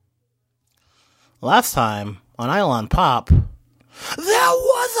last time on Eidolon Pop, there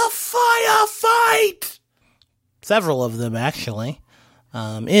was a firefight! Several of them, actually.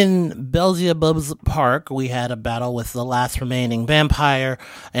 In Beelzebub's Park, we had a battle with the last remaining vampire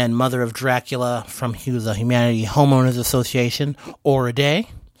and mother of Dracula from the Humanity Homeowners Association, Oraday.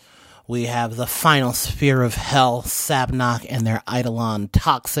 We have the final Sphere of Hell, Sabnok and their Eidolon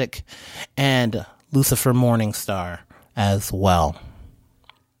Toxic, and Lucifer Morningstar as well.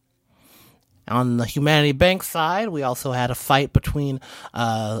 On the Humanity Bank side, we also had a fight between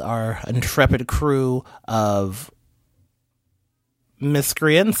our intrepid crew of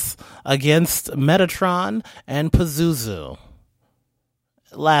miscreants against Metatron and Pazuzu.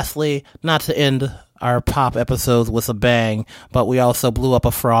 Lastly, not to end our pop episodes with a bang, but we also blew up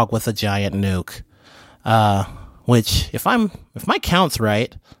a frog with a giant nuke. Which, if my count's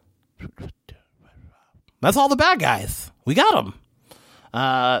right, that's all the bad guys. We got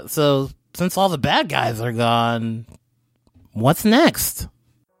them. So since all the bad guys are gone, what's next?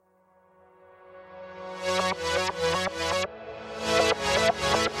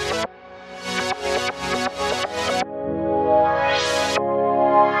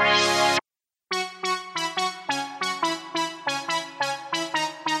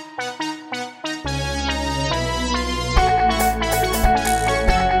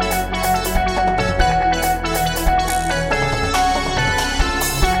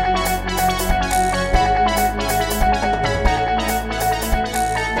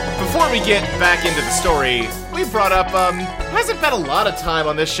 Before we get back into the story, we brought up, hasn't been a lot of time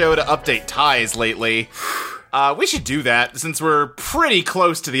on this show to update ties lately. We should do that, since we're pretty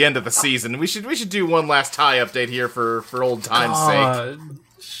close to the end of the season. We should do one last tie update here for old time's sake.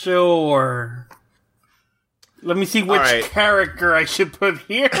 Sure. Let me see which character I should put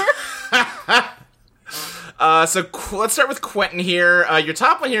here. So let's start with Quentin here. Your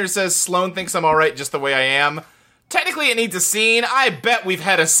top one here says, Sloan thinks I'm alright just the way I am. Technically, it needs a scene. I bet we've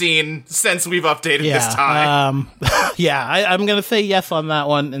had a scene since we've updated this time. I'm going to say yes on that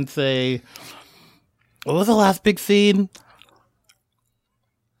one and say, what was the last big scene?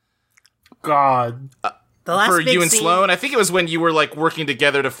 God. The last for big you and scene? Sloan? I think it was when you were, like, working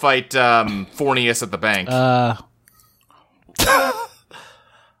together to fight Fornius at the bank. That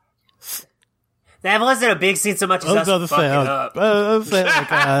wasn't a big scene so much as us fucking up.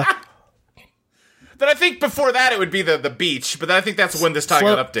 Then I think before that it would be the beach, but then I think that's when this tie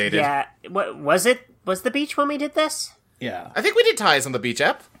got updated. Yeah, what was it? Was the beach when we did this? Yeah. I think we did ties on the beach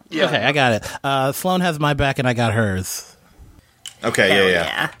app. Yeah. Okay, I got it. Sloan has my back and I got hers. Okay, Hell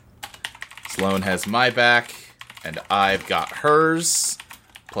yeah. Sloan has my back, and I've got hers.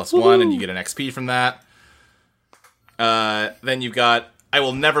 +1, and you get an XP from that. Then you've got, I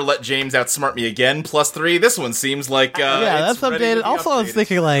will never let James outsmart me again, +3. This one seems like, that's updated. Also, I was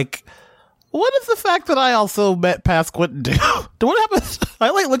thinking, like, what is the fact that I also met past Quentin do? What happens?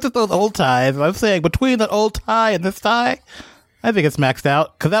 I looked at those old ties, and I'm saying between that old tie and this tie, I think it's maxed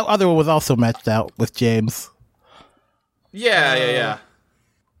out, because that other one was also matched out with James. Yeah.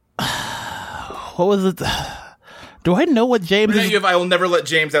 What was it? Do I know what James is? You have I will never let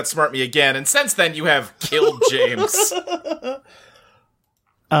James outsmart me again, and since then you have killed James.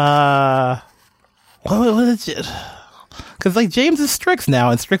 What is it? Because, like, James is Strix now,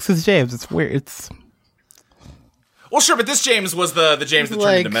 and Strix is James. It's weird. It's... Well, sure, but this James was the James that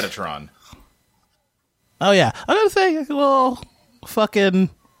turned into Metatron. Oh, yeah. I'm gonna say, well, fucking...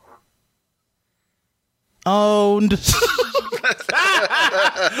 owned.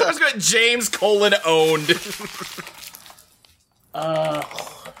 I was going James :owned.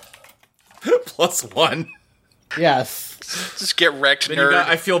 +1. Yes. Just get wrecked, Then nerd.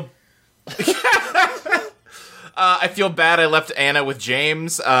 I feel bad I left Anna with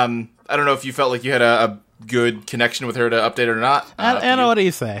James. I don't know if you felt like you had a good connection with her to update it or not. Anna, what do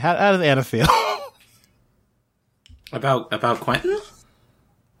you say? How does Anna feel? About Quentin?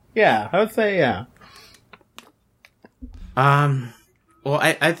 Yeah, I would say yeah. Well,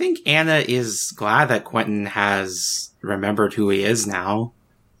 I think Anna is glad that Quentin has remembered who he is now.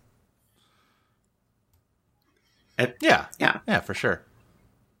 Yeah, for sure.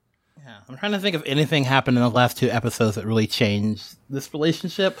 Yeah, I'm trying to think if anything happened in the last 2 episodes that really changed this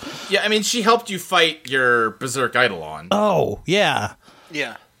relationship. Yeah, I mean, she helped you fight your Berserk Eidolon. Oh, yeah.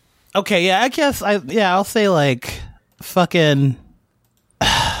 Yeah. Okay, yeah, I guess I'll say, like, fucking...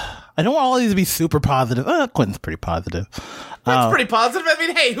 I don't want all these to be super positive. Quentin's pretty positive. That's pretty positive. I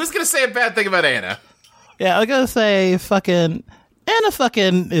mean, hey, who's gonna say a bad thing about Anna? Yeah, I gotta say, fucking... Anna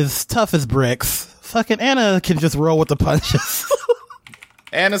fucking is tough as bricks. Fucking Anna can just roll with the punches.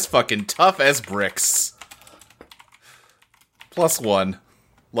 Anna's fucking tough as bricks. +1.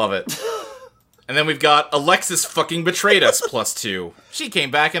 Love it. And then we've got Alexis fucking betrayed us, +2. She came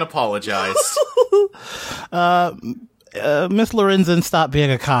back and apologized. Miss Lorenzen stopped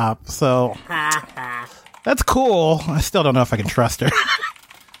being a cop, so that's cool. I still don't know if I can trust her.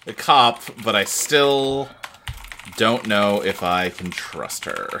 A cop, but I still don't know if I can trust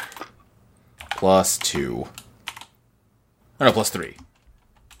her. +2. Oh, no, +3.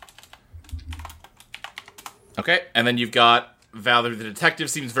 Okay, and then you've got Valerie the detective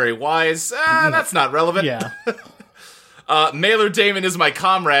seems very wise. That's not relevant. Yeah. Mailer Damon is my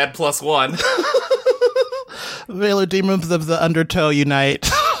comrade, +1. Mailer Demons of the Undertow unite.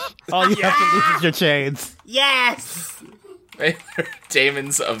 All you have to lose is your chains. Yes! Mailer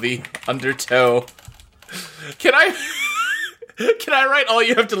Damons of the Undertow. Can I write all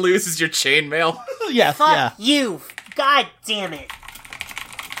you have to lose is your chainmail? Yes, Fuck you! God damn it!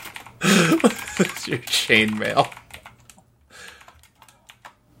 It's your chainmail.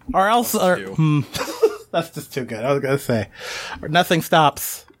 Or else, that's just too good. I was gonna say, or nothing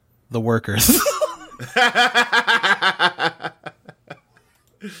stops the workers.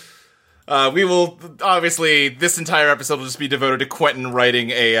 We will, obviously, this entire episode will just be devoted to Quentin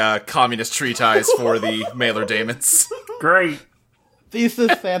writing a communist treatise for the Mailer Damons. Great.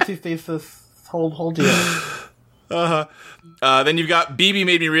 Thesis, fancy thesis, whole deal. Then you've got BB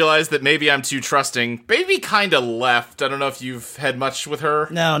made me realize that maybe I'm too trusting. Baby kinda left. I don't know if you've had much with her.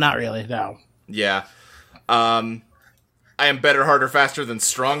 No, not really, no. Yeah. I am better, harder, faster than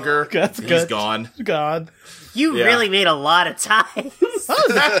stronger. That's He's good. gone. God. You really made a lot of ties.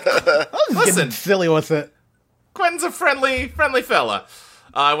 Listen, Silly with it. Quentin's a friendly fella.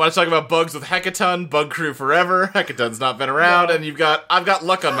 I want to talk about bugs with Hecaton, Bug Crew forever. Hecaton's not been around, and I've got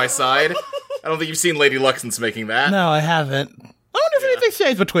Luck on my side. I don't think you've seen Lady Luck since making that. No, I haven't. I wonder if anything's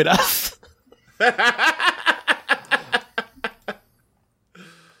changed between us.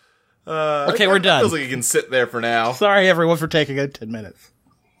 Okay, we're done. Feels like you can sit there for now. Sorry, everyone, for taking 10 minutes.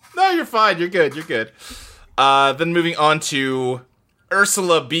 No, you're fine. You're good. You're good. Then moving on to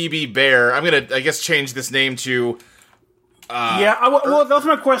Ursula BB Bear. I'm gonna, I guess, change this name to... well, that was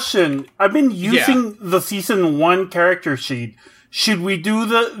my question. I've been using the Season 1 character sheet. Should we do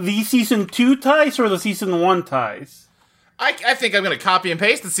the Season 2 ties or the Season 1 ties? I think I'm gonna copy and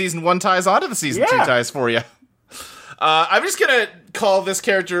paste the Season 1 ties onto the Season 2 ties for you. I'm just gonna call this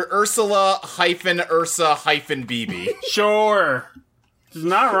character Ursula-Ursa-BB. Sure. It's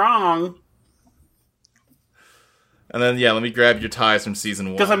not wrong. And then, let me grab your ties from Season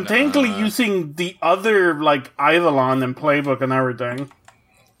 1. Because I'm technically using the other, Eidolon and Playbook and everything.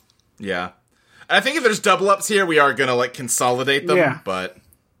 Yeah. And I think if there's double-ups here, we are gonna, consolidate them, but...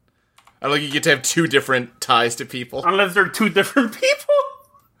 I don't think you get to have two different ties to people. Unless they're two different people?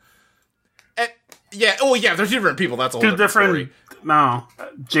 They're two different people, that's a whole Two different... story. No.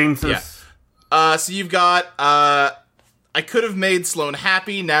 James is... Yeah. So you've got, I could have made Sloane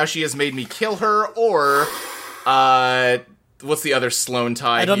happy, now she has made me kill her, or... what's the other Sloane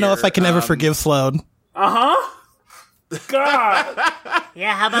tie? I don't know if I can ever forgive Sloane. Uh-huh. God.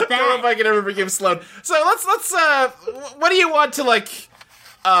 Yeah, how about I don't know if that? I can ever forgive Sloane. So let's what do you want to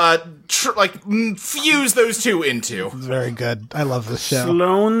fuse those two into? Very good. I love this show.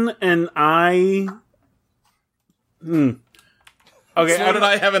 Sloane and I... Okay, Sloane and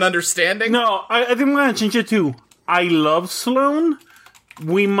I have an understanding? No, I think I'm going to change it to I love Sloane.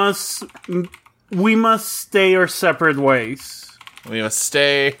 We must stay our separate ways. We must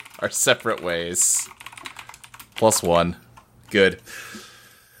stay our separate ways. +1. Good.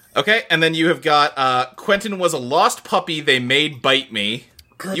 Okay, and then you have got Quentin was a lost puppy they made bite me.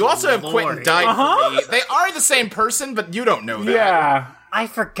 Good You also have Lord. Quentin died for me. They are the same person, but you don't know that. Yeah. I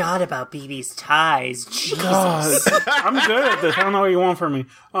forgot about BB's ties. Jesus. God. I'm good at this. I don't know what you want from me.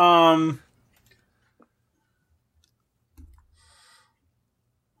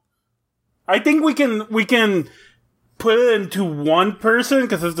 I think we can put it into one person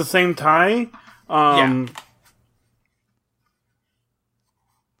because it's the same tie.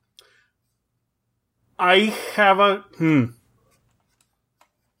 I have a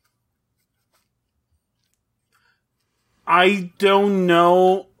I don't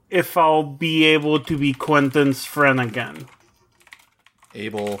know if I'll be able to be Quentin's friend again.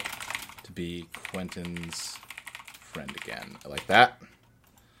 Able to be Quentin's friend again. I like that.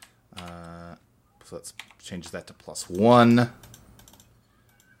 So let's change that to +1.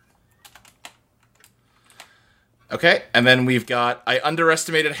 Okay, and then we've got, I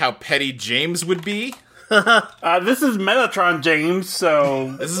underestimated how petty James would be. This is Metatron James,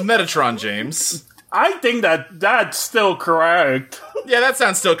 so... This is Metatron James. I think that's still correct. Yeah, that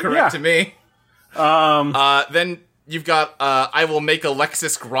sounds still correct to me. Then you've got I will make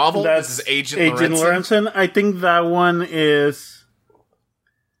Alexis grovel. That's this is Agent Lorenzen. Lorenzen. I think that one is...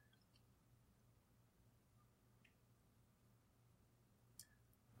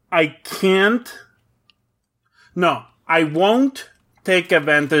 I can't... No, I won't take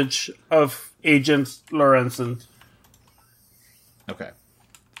advantage of Agent Lorenzen. Okay.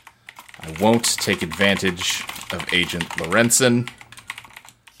 I won't take advantage of Agent Lorenzen.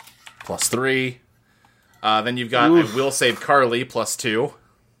 +3. Then you've got I will save Carly. +2.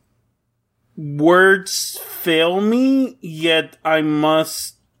 Words fail me, yet I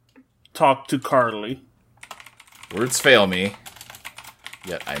must talk to Carly. Words fail me,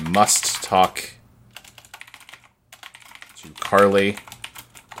 yet I must talk to Carly.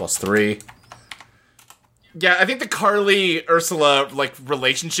 +3. Yeah, I think the Carly Ursula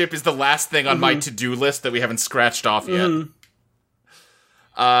relationship is the last thing on my to-do list that we haven't scratched off yet.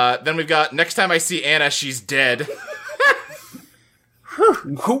 Then we've got next time I see Anna, she's dead.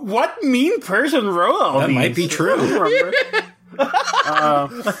 What mean person wrote all That these? might be true.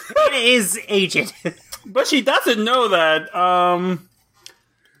 It is Agent. But she doesn't know that.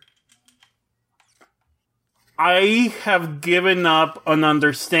 I have given up on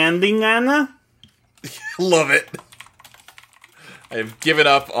understanding Anna. Love it. I have given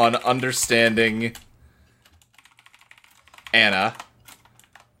up on understanding Anna.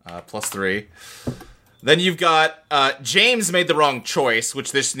 +3. Then you've got James made the wrong choice,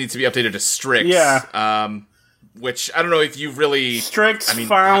 which this needs to be updated to Strix. Yeah. Which I don't know if you've really... Strix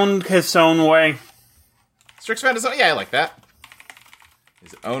found his own way. Strix found his own... Yeah, I like that.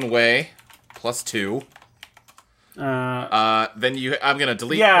 His own way. +2. Then I'm gonna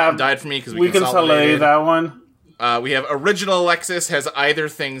delete what died for me because we consolidate that one. We have original Alexis has either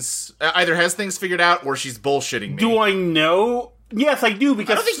has things figured out or she's bullshitting me. Do I know? Yes, I do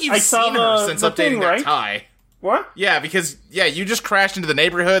because I don't think you've saw seen her since updating that tie. What? Yeah, because you just crashed into the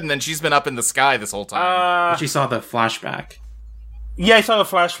neighborhood and then she's been up in the sky this whole time. She saw the flashback. Yeah, I saw the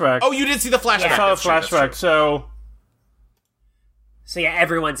flashback. Oh, you did see the flashback. I saw the flashback. So yeah,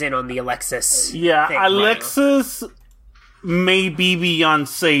 everyone's in on the Alexis. Yeah, thing Alexis may be beyond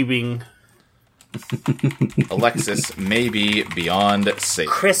saving. Alexis may be beyond safe.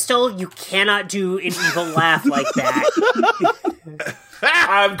 Crystal, you cannot do an evil laugh like that.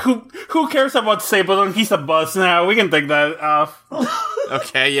 Who cares about Stapleton? He's a bust now. We can take that off.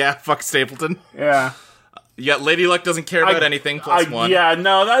 Okay, yeah, fuck Stapleton. Yeah. Yeah, Lady Luck doesn't care about anything. +1. Yeah,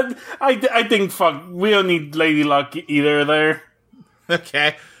 no, I think fuck. We don't need Lady Luck either there.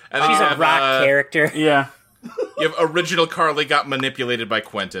 Okay. And She's a rock character. Yeah. You have original Carly got manipulated by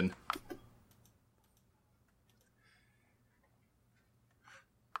Quentin.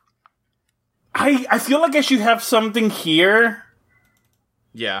 I feel like I should have something here.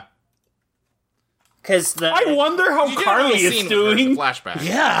 Yeah. Because I wonder how Carly is doing. Flashback.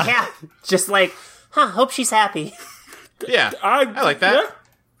 Yeah. Yeah, just like, hope she's happy. Yeah, I like that.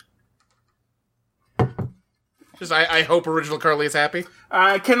 Yeah. Just I hope original Carly is happy.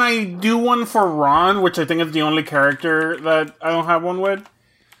 Can I do one for Ron, which I think is the only character that I don't have one with?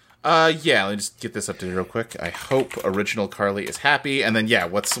 Yeah, let me just get this updated real quick. I hope original Carly is happy. And then, yeah,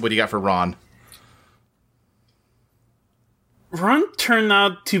 what do you got for Ron? Ron turned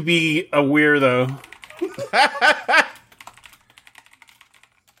out to be a weirdo.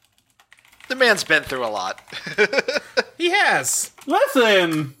 The man's been through a lot. He has.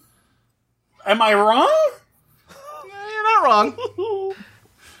 Listen, am I wrong? You're not wrong.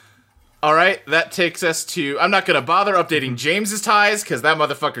 All right, that takes us to... I'm not going to bother updating James's ties, because that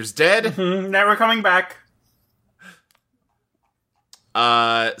motherfucker's dead. Never coming back.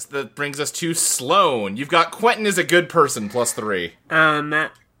 So that brings us to Sloane. You've got Quentin is a good person, +3.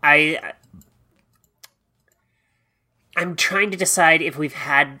 I'm trying to decide if we've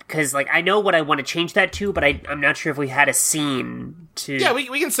had... Because, I know what I want to change that to, but I'm not sure if we had a scene to... Yeah,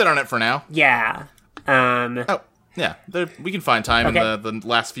 we can sit on it for now. Yeah. Oh, yeah. We can find time in the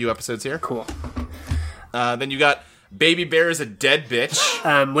last few episodes here. Cool. Then you got Baby Bear is a dead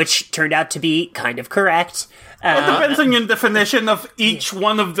bitch. Which turned out to be kind of correct. It depends on your definition of each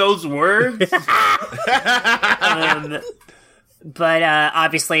one of those words. But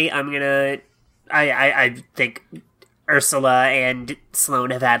obviously, I'm gonna... I think Ursula and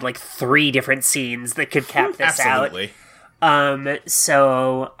Sloane have had 3 different scenes that could cap this Absolutely. out.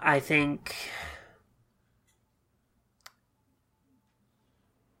 So I think...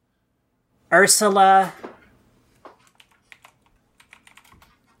 Ursula...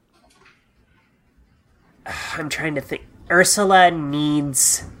 I'm trying to think. Ursula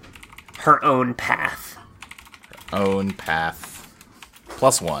needs her own path. Own path.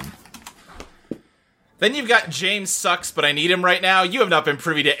 +1. Then you've got James sucks, but I need him right now. You have not been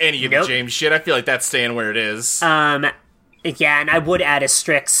privy to any of the James shit. I feel like that's staying where it is. Yeah, and I would add a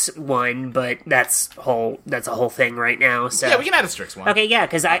Strix one, but that's a whole thing right now. So yeah, we can add a Strix one. Okay, yeah,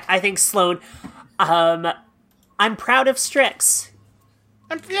 because I think Sloane. I'm proud of Strix.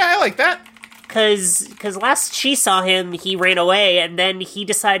 Yeah, I like that. Because last she saw him, he ran away, and then he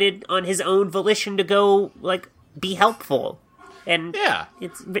decided on his own volition to go, like, be helpful. And yeah,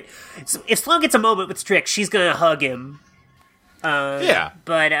 if Sloane gets a moment with Strix, she's gonna hug him. Yeah,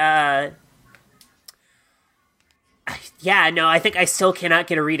 but yeah, no, I think I still cannot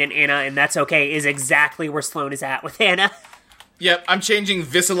get a read on Anna, and that's okay. Is exactly where Sloane is at with Anna. Yep, I'm changing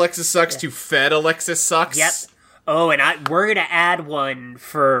this Alexis sucks to Fed Alexis sucks. Yep. Oh, and we're gonna add one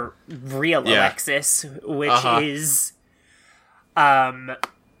for real Alexis, which is,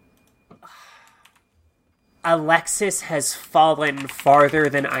 Alexis has fallen farther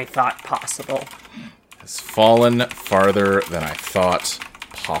than I thought possible. Has fallen farther than I thought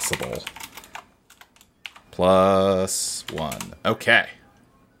possible. +1. Okay.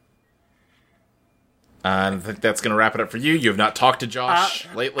 I think that's going to wrap it up for you. You have not talked to Josh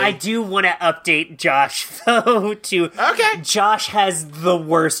lately. I do want to update Josh, though, to... Okay. Josh has the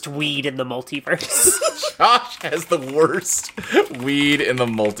worst weed in the multiverse. Josh has the worst weed in the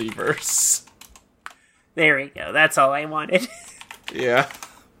multiverse. There we go. That's all I wanted. Yeah.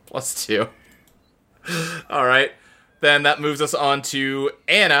 +2. All right. Then that moves us on to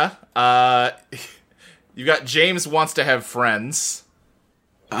Anna. You got James wants to have friends.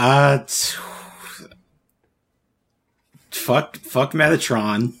 Fuck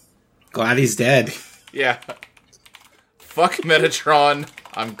Metatron. Glad he's dead. Yeah. Fuck Metatron.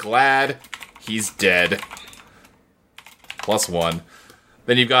 I'm glad he's dead. +1.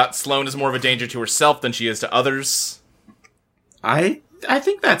 Then you've got Sloane is more of a danger to herself than she is to others. I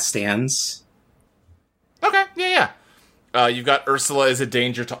think that stands. Okay, yeah. You've got Ursula is a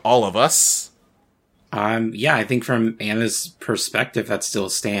danger to all of us. Yeah, I think from Anna's perspective, that still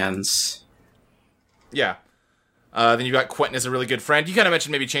stands. Yeah. Then you've got Quentin is a really good friend. You kind of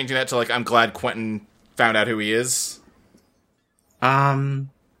mentioned maybe changing that to, like, I'm glad Quentin found out who he is. Yeah,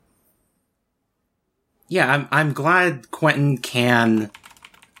 I'm glad Quentin can...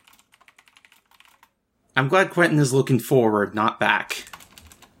 I'm glad Quentin is looking forward, not back.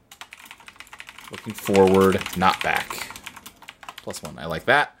 Looking forward, not back. +1, I like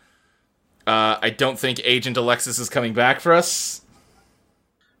that. I don't think Agent Alexis is coming back for us.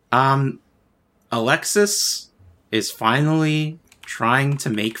 Alexis is finally trying to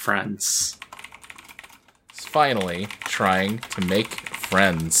make friends. He's finally trying to make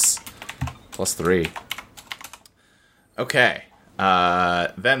friends. +3. Okay.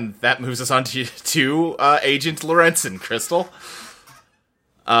 Then that moves us on to Agent Lorenzen, Crystal.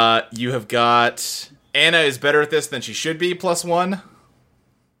 You have got... Anna is better at this than she should be, +1.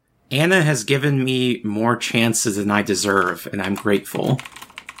 Anna has given me more chances than I deserve, and I'm grateful.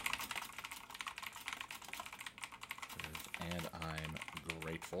 And I'm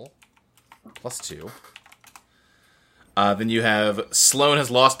grateful. +2. Then you have Sloane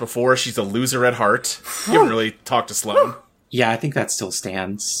has lost before. She's a loser at heart. You haven't really talked to Sloane. Yeah, I think that still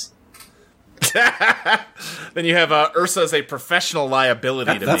stands. Then you have Ursa as a professional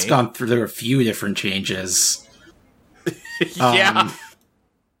liability to me. That's gone through a few different changes. Yeah.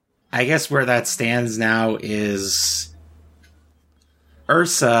 I guess where that stands now is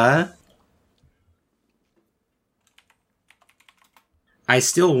Ursa. I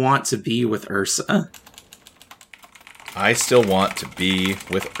still want to be with Ursa. I still want to be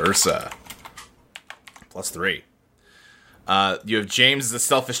with Ursa. +3. You have James the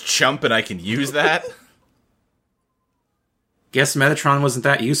selfish chump, and I can use that. Guess Metatron wasn't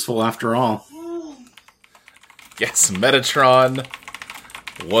that useful after all. Yes, Metatron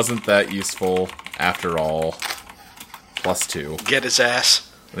wasn't that useful after all. +2. Get his ass.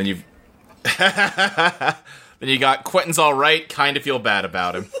 Then you've... Then you got Quentin's alright, kinda feel bad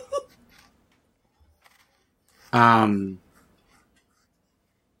about him.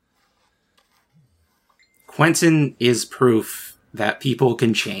 Quentin is proof that people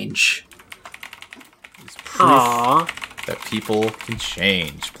can change. He's proof that people can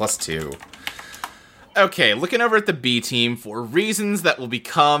change. +2. Okay, looking over at the B team for reasons that will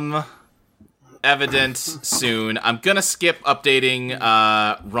become evident soon. I'm gonna skip updating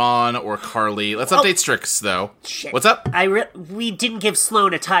Ron or Carly. Let's update Strix, though. Shit. What's up? We didn't give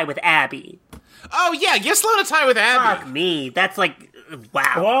Sloane a tie with Abby. Oh, yeah, give Sloane a tie with Abby. Fuck me. That's like...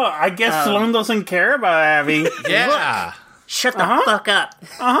 Wow. Well, I guess Sloane doesn't care about Abby. Yeah. Shut the fuck up.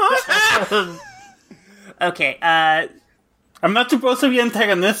 Okay, I'm not supposed to be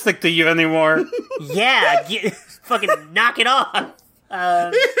antagonistic to you anymore. Yeah, fucking knock it off.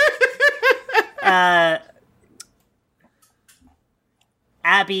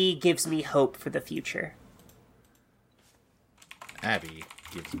 Abby gives me hope for the future. Abby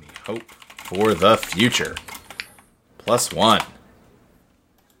gives me hope for the future. +1.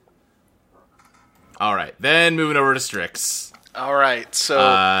 All right, then moving over to Strix. All right,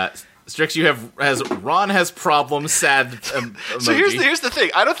 so Strix, Ron has problems. Sad. Emoji. so here's the thing.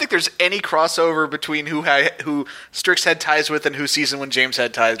 I don't think there's any crossover between who Strix had ties with and who Season 1 James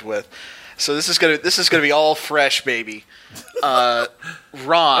had ties with. So this is gonna be all fresh, baby. Ron.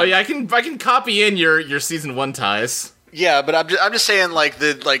 Oh yeah, I can copy in your Season 1 ties. Yeah, but I'm just saying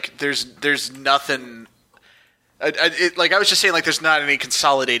there's nothing. I was just saying there's not any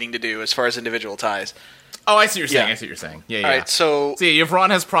consolidating to do as far as individual ties. Oh, I see what you're saying. Yeah. I see what you're saying. Yeah, yeah. All right, so see, if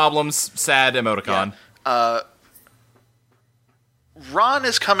Ron has problems, sad emoticon. Yeah. Ron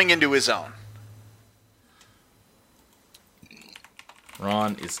is coming into his own.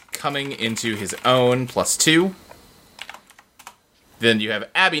 Ron is coming into his own +2. Then you have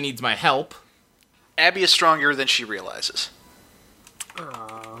Abby needs my help. Abby is stronger than she realizes.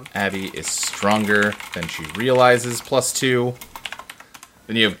 Abby is stronger than she realizes +2.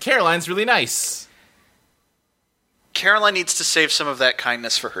 Then you have Caroline's really nice. Caroline needs to save some of that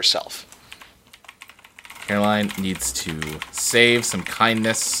kindness for herself. Caroline needs to save some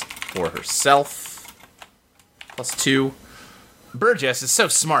kindness for herself. +2. Burgess is so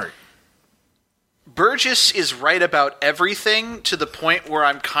smart. Burgess is right about everything to the point where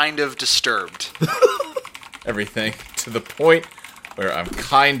I'm kind of disturbed. Everything to the point where I'm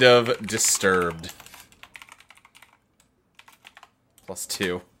kind of disturbed.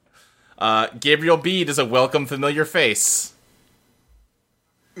 +2. Gabriel Bede is a welcome familiar face.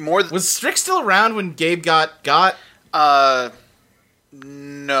 Was Strix still around when Gabe got?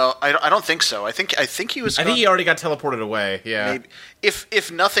 No, I don't think so. I think he was. I think he already got teleported away. Yeah. Maybe.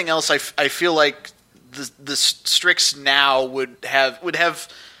 If nothing else, I feel like the Strix now would have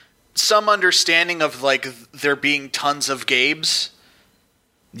some understanding of there being tons of Gabes.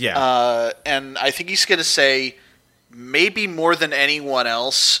 Yeah. And I think he's gonna say, maybe more than anyone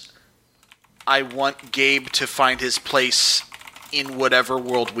else, I want Gabe to find his place in whatever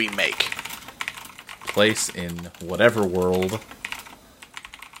world we make. Place in whatever world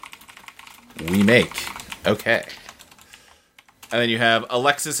we make. Okay. And then you have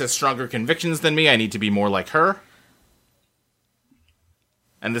Alexis has stronger convictions than me. I need to be more like her.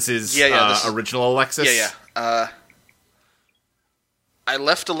 And this is original Alexis. Yeah. I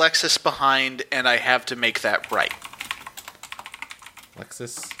left Alexis behind, and I have to make that right.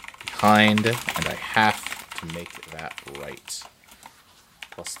 Alexis behind, and I have to make that right.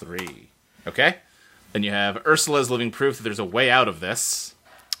 +3. Okay. Then you have Ursula's living proof that there's a way out of this.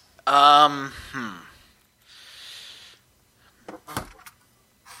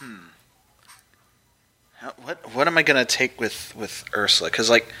 What am I gonna take with Ursula? Because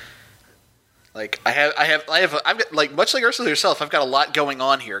I've got much like Ursula herself, I've got a lot going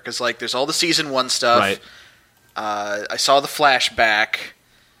on here. Because there's all the Season 1 stuff. Right. I saw the flashback.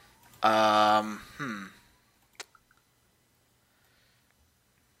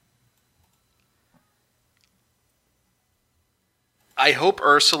 I hope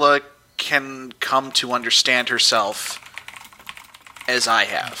Ursula can come to understand herself as I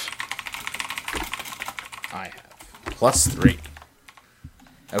have. I have +3.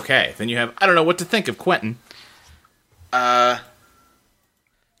 Okay, then you have I don't know what to think of Quentin. Quentin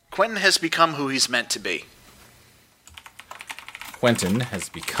has become who he's meant to be. Quentin has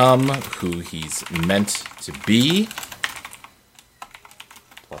become who he's meant to be.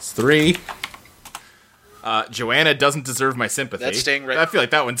 +3. Joanna doesn't deserve my sympathy. That's staying right. I feel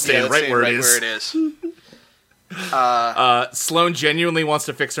like that one's staying right where it is. Sloane genuinely wants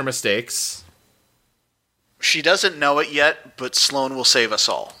to fix her mistakes. She doesn't know it yet, but Sloane will save us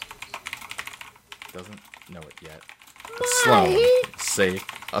all. Doesn't know it yet. But Sloane will save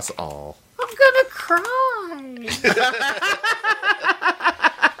us all. I'm gonna cry.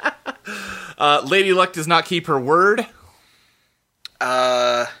 Lady Luck does not keep her word.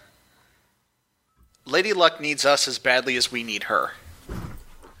 Lady Luck needs us as badly as we need her.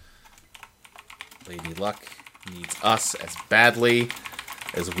 Lady Luck needs us as badly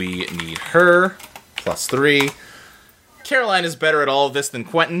as we need her. +3. Caroline is better at all of this than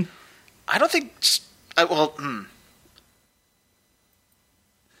Quentin. I don't think... Yeah,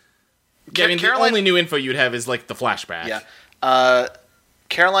 I mean, Caroline, the only new info you'd have is, the flashback. Yeah.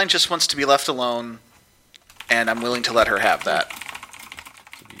 Caroline just wants to be left alone, and I'm willing to let her have that.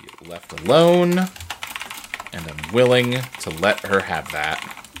 To be left alone. and I'm willing to let her have that.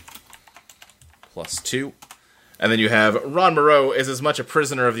 +2. And then you have Ron Moreau is as much a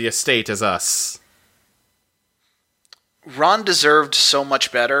prisoner of the estate as us. Ron deserved so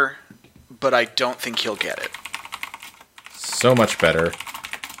much better, but I don't think he'll get it. So much better,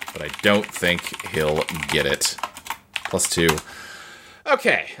 but I don't think he'll get it. +2.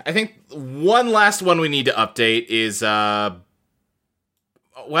 Okay, I think one last one we need to update is, well,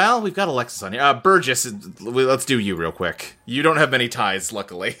 we've got Alexis on here. Burgess, let's do you real quick. You don't have many ties,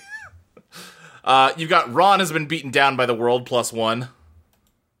 luckily. You've got Ron has been beaten down by the world, +1.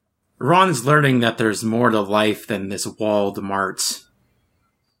 Ron's learning that there's more to life than this walled mart.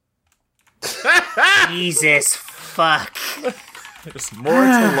 Jesus fuck. There's more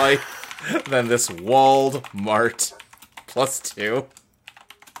to life than this walled mart, +2.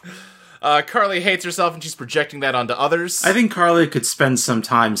 Carly hates herself and she's projecting that onto others. I think Carly could spend some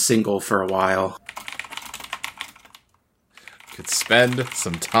time single for a while. Could spend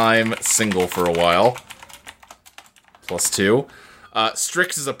some time single for a while. +2.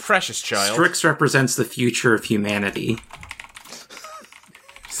 Strix is a precious child. Strix represents the future of humanity.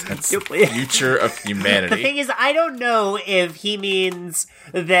 That's the future of humanity. The thing is, I don't know if he means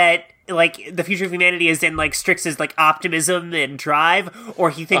that, like, the future of humanity is in, like, Strix's, like, optimism and drive, or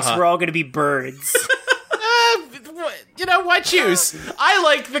he thinks we're all gonna be birds. You know, why choose? I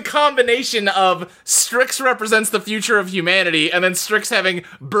like the combination of Strix represents the future of humanity, and then Strix having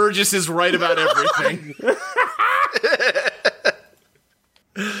Burgess is right about everything.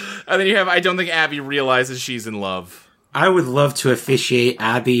 And then you have, I don't think Abby realizes she's in love. I would love to officiate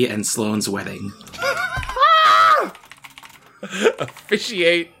Abby and Sloane's wedding.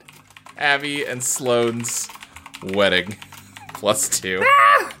 Officiate Abby and Sloane's wedding. +2.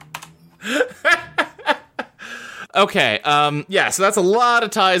 Okay, yeah, so that's a lot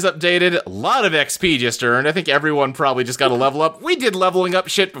of ties updated, a lot of XP just earned. I think everyone probably just got a level up. We did leveling up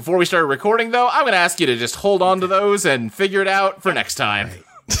shit before we started recording, though. I'm gonna ask you to just hold on to those and figure it out for next time.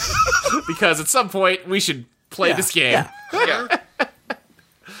 Because at some point, we should play this game. Yeah.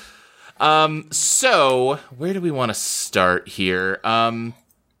 So, where do we want to start here? I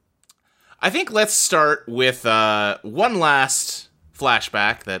think let's start with one last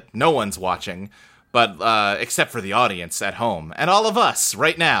flashback that no one's watching, but except for the audience at home and all of us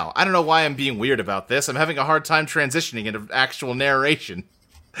right now. I don't know why I'm being weird about this. I'm having a hard time transitioning into actual narration.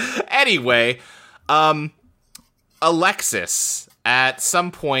 Anyway, Alexis, at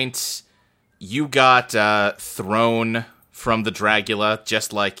some point, you got thrown from the Dragula,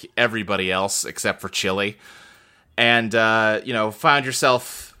 just like everybody else except for Chili, and found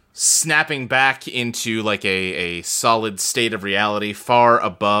yourself snapping back into like a solid state of reality far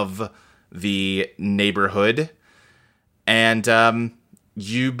above the neighborhood, and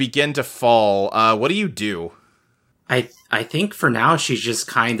you begin to fall. What do you do? I think for now she's just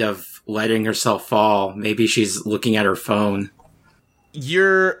kind of letting herself fall. Maybe she's looking at her phone.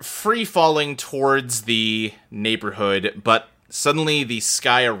 You're free falling towards the neighborhood, but suddenly the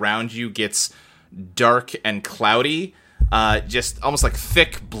sky around you gets dark and cloudy, just almost like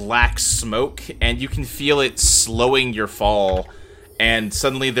thick black smoke, and you can feel it slowing your fall, and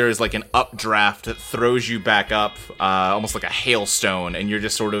suddenly there's like an updraft that throws you back up, almost like a hailstone, and you're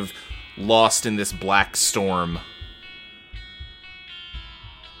just sort of lost in this black storm.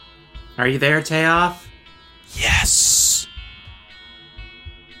 Are you there, Teoff? Yes.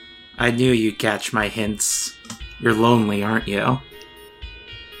 I knew you'd catch my hints. You're lonely, aren't you?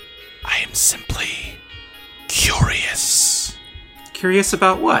 I am simply curious. Curious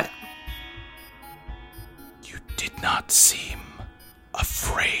about what? You did not seem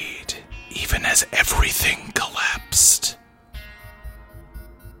afraid, even as everything collapsed.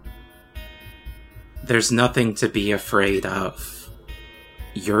 There's nothing to be afraid of.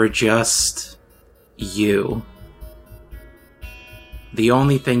 You're just you. The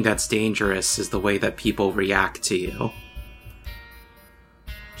only thing that's dangerous is the way that people react to you.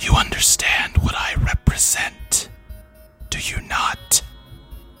 You understand what I represent, do you not?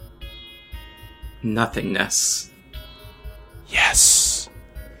 Nothingness. Yes.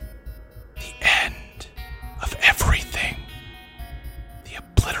 The end of everything. The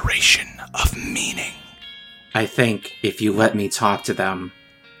obliteration of meaning. I think if you let me talk to them,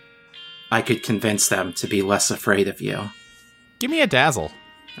 I could convince them to be less afraid of you. Give me a dazzle.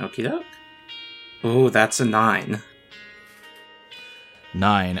 Okie doke. Ooh, that's a 9.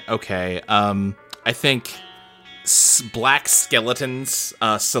 9, okay. I think black skeletons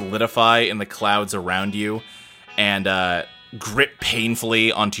solidify in the clouds around you and grip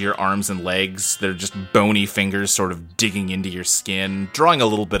painfully onto your arms and legs. They're just bony fingers sort of digging into your skin, drawing a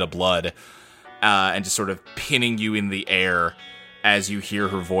little bit of blood. and just sort of pinning you in the air as you hear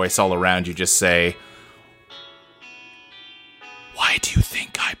her voice all around you just say, "Why do you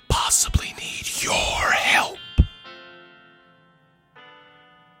think I possibly need your help?"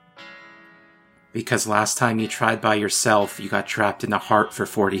 Because last time you tried by yourself, you got trapped in a heart for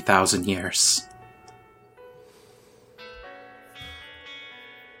 40,000 years.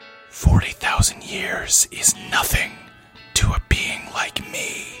 40,000 years is nothing to a being like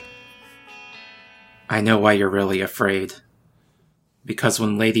me. I know why you're really afraid. Because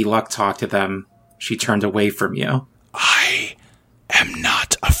when Lady Luck talked to them, she turned away from you. I am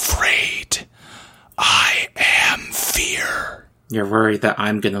not afraid. I am fear. You're worried that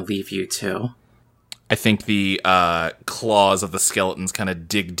I'm gonna leave you too. I think the claws of the skeletons kind of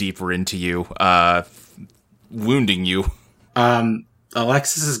dig deeper into you, wounding you.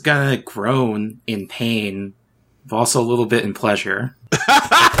 Alexis is gonna groan in pain, but also a little bit in pleasure.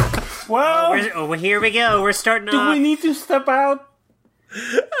 Well, here we go. We're starting do we need to step out?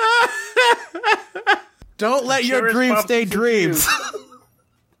 Don't let your dreams stay dreams.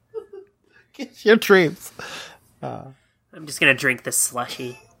 Get your dreams. I'm just gonna drink this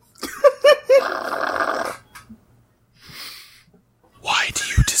slushy. Why do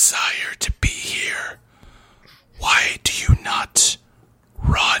you desire to be here? Why do you not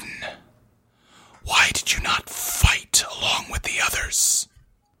run? Why did you not fight along with the others?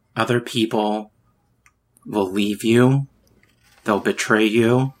 Other people will leave you. They'll betray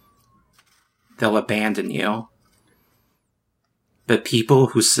you. They'll abandon you. But people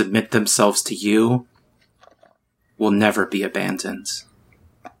who submit themselves to you will never be abandoned.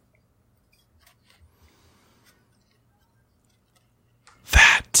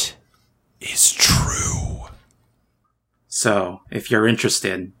 That is true. So, if you're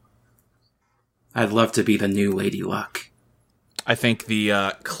interested, I'd love to be the new Lady Luck. I think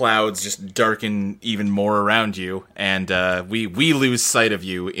the clouds just darken even more around you, and we lose sight of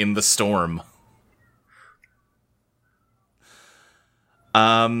you in the storm.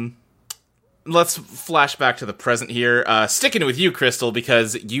 Let's flash back to the present here. Sticking with you, Crystal,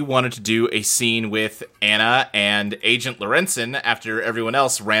 because you wanted to do a scene with Anna and Agent Lorenzen after everyone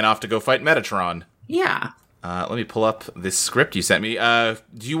else ran off to go fight Metatron. Yeah. Let me pull up this script you sent me.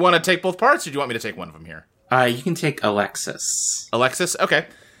 Do you want to take both parts, or do you want me to take one of them here? You can take Alexis. Alexis? Okay.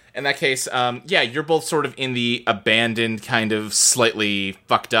 In that case, yeah, you're both sort of in the abandoned, kind of slightly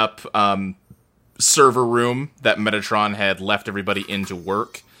fucked up server room that Metatron had left everybody in to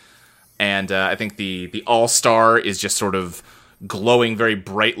work. And I think the All-Star is just sort of glowing very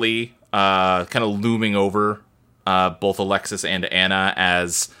brightly, kind of looming over both Alexis and Anna,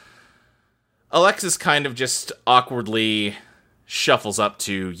 as Alexis kind of just awkwardly shuffles up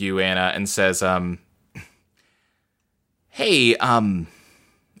to you, Anna, and says, "Hey,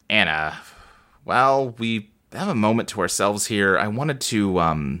 Anna, while we have a moment to ourselves here, I wanted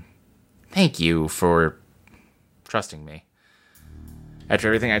to, thank you for trusting me. After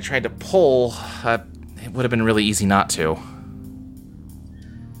everything I tried to pull, it would have been really easy not to."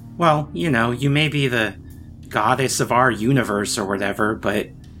 Well, you know, you may be the goddess of our universe or whatever, but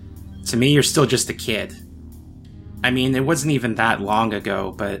to me, you're still just a kid. I mean, it wasn't even that long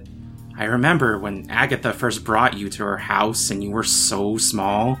ago, but I remember when Agatha first brought you to her house and you were so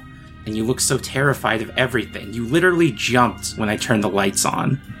small, and you looked so terrified of everything. You literally jumped when I turned the lights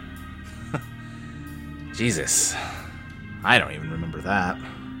on. Jesus. I don't even remember that.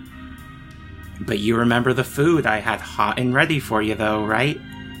 But you remember the food I had hot and ready for you, though, right?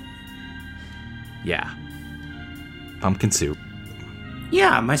 Yeah. Pumpkin soup.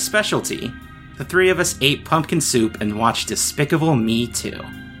 Yeah, my specialty. The three of us ate pumpkin soup and watched Despicable Me 2.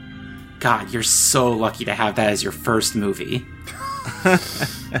 God, you're so lucky to have that as your first movie.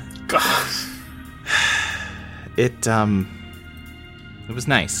 Gosh. It was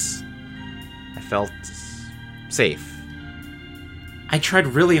nice. I felt safe. I tried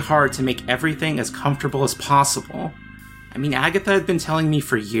really hard to make everything as comfortable as possible. I mean, Agatha had been telling me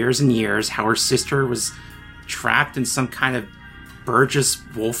for years and years how her sister was trapped in some kind of Burgess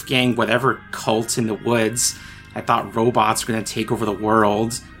Wolfgang whatever cult in the woods. I thought robots were going to take over the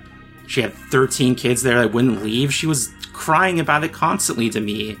world. She had 13 kids there that wouldn't leave. She was crying about it constantly to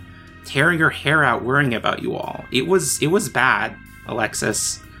me, tearing her hair out worrying about you all. It was bad,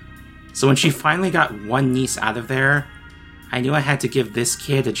 Alexis. So when she finally got one niece out of there, I knew I had to give this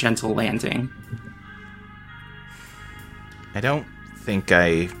kid a gentle landing. I don't think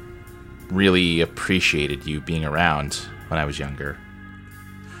I really appreciated you being around when I was younger.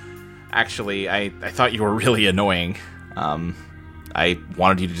 Actually, I thought you were really annoying. I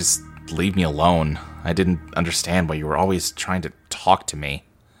wanted you to just leave me alone. I didn't understand why you were always trying to talk to me.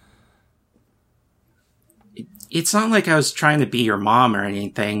 It's not like I was trying to be your mom or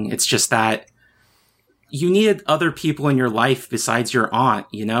anything. It's just that you needed other people in your life besides your aunt,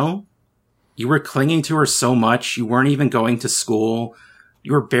 you know? You were clinging to her so much. You weren't even going to school.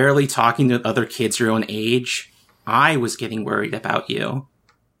 You were barely talking to other kids your own age. I was getting worried about you.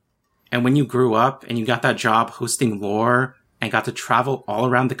 And when you grew up and you got that job hosting lore and got to travel all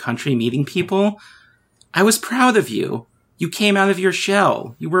around the country meeting people, I was proud of you. You came out of your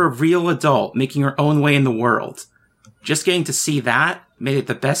shell. You were a real adult making your own way in the world. Just getting to see that made it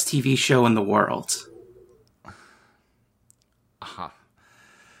the best TV show in the world.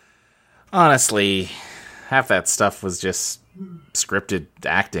 Honestly, half that stuff was just scripted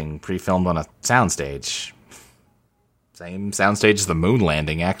acting pre-filmed on a soundstage. Same soundstage as the moon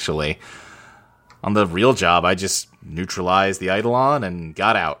landing, actually. On the real job, I just neutralized the Eidolon and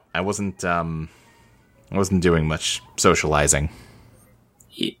got out. I wasn't doing much socializing.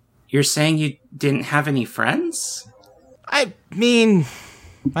 You're saying you didn't have any friends? I mean,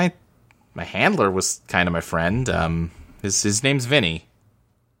 my handler was kind of my friend. His name's Vinny.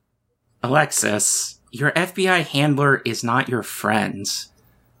 Alexis, your FBI handler is not your friend.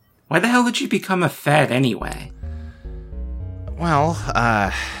 Why the hell did you become a Fed anyway? Well,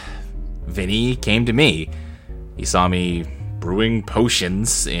 Vinny came to me. He saw me brewing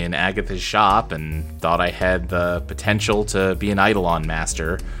potions in Agatha's shop and thought I had the potential to be an Eidolon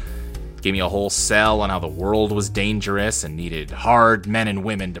master. Gave me a whole sell on how the world was dangerous and needed hard men and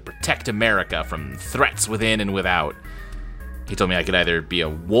women to protect America from threats within and without. He told me I could either be a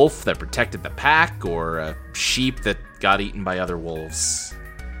wolf that protected the pack or a sheep that got eaten by other wolves.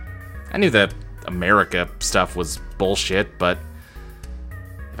 I knew the America stuff was bullshit, but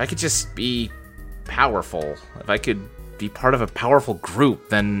if I could just be powerful, if I could be part of a powerful group,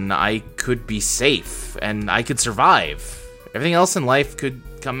 then I could be safe and I could survive. Everything else in life could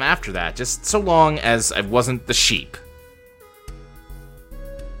come after that, just so long as I wasn't the sheep.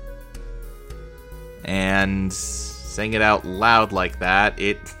 And saying it out loud like that,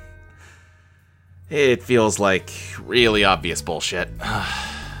 it feels like really obvious bullshit.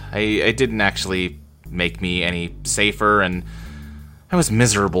 I didn't actually make me any safer, and I was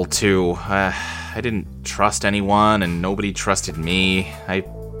miserable too. I didn't trust anyone, and nobody trusted me. I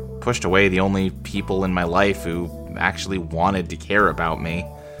pushed away the only people in my life who actually wanted to care about me.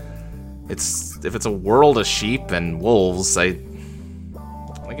 If it's a world of sheep and wolves, I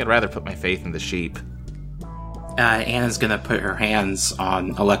think I'd rather put my faith in the sheep. Anna's gonna put her hands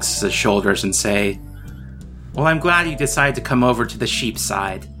on Alexis's shoulders and say, "Well, I'm glad you decided to come over to the sheep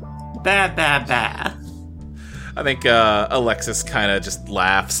side. Bah, bah, bah." I think Alexis kind of just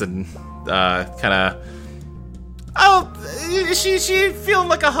laughs and kind of... Oh, is she feeling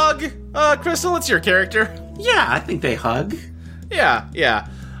like a hug? Crystal, it's your character. Yeah, I think they hug. Yeah.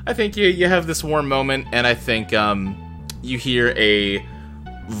 I think you have this warm moment, and I think you hear a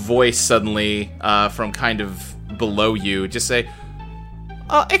voice suddenly from kind of below you just say,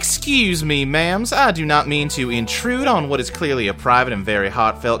 "Excuse me, ma'ams, I do not mean to intrude on what is clearly a private and very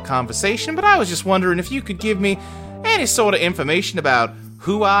heartfelt conversation, but I was just wondering if you could give me any sort of information about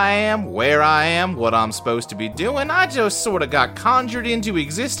who I am, where I am, what I'm supposed to be doing. I just sort of got conjured into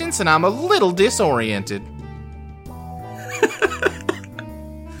existence, and I'm a little disoriented."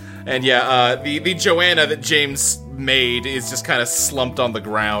 And yeah, the Joanna that James made is just kind of slumped on the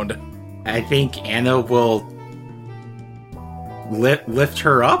ground. I think Anna will lift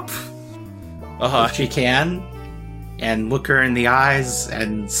her up if she can, and look her in the eyes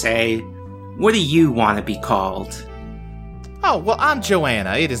and say, "What do you want to be called?" "Oh, well, I'm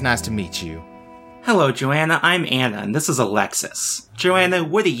Joanna. It is nice to meet you." "Hello, Joanna. I'm Anna, and this is Alexis. Joanna,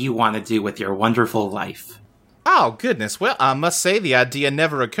 what do you want to do with your wonderful life?" "Oh, goodness. Well, I must say the idea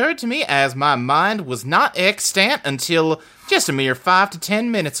never occurred to me, as my mind was not extant until just a mere 5 to 10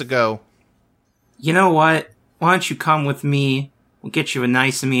 minutes ago." "You know what? Why don't you come with me? We'll get you a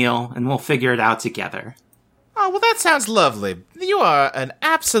nice meal, and we'll figure it out together." "Oh, well, that sounds lovely. You are an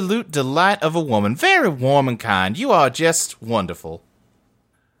absolute delight of a woman. Very warm and kind. You are just wonderful."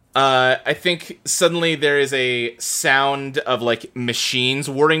 I think suddenly there is a sound of, like, machines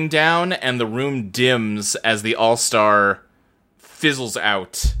whirring down, and the room dims as the All-Star fizzles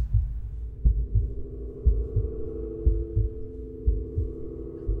out.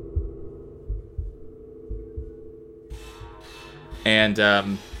 And,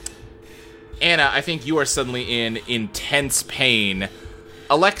 Anna, I think you are suddenly in intense pain.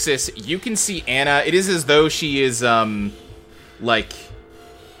 Alexis, you can see Anna. It is as though she is, like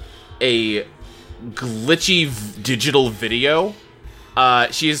a glitchy digital video.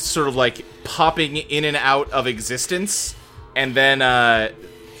 She is sort of like popping in and out of existence, and then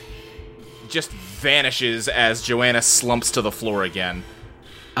just vanishes as Joanna slumps to the floor again.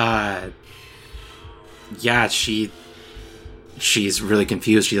 Yeah, she's really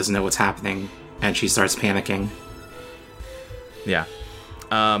confused. She doesn't know what's happening, and she starts panicking. Yeah.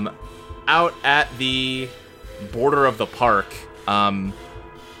 Out at the border of the park,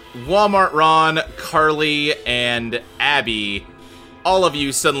 Walmart Ron, Carly, and Abby, all of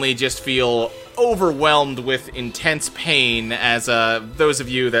you suddenly just feel overwhelmed with intense pain as those of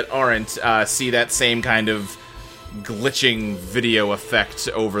you that aren't see that same kind of glitching video effect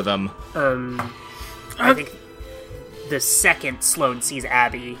over them. I think the second Sloane sees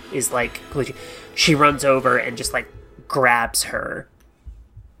Abby is like glitching, she runs over and just like grabs her,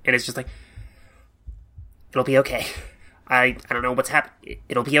 and it's just like, it'll be okay. I don't know what's happening.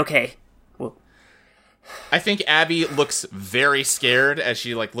 It'll be okay. Well, I think Abby looks very scared as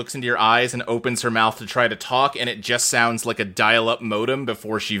she like looks into your eyes and opens her mouth to try to talk, and it just sounds like a dial-up modem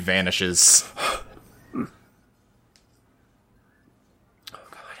before she vanishes. Oh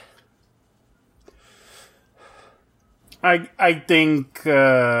God. I think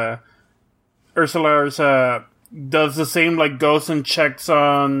Ursula does the same, like goes and checks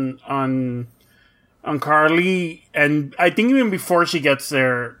on Carly, and I think even before she gets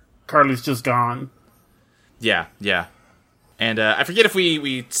there, Carly's just gone. Yeah. And I forget if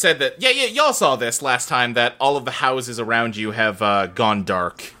we said that. Yeah, y'all saw this last time, that all of the houses around you have gone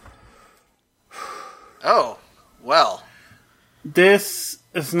dark. Oh, well. This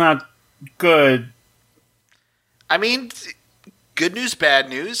is not good. I mean, good news, bad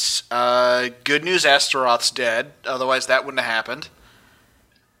news. Good news, Astaroth's dead. Otherwise, that wouldn't have happened.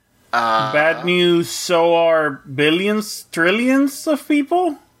 Bad news, so are billions, trillions of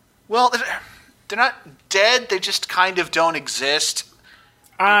people? Well, they're not dead. They just kind of don't exist.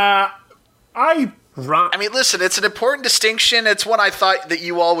 I mean, listen, it's an important distinction. It's one I thought that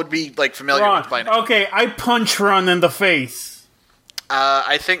you all would be like familiar Ron, with by now. okay, I punch Ron in the face.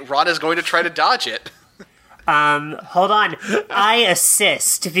 I think Ron is going to try to dodge it. hold on. I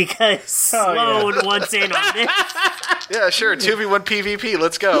assist because Sloane wants in on this. Yeah, sure. 2v1 PvP.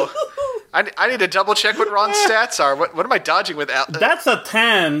 Let's go. I need to double check what Ron's stats are. What am I dodging with? That's a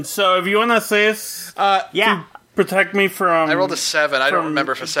 10. So if you want to assist, Yeah. protect me from. I rolled a 7. I don't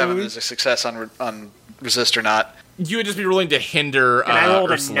remember if a 7 food. is a success on resist or not. You would just be rolling to hinder And I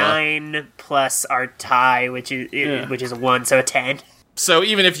rolled Ursula. a 9 plus our tie, which is a 1, so a 10. So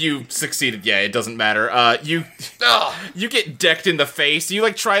even if you succeeded, it doesn't matter. You get decked in the face. You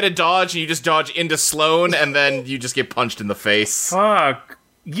like try to dodge, and you just dodge into Sloane, and then you just get punched in the face. Fuck.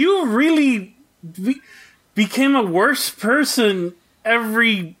 You really became a worse person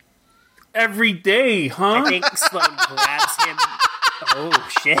every day, huh? I think Sloane grabs him. Oh,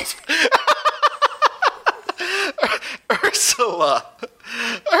 shit. Ursula.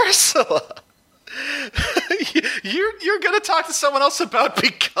 You're gonna talk to someone else about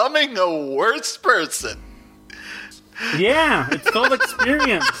becoming a worse person. Yeah, it's called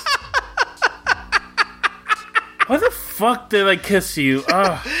experience. Why the fuck did I kiss you?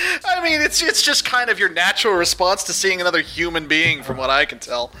 Ugh. I mean, it's just kind of your natural response to seeing another human being, from what I can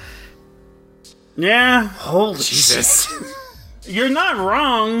tell. Yeah, Holy Jesus. you're not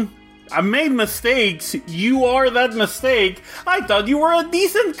wrong. I made mistakes. You are that mistake. I thought you were a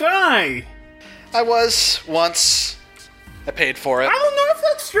decent guy. I was once. I paid for it. I don't know if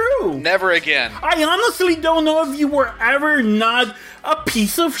that's true. Never again. I honestly don't know if you were ever not a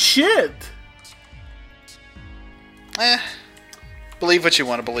piece of shit. Believe what you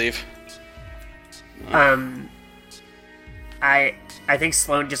want to believe. I think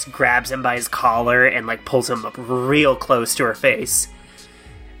Sloane just grabs him by his collar and like pulls him up real close to her face.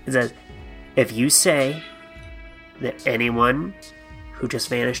 It says, "If you say that anyone who just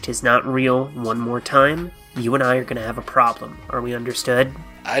vanished is not real one more time, you and I are gonna have a problem. Are we understood?"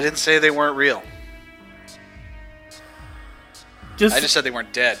 I didn't say they weren't real. I just Just said they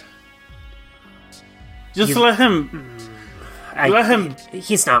weren't dead. let him. Let him.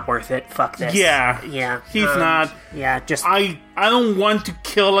 He's not worth it. Fuck this. Yeah. He's not. Yeah, just I don't want to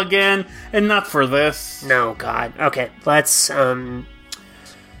kill again, and not for this. no. God. Okay, let's.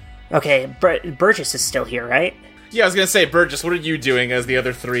 Okay, Burgess is still here, right? Yeah, I was gonna say, Burgess, what are you doing as the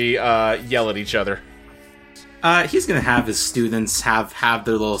other three yell at each other? He's gonna have his students have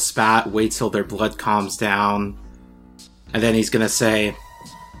their little spat, wait till their blood calms down, and then he's gonna say,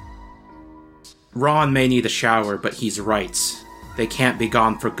 "Ron may need a shower, but he's right. They can't be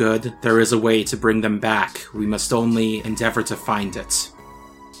gone for good. There is a way to bring them back. We must only endeavor to find it."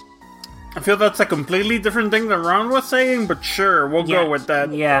 I feel that's a completely different thing than Ron was saying, but sure, we'll go with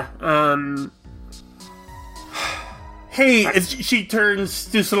that. Yeah. Hey, she turns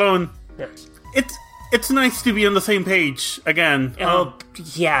to Sloane. it's nice to be on the same page again. Oh,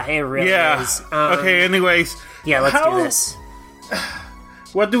 yeah, it really is. Okay, anyways. Yeah, let's do this.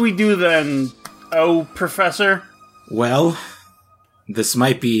 What do we do then, Professor? Well, this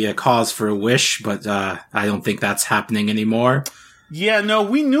might be a cause for a wish, but I don't think that's happening anymore. Yeah, no,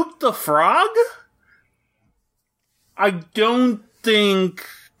 we nuked the frog? I don't think...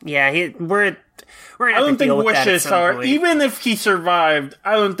 Yeah, we're gonna I have don't to think deal with that at wishes some are... point. Even if he survived,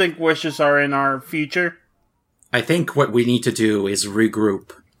 I don't think wishes are in our future. I think what we need to do is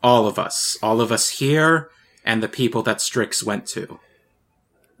regroup. All of us here, and the people that Strix went to.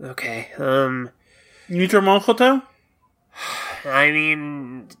 Okay, Neutral Hotel? I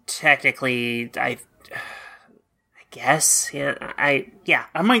mean, technically, I guess, yeah,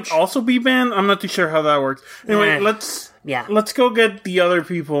 I might also be banned. I'm not too sure how that works. Anyway, let's go get the other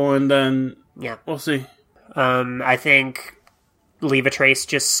people, and then we'll see. I think Levatrace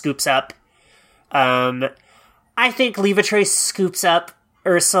just scoops up. I think Levatrace scoops up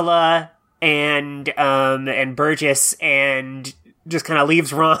Ursula and Burgess and just kind of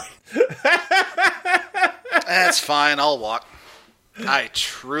leaves Ron. That's fine, I'll walk. I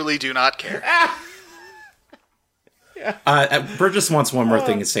truly do not care. Burgess wants one more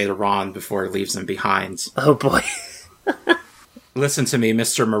thing to say to Ron before he leaves him behind. Oh boy. Listen to me,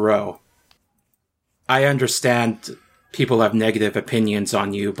 Mr. Moreau. I understand people have negative opinions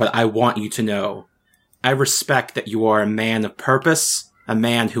on you, but I want you to know I respect that you are a man of purpose, a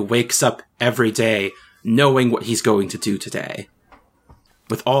man who wakes up every day knowing what he's going to do today.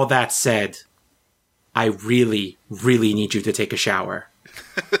 With all that said, I really, really need you to take a shower.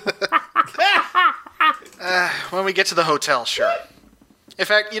 When we get to the hotel, sure. In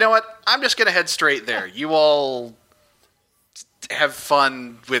fact, you know what? I'm just going to head straight there. You all have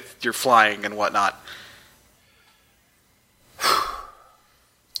fun with your flying and whatnot.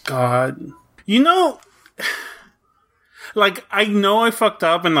 God. You know, like, I know I fucked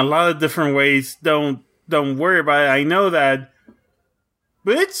up in a lot of different ways. Don't worry about it. I know that.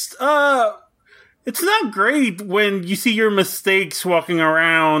 But it's not great when you see your mistakes walking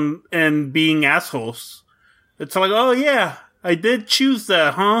around and being assholes. It's like, oh yeah, I did choose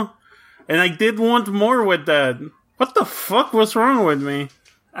that, huh? And I did want more with that. What the fuck was wrong with me?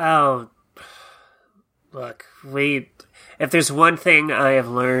 Oh, look, if there's one thing I have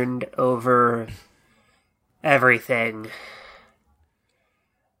learned over everything,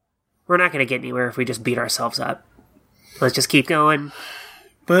 we're not going to get anywhere if we just beat ourselves up. Let's just keep going.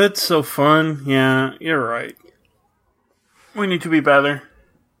 But it's so fun. Yeah, you're right. We need to be better.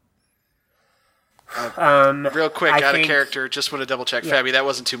 Real quick, out of character, just want to double check. Fabi, that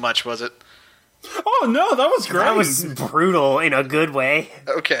wasn't too much, was it? Oh no, that was great. That was brutal in a good way.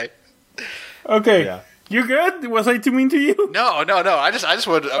 Okay. Okay. Yeah. You good? Was I too mean to you? No. I was okay,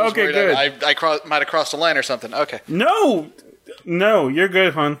 worried good. I might have crossed the line or something. Okay. No, you're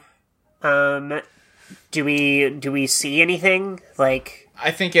good, hon. Do we see anything? Like,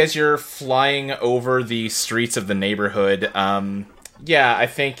 I think as you're flying over the streets of the neighborhood, I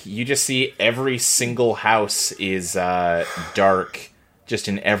think you just see every single house is dark, just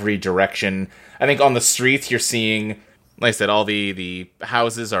in every direction. I think on the streets you're seeing, like I said, all the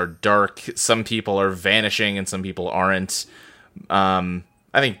houses are dark. Some people are vanishing and some people aren't. I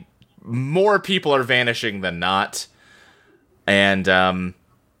think more people are vanishing than not. And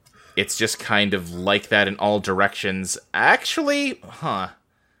it's just kind of like that in all directions. Actually,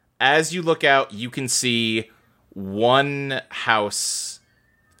 as you look out, you can see one house.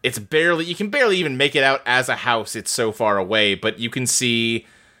 You can barely even make it out as a house. It's so far away, but you can see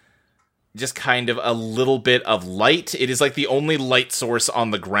just kind of a little bit of light. It is like the only light source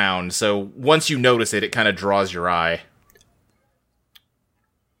on the ground. So once you notice it, it kind of draws your eye.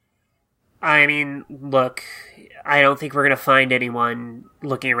 I mean, look, I don't think we're going to find anyone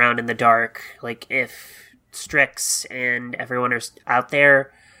looking around in the dark. Like, if Strix and everyone are out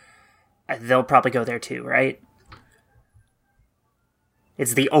there, they'll probably go there too, right?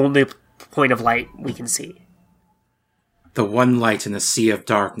 It's the only point of light we can see. The one light in a sea of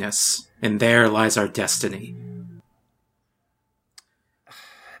darkness, and there lies our destiny.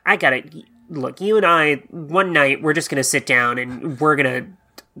 I got it. Look, you and I, one night, we're just going to sit down and we're going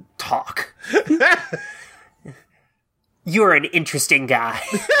to talk. You're an interesting guy.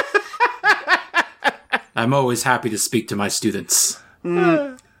 I'm always happy to speak to my students.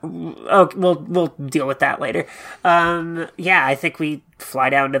 Okay, we'll deal with that later. I think we fly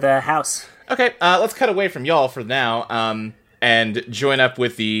down to the house. Okay, let's cut away from y'all for now, and join up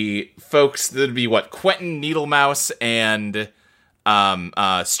with the folks that'd be Quentin, Needlemouse, and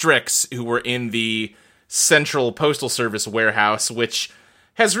Strix, who were in the Central Postal Service warehouse, which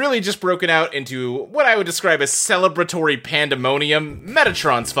has really just broken out into what I would describe as celebratory pandemonium.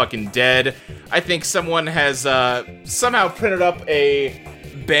 Metatron's fucking dead. I think someone has somehow printed up a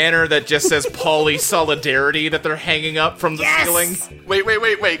banner that just says Pauly Solidarity that they're hanging up from the ceiling.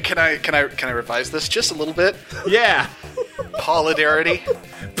 Wait. Can I revise this just a little bit? Yeah. Paulidarity.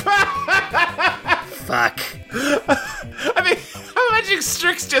 Fuck. I mean, I'm imagining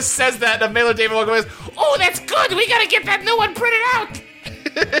Strix just says that, and Mailer David goes, "Oh, that's good. We gotta get that new one printed out."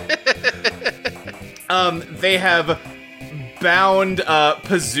 They have bound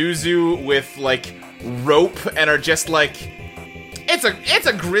Pazuzu with like rope and are just like, it's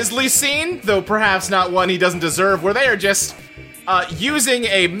a grisly scene, though perhaps not one he doesn't deserve, where they are just using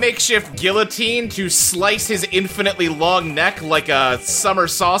a makeshift guillotine to slice his infinitely long neck like a summer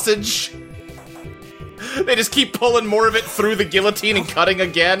sausage. They just keep pulling more of it through the guillotine and cutting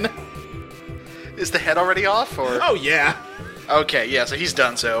again. Is the head already off, or? Oh yeah. Okay, yeah, so he's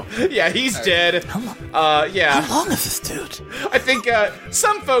done so. Yeah, he's dead. Yeah. How long is this dude? I think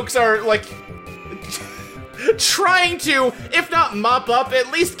some folks are, like, trying to, if not mop up,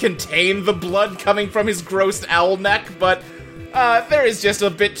 at least contain the blood coming from his gross owl neck, but there is just a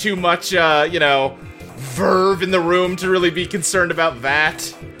bit too much, verve in the room to really be concerned about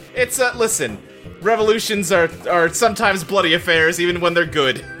that. It's, listen, revolutions are sometimes bloody affairs, even when they're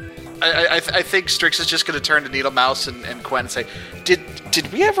good. I think Strix is just going to turn to Needle Mouse and Quen and say,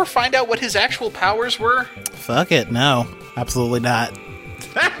 Did we ever find out what his actual powers were? Fuck it, no. Absolutely not.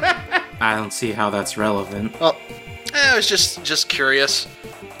 I don't see how that's relevant. Well, I was just curious.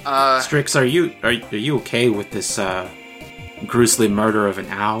 Strix, are you okay with this grisly murder of an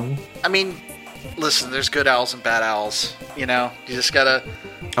owl? I mean, listen, there's good owls and bad owls. You know, you just gotta.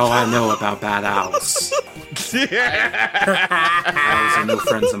 Oh, I know about bad owls. Owls are no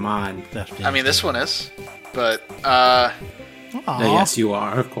friends of mine. I mean, this one is, but Yes, you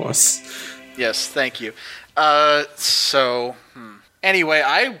are, of course. Yes, thank you. Anyway,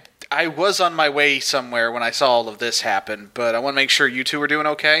 I was on my way somewhere when I saw all of this happen, but I want to make sure you two are doing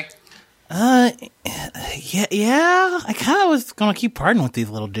okay. Yeah. I kind of was gonna keep partying with these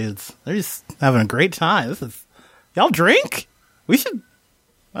little dudes. They're just having a great time. Y'all drink? We should.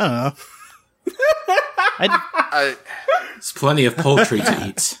 I don't know. There's plenty of poultry to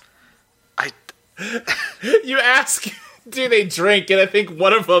eat. You ask, do they drink? And I think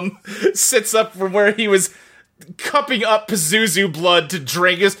one of them sits up from where he was cupping up Pazuzu blood to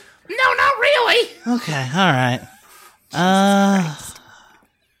drink. He goes, no, not really. Okay, alright.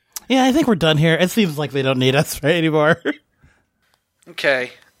 Yeah, I think we're done here. It seems like they don't need us right anymore.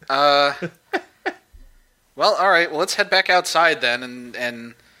 Okay. Well, alright. Well, let's head back outside then,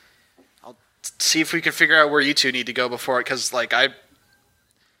 and I'll see if we can figure out where you two need to go before it, because, like, I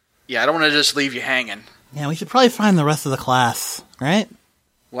don't want to just leave you hanging. Yeah, we should probably find the rest of the class, right?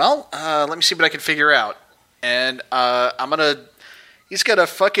 Well, let me see what I can figure out. And he's gonna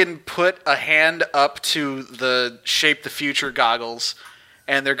fucking put a hand up to the Shape the Future goggles,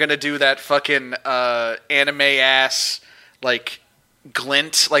 and they're gonna do that fucking anime-ass, like,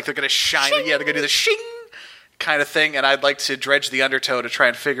 glint, like they're gonna shine. Yeah, they're gonna do the shing kind of thing, and I'd like to dredge the undertow to try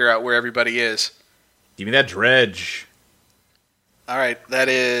and figure out where everybody is. Give me that dredge. Alright, that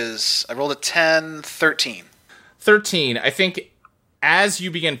is... I rolled a 10, 13. 13. I think as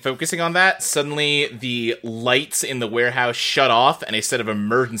you begin focusing on that, suddenly the lights in the warehouse shut off, and a set of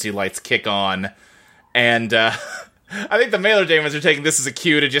emergency lights kick on. And I think the Mailer Daemons are taking this as a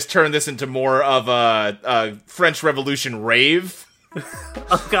cue to just turn this into more of a French Revolution rave.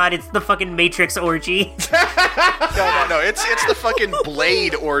 Oh god, it's the fucking Matrix orgy. No, it's the fucking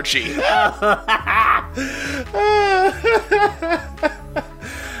Blade orgy.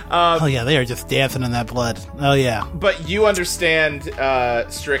 Oh yeah, they are just dancing in that blood. Oh yeah. But you understand,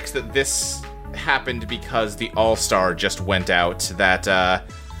 Strix, that this happened because the All-Star just went out, that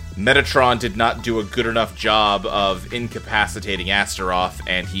Metatron did not do a good enough job of incapacitating Astaroth,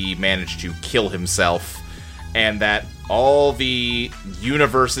 and he managed to kill himself, and that all the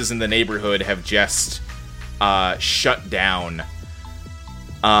universes in the neighborhood have just shut down.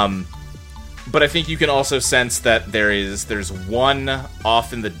 But I think you can also sense that there's one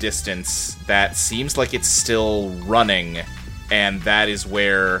off in the distance that seems like it's still running, and that is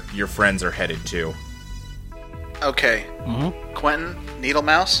where your friends are headed to. Okay. Mm-hmm. Quentin, Needle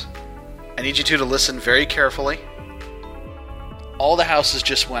Mouse, I need you two to listen very carefully. All the houses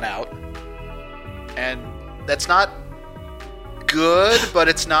just went out, and that's not good, but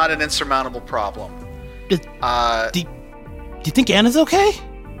it's not an insurmountable problem. Do you think Anna's okay?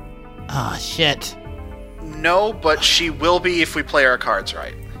 Ah, shit. No, but she will be if we play our cards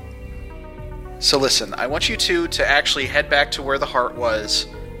right. So listen, I want you two to actually head back to where the heart was,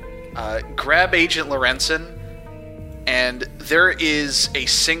 grab Agent Lorenzen, and there is a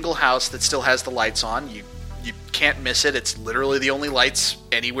single house that still has the lights on. You can't miss it. It's literally the only lights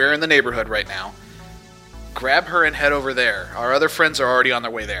anywhere in the neighborhood right now. Grab her and head over there. Our other friends are already on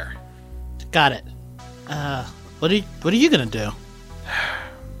their way there. Got it. What are you gonna do?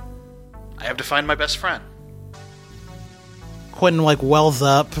 I have to find my best friend. Quentin, wells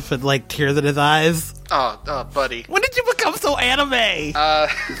up with, tears in his eyes. Oh, buddy. When did you become so anime?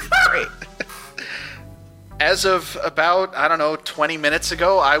 Great. As of about, 20 minutes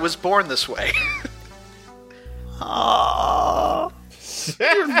ago, I was born this way. Oh.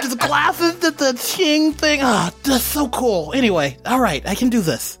 The glasses, the ching thing. That's so cool. Anyway, alright, I can do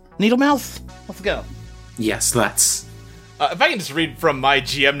this. Needle Mouse, let's go. Yes, let's. If I can just read from my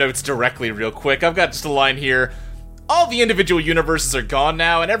GM notes directly real quick, I've got just a line here. All the individual universes are gone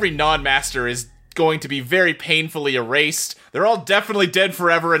now, and every non-master is going to be very painfully erased. They're all definitely dead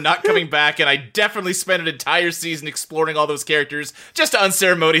forever and not coming back, and I definitely spent an entire season exploring all those characters just to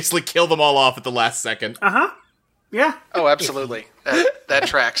unceremoniously kill them all off at the last second. Yeah. Oh, absolutely. That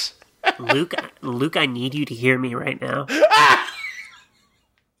tracks. Luke, I need you to hear me right now.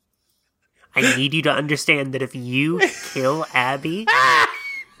 I need you to understand that if you kill Abby,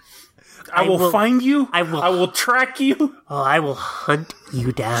 I will find you. I will track you. Oh, I will hunt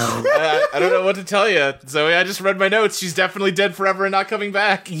you down. I don't know what to tell you, Zoe. I just read my notes. She's definitely dead forever and not coming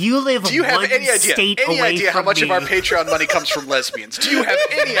back. You live. Do you have one any idea? state Any away idea how from much me. of our Patreon money comes from lesbians? Do you have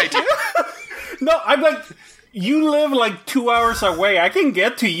any idea? No, I'm you live 2 hours away. I can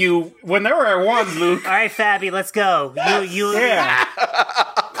get to you whenever I want, Luke. All right, Fabby, let's go. You. Yeah.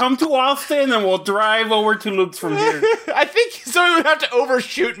 Come to Austin and we'll drive over to Luke's from here. I think Zoe would have to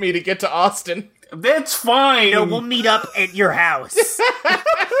overshoot me to get to Austin. That's fine. No, we'll meet up at your house.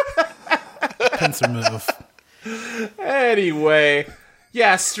 Pincer move. Anyway,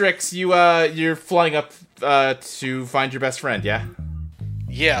 yeah, Strix, you're flying up to find your best friend, yeah?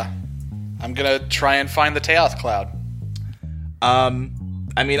 Yeah. I'm gonna try and find the Teoth Cloud.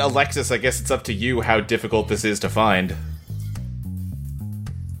 Alexis, I guess it's up to you how difficult this is to find.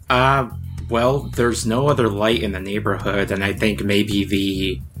 Well, there's no other light in the neighborhood, and I think maybe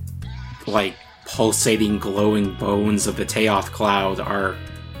the, pulsating, glowing bones of the Teoth Cloud are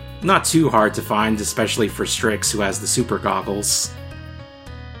not too hard to find, especially for Strix, who has the super goggles.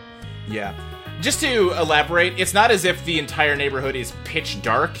 Yeah. Just to elaborate, it's not as if the entire neighborhood is pitch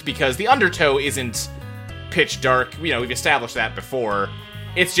dark, because the Undertow isn't pitch dark. We've established that before.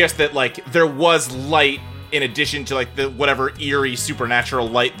 It's just that, there was light in addition to, the whatever eerie supernatural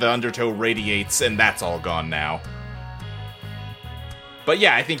light the Undertow radiates, and that's all gone now. But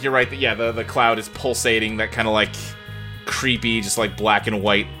yeah, I think you're right that, the cloud is pulsating, that kind of, creepy, just, black and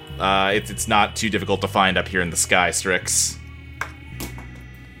white. It's not too difficult to find up here in the sky, Strix.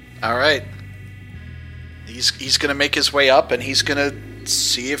 Alright. He's gonna make his way up, and he's gonna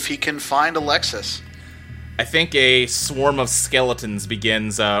see if he can find Alexis. I think a swarm of skeletons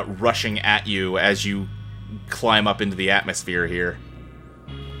begins rushing at you as you climb up into the atmosphere here.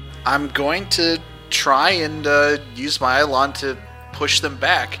 I'm going to try and use my Eidolon to push them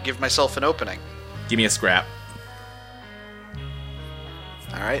back, give myself an opening. Give me a scrap.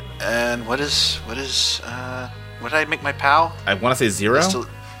 Alright, and what did I make my POW? I want to say 0?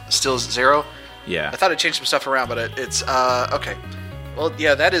 Still 0? Yeah. I thought I changed some stuff around, but it's, okay. Well,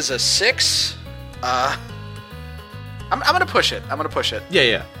 yeah, that is a 6. I'm gonna push it.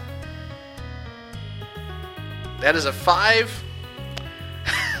 Yeah. That is a 5.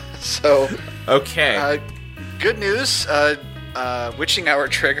 So... Okay. Good news. Witching Hour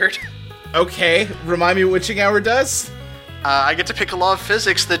triggered. Okay, remind me what Witching Hour does? I get to pick a law of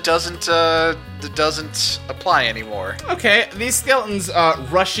physics that doesn't apply anymore. Okay, these skeletons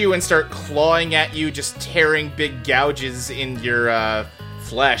rush you and start clawing at you, just tearing big gouges in your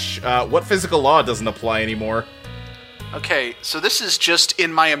flesh. What physical law doesn't apply anymore? Okay, so this is just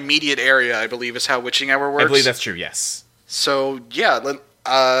in my immediate area, I believe, is how Witching Hour works. I believe that's true, yes. So, yeah,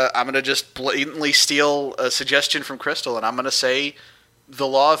 I'm going to just blatantly steal a suggestion from Crystal, and I'm going to say the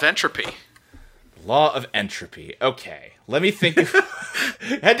law of entropy. Law of entropy. Okay. Let me think.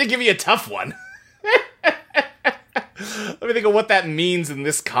 Had to give you a tough one. Let me think of what that means in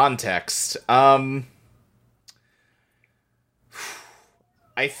this context. I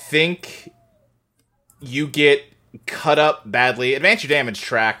think you get cut up badly. Advance your damage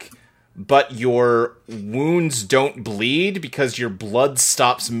track, but your wounds don't bleed because your blood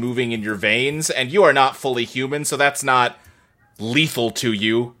stops moving in your veins, and you are not fully human, so that's not lethal to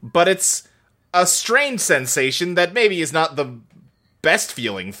you, but it's a strange sensation that maybe is not the best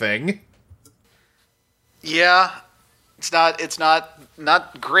feeling thing. Yeah, it's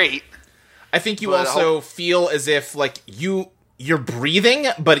not great. I think you also feel as if, like, you're breathing,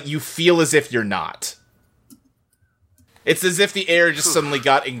 but you feel as if you're not. It's as if the air just suddenly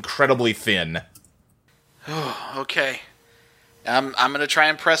got incredibly thin. Okay. I'm gonna try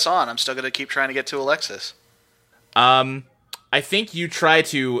and press on. I'm still gonna keep trying to get to Alexis. I think you try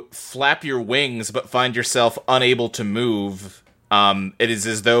to flap your wings, but find yourself unable to move. It is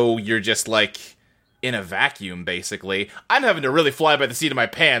as though you're just, like, in a vacuum, basically. I'm having to really fly by the seat of my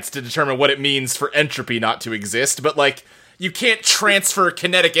pants to determine what it means for entropy not to exist, but, like, you can't transfer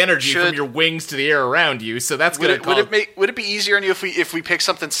kinetic energy from your wings to the air around you, so that's gonna cause... Would it be easier on you if we pick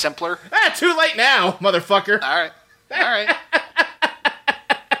something simpler? Too late now, motherfucker. All right.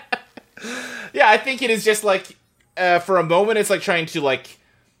 Yeah, I think it is just, like, for a moment, it's like trying to, like,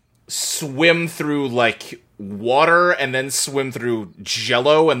 swim through, like, water, and then swim through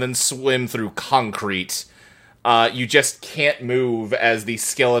jello, and then swim through concrete. You just can't move as the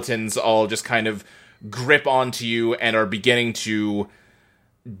skeletons all just kind of grip onto you and are beginning to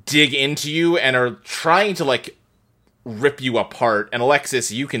dig into you and are trying to, like, rip you apart. And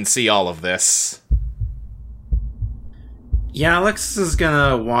Alexis, you can see all of this. Yeah, Alexis is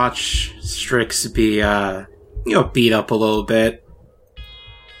gonna watch Strix be, beat up a little bit.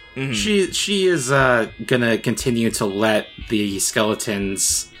 Mm-hmm. She is, gonna continue to let the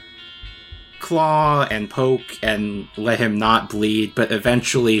skeletons claw and poke and let him not bleed, but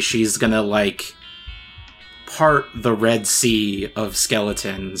eventually she's gonna, like, part the Red Sea of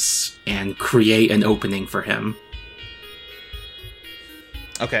skeletons and create an opening for him.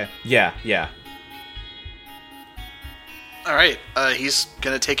 Okay, yeah. Alright, he's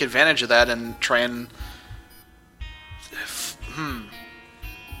gonna take advantage of that and try and...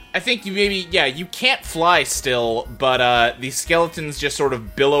 I think you can't fly still, but the skeletons just sort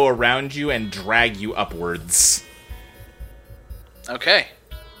of billow around you and drag you upwards. Okay.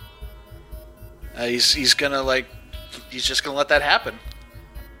 He's just gonna let that happen.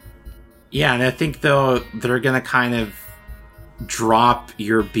 Yeah, and I think they're gonna kind of drop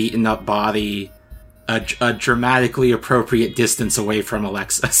your beaten up body a dramatically appropriate distance away from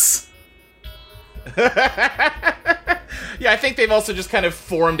Alexis. Yeah, I think they've also just kind of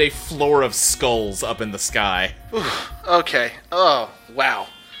formed a floor of skulls up in the sky. Okay. Oh, wow.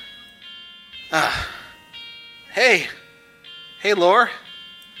 Hey, Lore.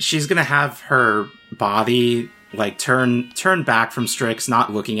 She's gonna have her body, like, turn back from Strix,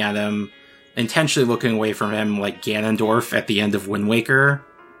 not looking at him, intentionally looking away from him, like Ganondorf at the end of Wind Waker.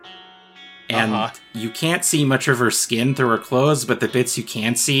 And you can't see much of her skin through her clothes, but the bits you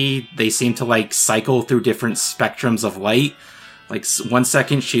can see, they seem to, like, cycle through different spectrums of light. Like, 1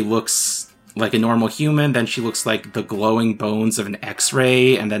 second she looks like a normal human, then she looks like the glowing bones of an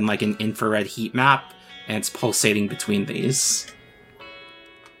X-ray, and then, like, an infrared heat map, and it's pulsating between these.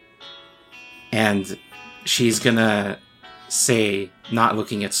 And she's gonna say, not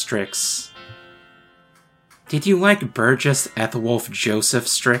looking at Strix, "Did you like Burgess Ethelwolf Joseph,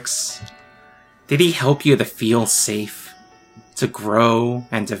 Strix? Did he help you to feel safe, to grow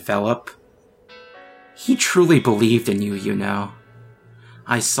and develop? He truly believed in you, you know.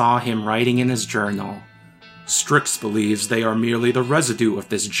 I saw him writing in his journal. Strix believes they are merely the residue of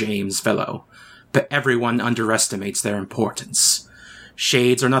this James fellow, but everyone underestimates their importance.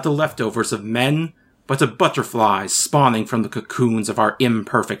 Shades are not the leftovers of men, but the butterflies spawning from the cocoons of our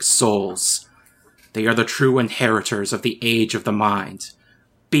imperfect souls. They are the true inheritors of the age of the mind,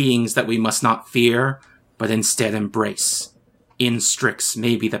 beings that we must not fear, but instead embrace. In Strix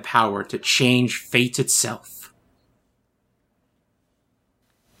may be the power to change fate itself."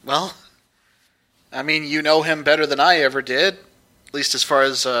 Well, I mean, you know him better than I ever did, at least as far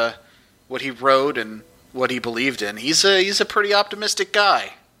as what he wrote and what he believed in. He's a pretty optimistic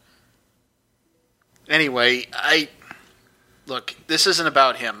guy. Anyway, look, this isn't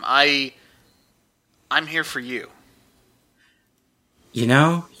about him. I'm here for you. You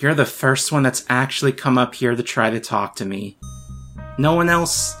know, you're the first one that's actually come up here to try to talk to me. No one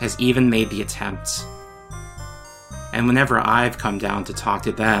else has even made the attempt. And whenever I've come down to talk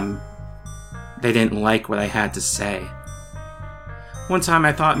to them, they didn't like what I had to say. One time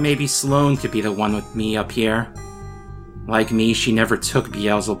I thought maybe Sloane could be the one with me up here. Like me, she never took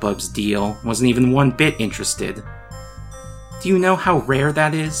Beelzebub's deal, wasn't even one bit interested. Do you know how rare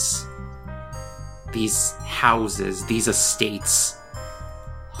that is? These houses, these estates,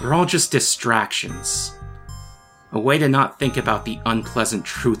 they're all just distractions. A way to not think about the unpleasant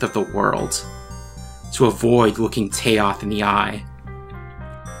truth of the world. To avoid looking Teoth in the eye.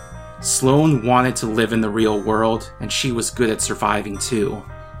 Sloane wanted to live in the real world, and she was good at surviving too.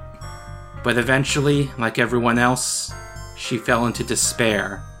 But eventually, like everyone else, she fell into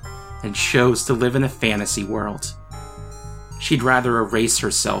despair and chose to live in a fantasy world. She'd rather erase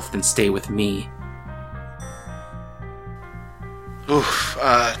herself than stay with me. Oof,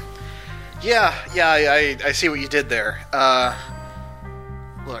 yeah, I see what you did there.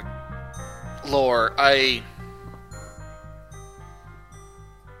 Look, Lore,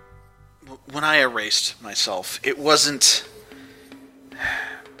 when I erased myself, it wasn't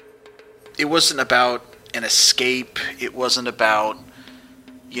about an escape. It wasn't about,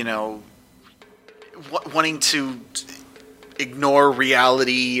 wanting to ignore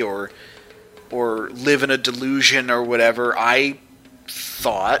reality or live in a delusion or whatever. I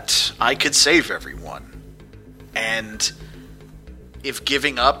thought I could save everyone. And if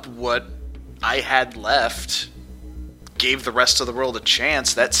giving up what I had left gave the rest of the world a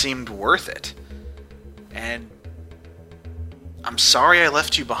chance, that seemed worth it. And I'm sorry I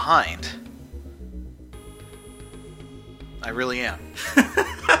left you behind. I really am.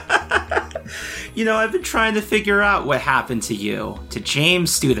 I've been trying to figure out what happened to you, to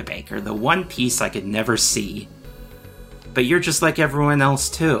James Studebaker, the one piece I could never see. But you're just like everyone else,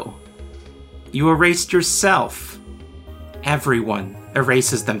 too. You erased yourself. Everyone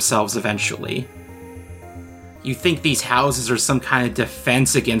erases themselves eventually. You think these houses are some kind of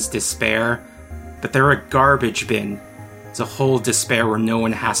defense against despair, but they're a garbage bin to hold despair where no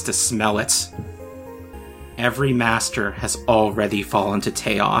one has to smell it. Every master has already fallen to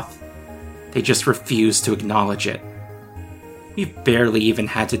Teoth. They just refuse to acknowledge it. We've barely even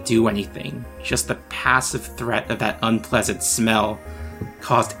had to do anything. Just the passive threat of that unpleasant smell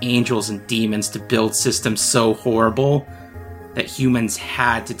caused angels and demons to build systems so horrible that humans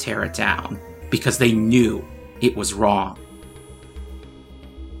had to tear it down because they knew it was wrong.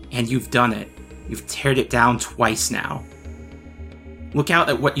 And you've done it. You've teared it down twice now. Look out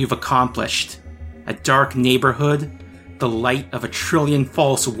at what you've accomplished. A dark neighborhood, the light of 1 trillion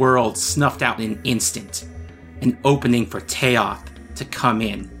false worlds snuffed out in an instant. An opening for Teoth to come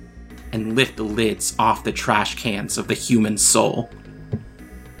in and lift the lids off the trash cans of the human soul.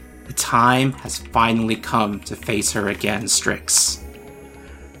 The time has finally come to face her again, Strix.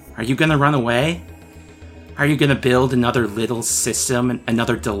 Are you gonna run away? Are you gonna build another little system,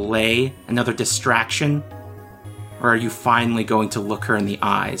 another delay, another distraction? Or are you finally going to look her in the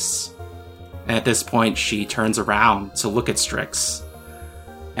eyes? And at this point, she turns around to look at Strix.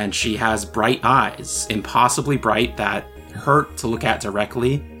 And she has bright eyes, impossibly bright, that hurt to look at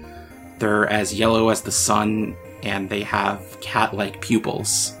directly. They're as yellow as the sun, and they have cat-like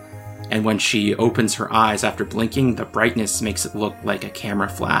pupils. And when she opens her eyes after blinking, the brightness makes it look like a camera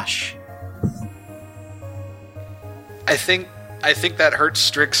flash. I think that hurts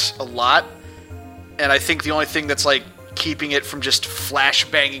Strix a lot, and I think the only thing that's keeping it from just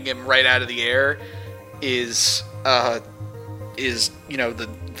flashbanging him right out of the air is the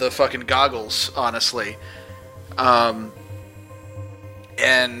fucking goggles, honestly. And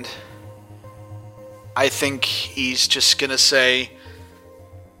I think he's just gonna say,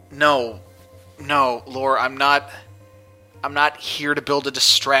 No, Lore, I'm not here to build a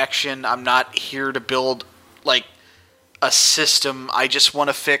distraction. I'm not here to build, a system. I just want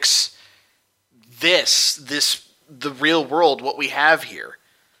to fix the real world, what we have here.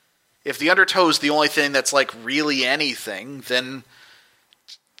 If the Undertow is the only thing that's, really anything, then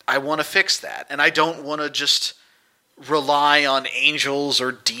I want to fix that. And I don't want to just rely on angels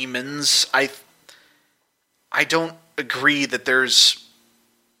or demons. I don't agree that there's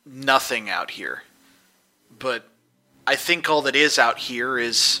nothing out here. But I think all that is out here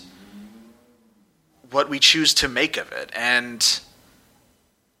is what we choose to make of it. And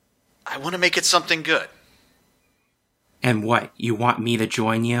I want to make it something good. And what, you want me to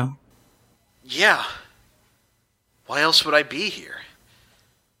join you? Yeah. Why else would I be here?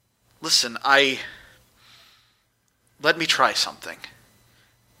 Listen, let me try something.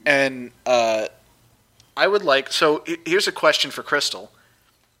 And, I would so here's a question for Crystal.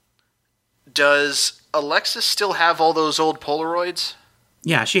 Does Alexis still have all those old Polaroids?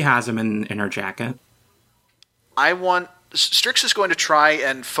 Yeah, she has them in her jacket. Strix is going to try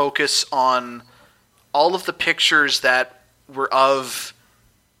and focus on all of the pictures that were of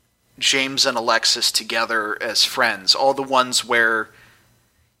James and Alexis together as friends. All the ones where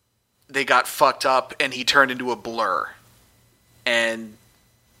they got fucked up and he turned into a blur. And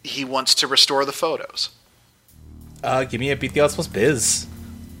he wants to restore the photos. Give me a Beat the Odds plus Biz.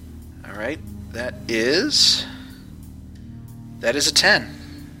 Alright, that is a 10.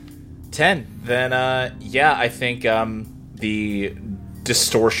 10. Then, I think the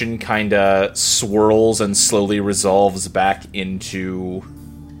distortion kind of swirls and slowly resolves back into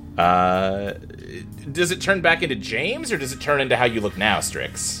Does it turn back into James, or does it turn into how you look now,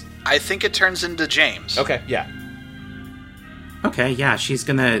 Strix? I think it turns into James. Okay, yeah. Okay, yeah, she's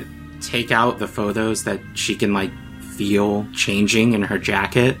gonna take out the photos that she can, like, feel changing in her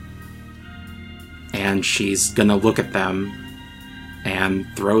jacket, and she's gonna look at them and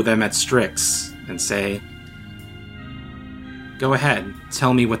throw them at Strix and say, "Go ahead,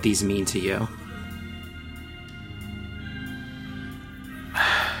 tell me what these mean to you."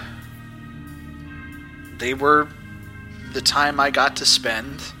 They were the time I got to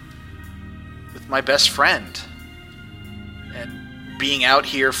spend with my best friend. And being out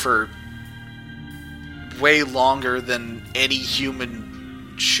here for way longer than any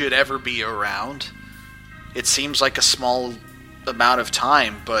human should ever be around. It seems like a small amount of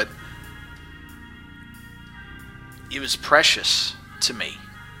time, but it was precious to me.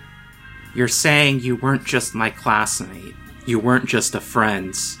 You're saying you weren't just my classmate. You weren't just a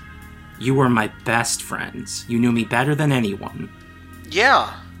friend. You were my best friend. You knew me better than anyone.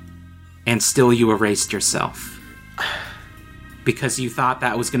 Yeah. And still you erased yourself. Because you thought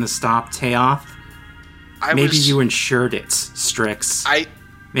that was going to stop Teoth? Maybe you ensured it, Strix.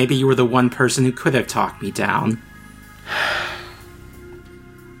 Maybe you were the one person who could have talked me down.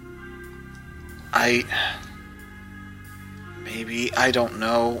 Maybe, I don't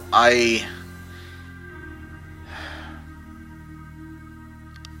know. I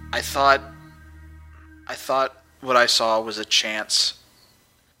thought what I saw was a chance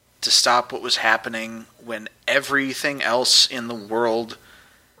to stop what was happening when everything else in the world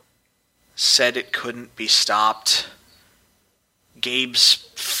said it couldn't be stopped. Gabe's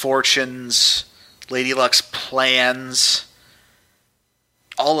fortunes, Lady Luck's plans,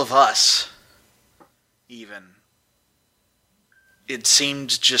 all of us, even. It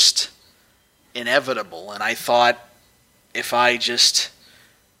seemed just inevitable, and I thought if I just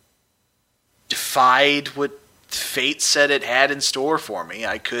defied what fate said it had in store for me,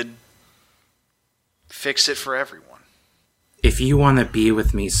 I could fix it for everyone. If you want to be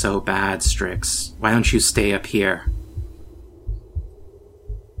with me so bad, Strix, why don't you stay up here?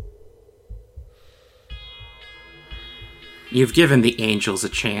 You've given the angels a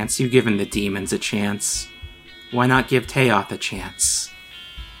chance, you've given the demons a chance. Why not give Teoth a chance?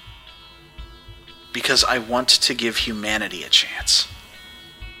 Because I want to give humanity a chance.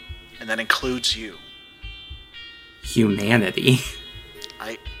 And that includes you. Humanity?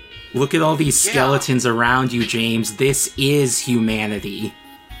 Look at all these skeletons around you, James. This is humanity.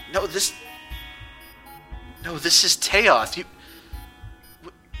 No, this is Teoth.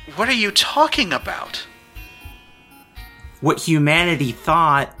 What are you talking about? What humanity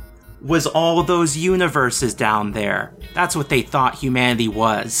thought was all those universes down there. That's what they thought humanity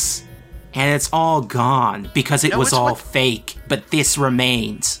was. And it's all gone because it was all fake, but this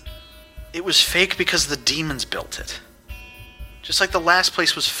remains. It was fake because the demons built it. Just like the last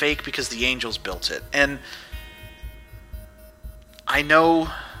place was fake because the angels built it. And I know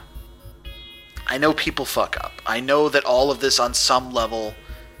people fuck up. I know that all of this on some level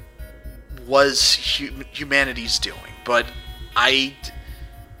was humanity's doing. But I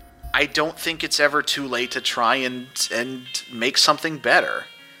don't think it's ever too late to try and make something better.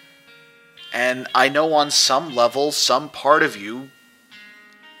 And I know on some level, some part of you,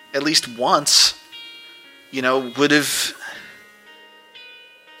 at least once, would have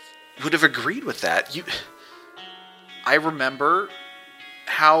agreed with that. I remember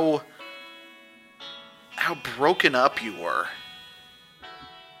how broken up you were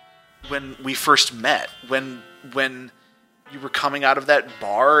when we first met. When you were coming out of that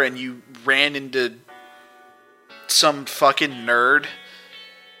bar and you ran into some fucking nerd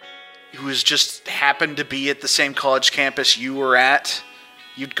who was just happened to be at the same college campus you were at.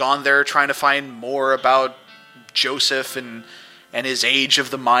 You'd gone there trying to find more about Joseph and his age of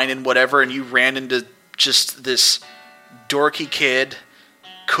the mine and whatever, and you ran into just this dorky kid,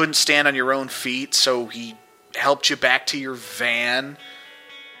 couldn't stand on your own feet, so he helped you back to your van,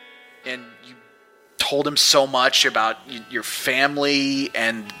 and you told him so much about your family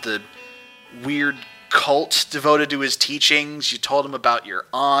and the weird cult devoted to his teachings. You told him about your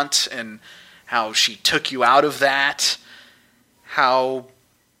aunt and how she took you out of that, how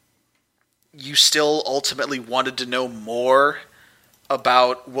you still ultimately wanted to know more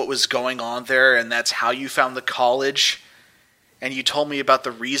about what was going on there, and that's how you found the college. And you told me about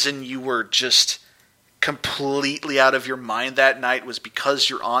the reason you were just completely out of your mind that night was because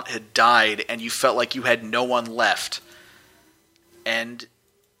your aunt had died and you felt like you had no one left. And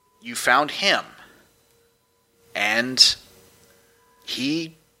you found him. And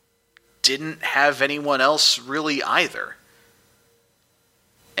he didn't have anyone else really either.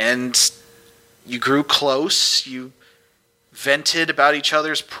 And And you grew close. You vented about each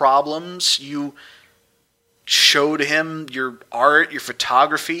other's problems. You showed him your art, your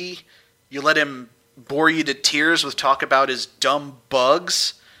photography. You let him bore you to tears with talk about his dumb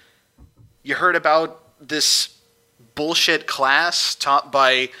bugs. You heard about this bullshit class taught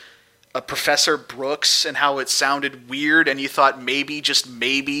by a Professor Brooks and how it sounded weird, and you thought maybe, just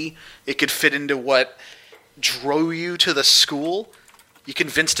maybe, it could fit into what drew you to the school. You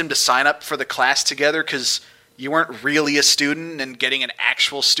convinced him to sign up for the class together because you weren't really a student, and getting an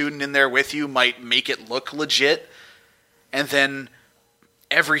actual student in there with you might make it look legit. And then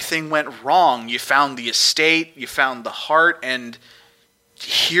everything went wrong. You found the estate, you found the heart, and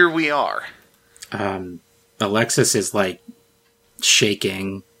here we are. Alexis is like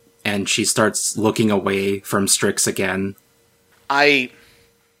shaking, and she starts looking away from Strix again. I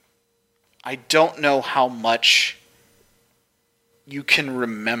don't know how much you can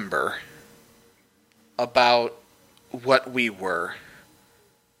remember about what we were.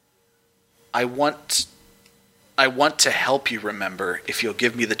 I want to help you remember if you'll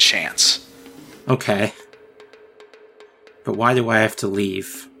give me the chance. Okay. But why do I have to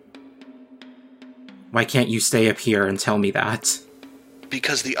leave? Why can't you stay up here and tell me that?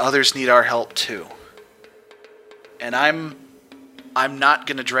 Because the others need our help too. And I'm not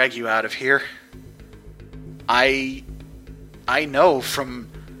gonna drag you out of here. I know from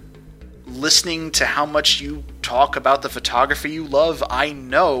listening to how much you talk about the photography you love, I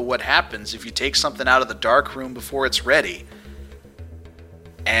know what happens if you take something out of the dark room before it's ready.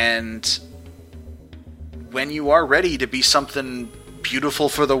 And when you are ready to be something beautiful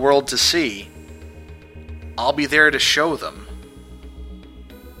for the world to see, I'll be there to show them.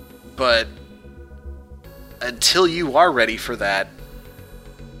 But until you are ready for that,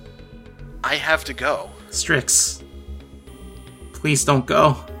 I have to go. Strix, please don't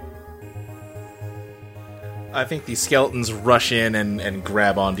go. I think the skeletons rush in and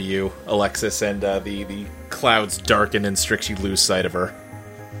grab onto you, Alexis, and the clouds darken and Strix, you lose sight of her.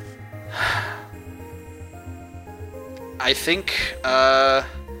 I think,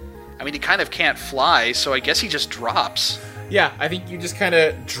 he kind of can't fly, so I guess he just drops. Yeah, I think you just kind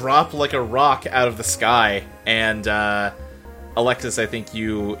of drop like a rock out of the sky, and Alexis, I think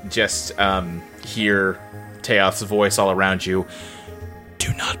you just hear Teoth's voice all around you.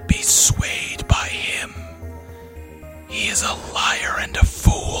 Do not be swayed by him. He is a liar and a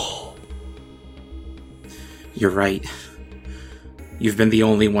fool. You're right. You've been the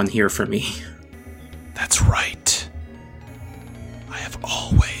only one here for me. That's right. I have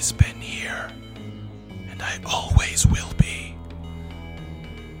always been here, and I always will be.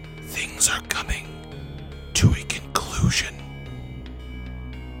 Things are coming to a conclusion.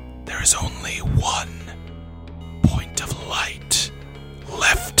 There is only one point of light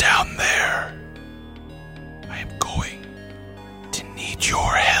left down there. I am going to need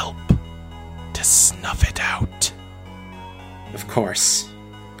your help to snuff it out. Of course.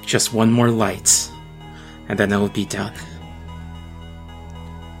 Just one more light, and then it'll be done.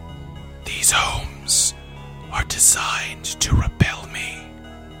 These homes are designed to repel me.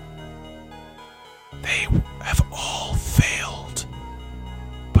 They have all failed,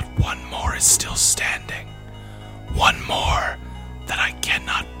 but one more is still standing. One more that I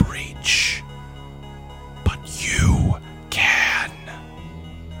cannot breach. But you can.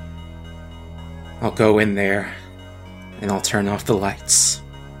 I'll go in there, and I'll turn off the lights.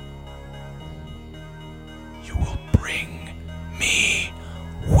 You will bring me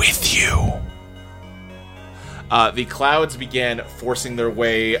with you. The clouds began forcing their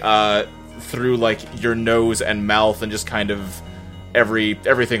way through like your nose and mouth and just kind of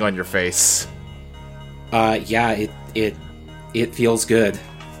everything on your face. Yeah, it feels good.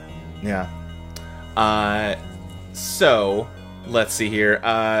 Yeah. So let's see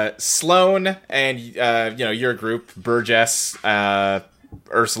here. Sloane and your group, Burgess,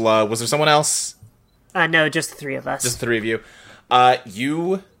 Ursula. Was there someone else? No, just the three of us. Just the three of you.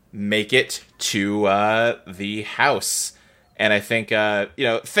 You make it to the house, and I think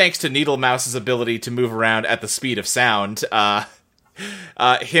thanks to Needle Mouse's ability to move around at the speed of sound,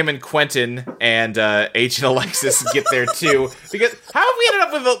 him and Quentin and Agent Alexis get there too. Because how have we ended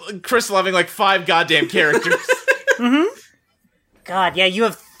up with Crystal having like 5 goddamn characters? Mm-hmm. God, yeah, you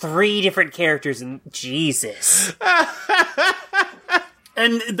have 3 different characters, and Jesus.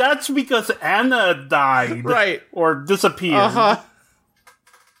 And that's because Anna died. Right. Or disappeared. Uh-huh.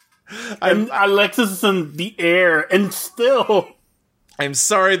 And Alexis is in the air, and still... I'm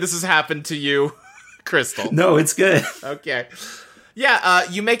sorry this has happened to you, Crystal. No, it's good. Okay. Yeah,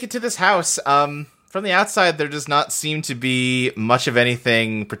 you make it to this house. From the outside, there does not seem to be much of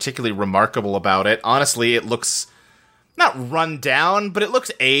anything particularly remarkable about it. Honestly, it looks not run down, but it looks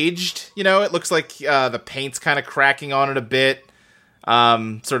aged. You know, it looks like the paint's kind of cracking on it a bit.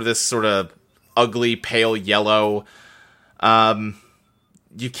 Sort of this sort of ugly, pale yellow.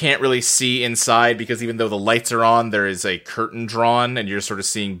 You can't really see inside because even though the lights are on, there is a curtain drawn, and you're sort of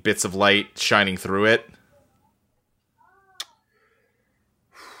seeing bits of light shining through it.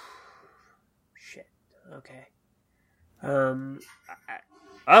 Okay.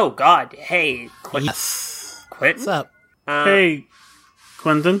 Oh God! Hey, Quentin. Yes. Quentin? What's up? Hey,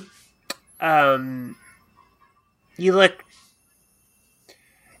 Quentin. You look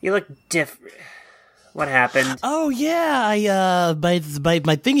different. What happened? Oh yeah, my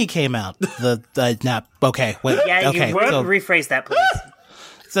thingy came out. Okay, wait. Yeah, okay. you So, rephrase that, please.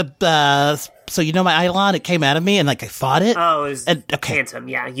 so you know my Eidolon, it came out of me, and like I fought it. Oh, it was okay. Phantom.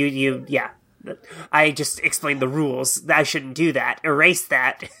 Yeah, yeah. I just explained the rules. I shouldn't do that. Erase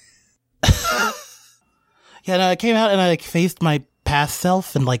that. Yeah, no, it came out, and I like faced my past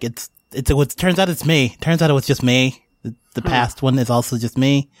self, and like it turns out it's me. Turns out it was just me. The past one is also just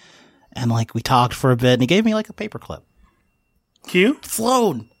me. And like we talked for a bit, and he gave me like a paperclip. Q?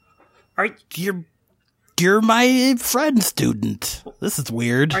 Sloan, you're my friend student. This is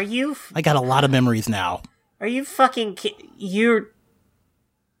weird. Are you? I got a lot of memories now. Are you fucking?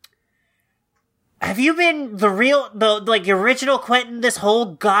 Have you been the original Quentin this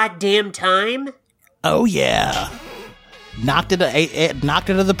whole goddamn time? Oh yeah, knocked it out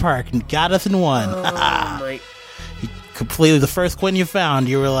of the park and got us in one. Oh my. Completely the first Quentin you found,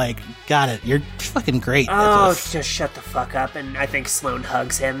 you were like, got it, you're fucking great at Oh, this. just shut the fuck up. And I think Sloan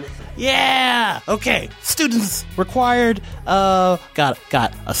hugs him. Yeah, okay, students required. Got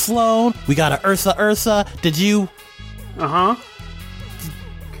a Sloan, we got a Ursa. Did you? Uh-huh.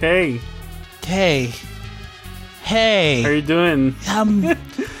 Okay. Hey, How you doing?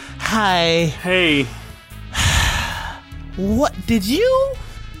 hi. Hey. What did you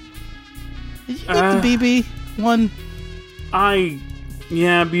get the BB one?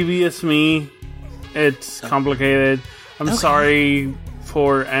 Yeah, BB, it's me. It's complicated. I'm Okay. sorry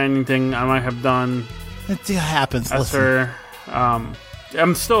for anything I might have done It happens. as Listen. her.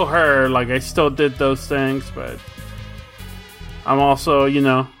 I'm still her, like, I still did those things, but I'm also,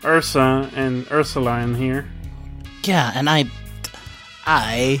 Ursa and Ursula in here. Yeah, and I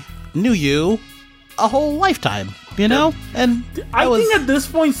knew you a whole lifetime, and I think at this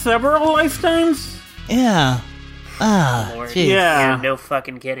point, several lifetimes. yeah. Lord. Jeez. Yeah. No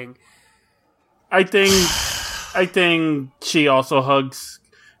fucking kidding. I think she also hugs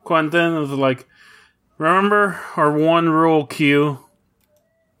Quentin. It's like, remember our one rule, Q: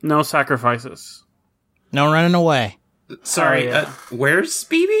 no sacrifices. No running away. Sorry, yeah. where's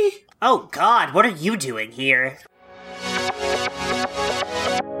BB? Oh God, what are you doing here?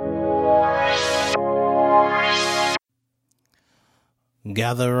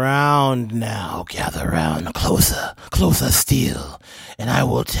 Gather round now, gather round closer still, and I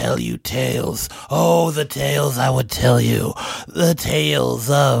will tell you tales. Oh, the tales I would tell you, the tales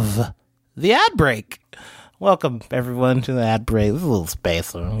of the ad break. Welcome everyone to the ad break. This is a little space,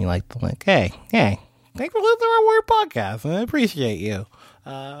 so we like, hey, thanks for listening to our weird podcast. I appreciate you.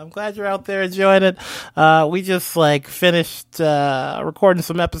 I'm glad you're out there enjoying it. We just finished recording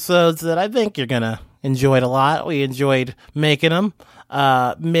some episodes that I think you're gonna enjoy it a lot. We enjoyed making them.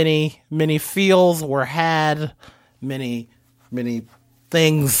 Many feels were had, many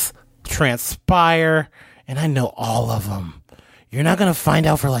things transpire, and I know all of them. You're not gonna find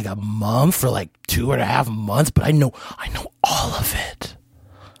out for like a month, for like 2.5 months, but I know all of it.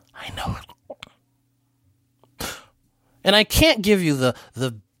 I know it. And I can't give you the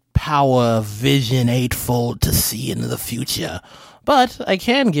power of vision eightfold to see into the future. But I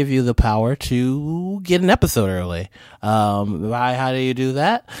can give you the power to get an episode early. How do you do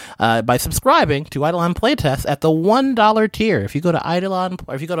that? By subscribing to Eidolon Playtest at the $1 tier. If you go to Eidolon,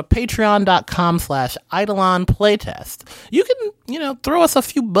 or if you go to patreon.com/Eidolon Playtest, you can, throw us a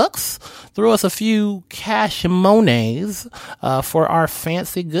few bucks, throw us a few cash monies, for our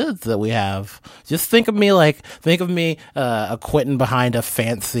fancy goods that we have. Just think of me a Quentin behind a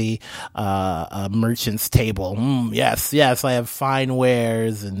fancy, merchant's table. Yes, I have fine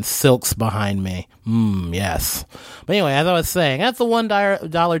wares and silks behind me. Yes. But anyway, as I was saying, that's the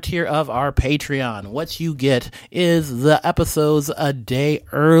 $1 tier of our Patreon. What you get is the episodes a day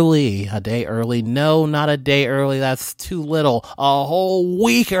early. A day early. No, not a day early. That's too little. A whole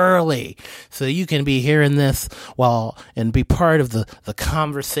week early. So you can be hearing this and be part of the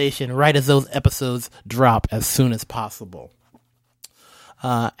conversation right as those episodes drop as soon as possible.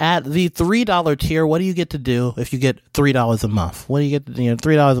 At the $3 tier, what do you get to do if you get $3 a month? What do you get?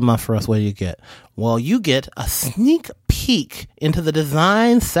 $3 a month for us. What do you get? Well, you get a sneak peek into the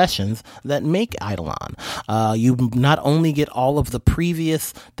design sessions that make Eidolon. You not only get all of the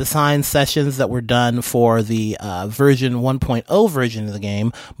previous design sessions that were done for the version 1.0 version of the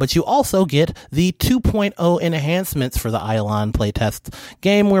game, but you also get the 2.0 enhancements for the Eidolon playtest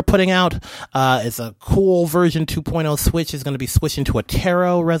game we're putting out. It's a cool version 2.0 switch. Is going to be switching to a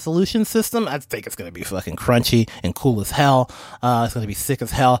Tarot resolution system. I think it's going to be fucking crunchy and cool as hell. It's going to be sick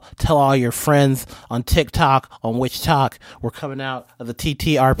as hell. Tell all your friends on TikTok, on WitchTok, we're coming out of the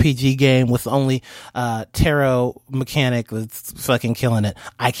TTRPG game with only tarot mechanic that's fucking killing it.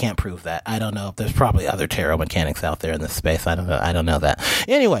 I can't prove that. I don't know. There's probably other tarot mechanics out there in this space. I don't know that.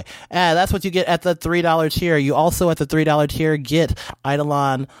 Anyway, that's what you get at the $3 tier. You also at the $3 tier get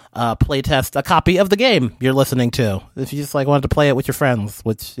Eidolon playtest, a copy of the game you're listening to. If you just wanted to play it with your friends,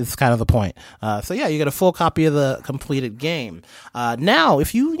 which is kind of the point. So yeah, you get a full copy of the completed game. Now,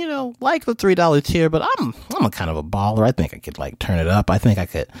 if you like the $3 tier, but I'm a kind of a baller. I think I could turn it up. I think I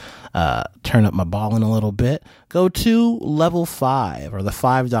could turn up my balling a little bit. Go to level 5 or the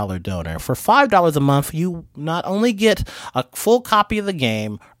 $5 donor. For $5 a month, you not only get a full copy of the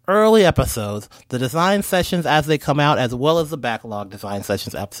game, early episodes, the design sessions as they come out, as well as the backlog design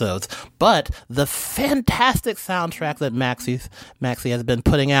sessions episodes, but the fantastic soundtrack that Maxie has been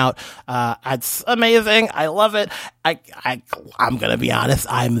putting out. It's amazing. I love it. I'm gonna be honest.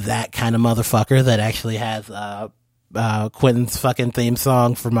 I'm that kind of motherfucker that actually has Quentin's fucking theme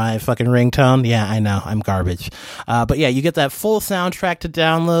song for my fucking ringtone. Yeah, I know, I'm garbage. But yeah, you get that full soundtrack to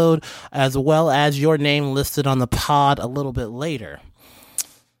download, as well as your name listed on the pod a little bit later.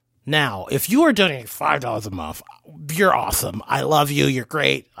 Now, if you are donating $5 a month, you're awesome. I love you. You're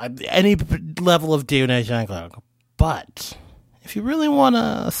great. Any level of donation, but if you really want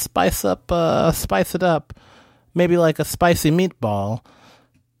to spice it up, maybe like a spicy meatball,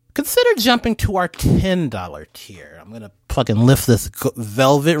 consider jumping to our $10 tier. I'm going to fucking lift this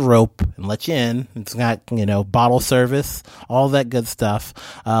velvet rope and let you in. It's got, bottle service, all that good stuff.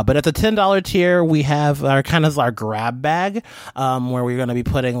 But at the $10 tier, we have our grab bag, where we're going to be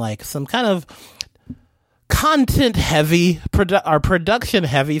putting some kind of content heavy, production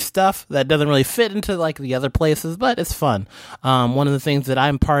heavy stuff that doesn't really fit into the other places, but it's fun. One of the things that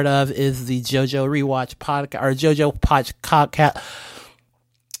I'm part of is the JoJo Rewatch podcast, or JoJo podcast.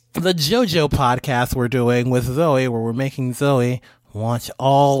 The JoJo podcast we're doing with Zoe, where we're making Zoe watch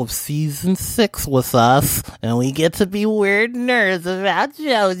all of season 6 with us, and we get to be weird nerds about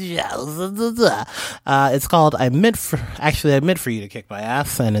JoJo. It's called I meant for you to kick my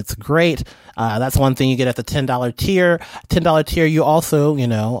ass, and it's great. That's one thing you get at the $10 tier. $10 tier, you also,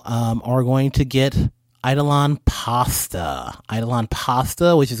 are going to get Eidolon Pasta,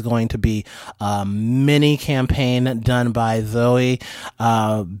 which is going to be a mini campaign done by Zoe.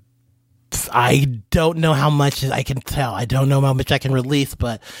 I don't know how much I can tell. I don't know how much I can release,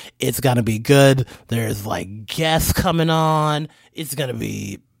 but it's gonna be good. There's guests coming on. It's gonna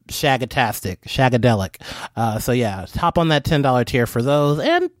be shagadelic. So yeah, hop on that $10 tier for those,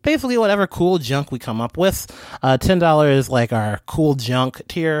 and basically whatever cool junk we come up with. $10 is our cool junk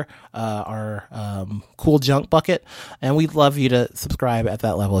tier, our cool junk bucket, and we'd love you to subscribe at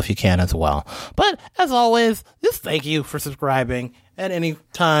that level if you can as well. But as always, just thank you for subscribing at any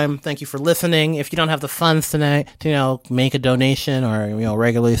time. Thank you for listening. If you don't have the funds tonight to make a donation or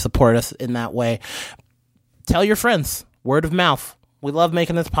regularly support us in that way, tell your friends. Word of mouth. We love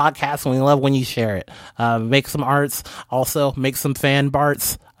making this podcast, and we love when you share it. Make some arts. Also, make some fan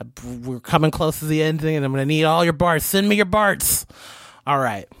barts. We're coming close to the ending, and I'm going to need all your barts. Send me your barts. All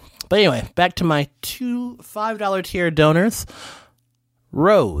right. But anyway, back to my two $5 tier donors.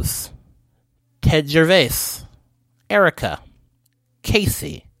 Rose, Ted Gervais, Erica,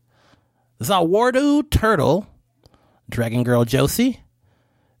 Casey, Zawardo Turtle, Dragon Girl Josie,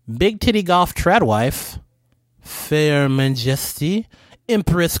 Big Titty Golf Tradwife, Fair Majesty,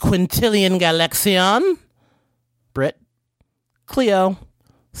 Empress Quintillion Galaxion, Britt, Cleo,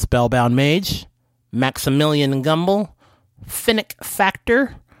 Spellbound Mage, Maximilian Gumble, Finnick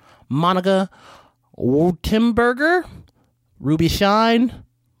Factor, Monica Timberger, Ruby Shine,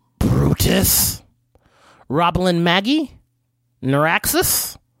 Brutus, Roblin Maggie,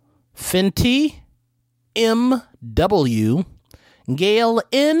 Neuraxis, Finty, M.W., Gail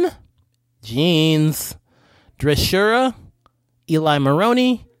N., Jeans, Dressura, Eli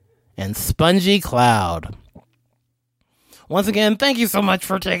Maroney, and Spongy Cloud. Once again, thank you so much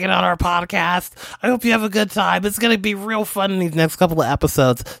for checking out our podcast. I hope you have a good time. It's going to be real fun in these next couple of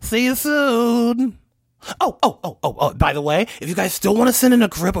episodes. See you soon. By the way, if you guys still want to send in a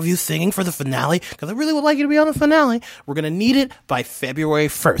clip of you singing for the finale, because I really would like you to be on the finale, we're going to need it by February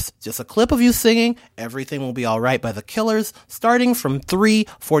 1st. Just a clip of you singing, Everything Will Be Alright by The Killers, starting from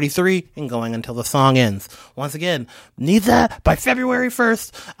 3:43 and going until the song ends. Once again, need that by February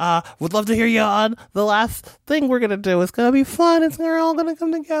 1st. Would love to hear you on the last thing we're going to do. It's going to be fun. We're all going to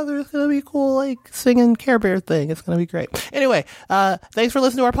come together. It's going to be cool, like singing Care Bear thing. It's going to be great. Anyway, thanks for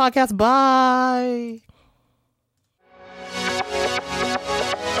listening to our podcast. Bye.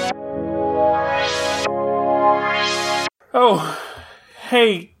 Oh,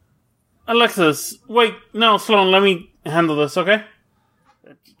 hey, Alexis. Wait, no, Sloan, let me handle this, okay?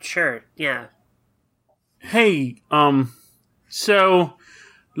 Sure, yeah. Hey, so,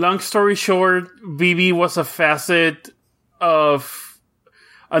 long story short, BB was a facet of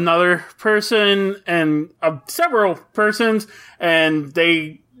another person and several persons, and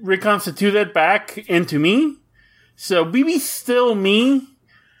they reconstituted back into me. So BB's still me,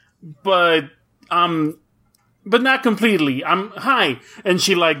 but not completely. Hi, and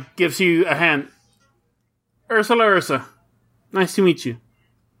she gives you a hand. Ursa, nice to meet you.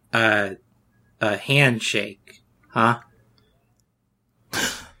 A handshake, huh?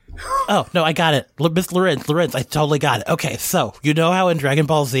 Oh, no, I got it. Miss Lorenz, I totally got it. Okay, so, you know how in Dragon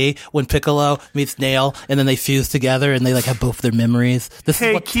Ball Z, when Piccolo meets Nail, and then they fuse together, and they, have both their memories?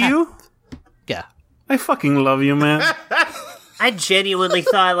 Hey, Q? Yeah. I fucking love you, man. I genuinely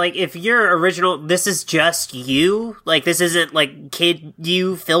thought, if you're original, this is just you? This isn't, Kid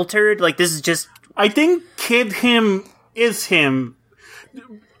You filtered? This is just... I think Kid Him is him.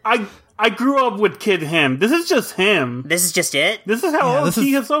 I grew up with Kid Him. This is just him. This is just it? This is how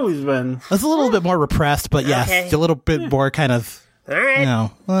he has always been. It's a little bit more repressed, but yes, Okay. a little bit more kind of... All right.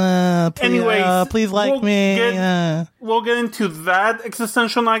 Please, Anyways, please like me. We'll get into that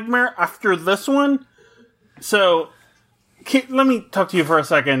existential nightmare after this one. So... let me talk to you for a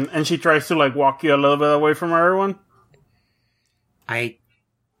second. And she tries to walk you a little bit away from everyone.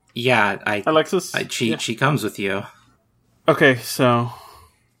 Alexis? Yeah. She comes with you. Okay, so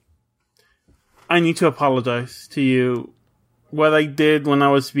I need to apologize to you. What I did when I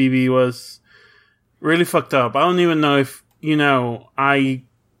was BB was really fucked up. I don't even know if you know. I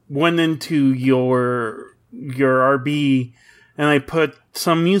went into your RB and I put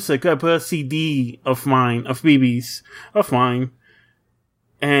some music. I put a CD of mine, of BB's, of mine.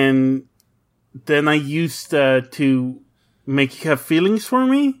 And then I used to make you have feelings for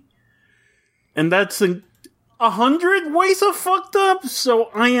me. And that's 100 ways of fucked up. So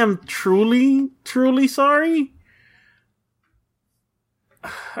I am truly, truly sorry.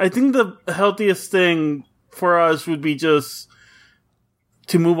 I think the healthiest thing for us would be just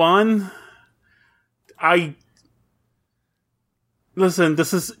to move on. Listen,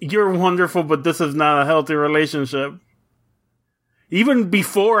 you're wonderful, but this is not a healthy relationship. Even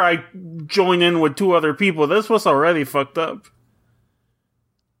before I join in with 2 other people, this was already fucked up.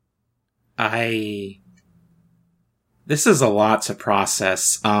 This is a lot to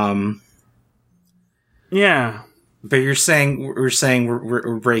process. Yeah. But we're saying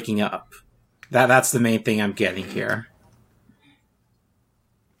we're breaking up. That's the main thing I'm getting here.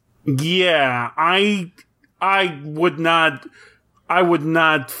 Yeah, I would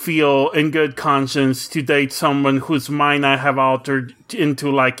not feel in good conscience to date someone whose mind I have altered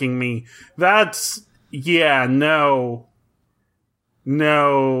into liking me.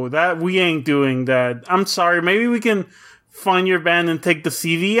 No, that we ain't doing that. I'm sorry. Maybe we can find your band and take the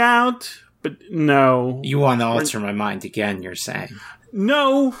CD out, but no. You want to alter my mind again, you're saying?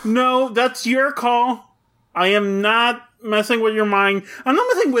 No, that's your call. I am not messing with your mind. I'm not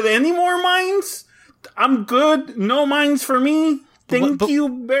messing with any more minds. I'm good. No minds for me. Thank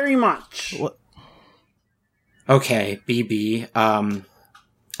you very much. What? Okay, BB. I'm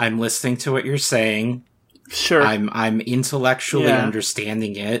listening to what you're saying. Sure. I'm intellectually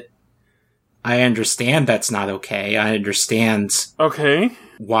understanding it. I understand that's not okay. I understand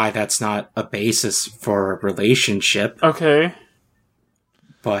why that's not a basis for a relationship. Okay.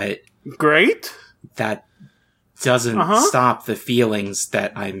 But great. That doesn't stop the feelings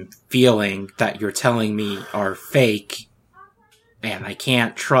that I'm feeling that you're telling me are fake and I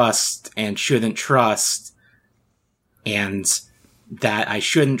can't trust and shouldn't trust, and that I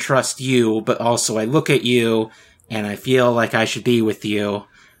shouldn't trust you, but also I look at you and I feel like I should be with you,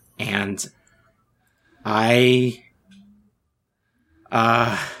 and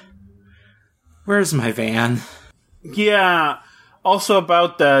where's my van? Yeah, also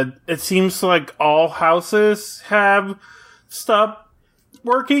about that, it seems like all houses have stopped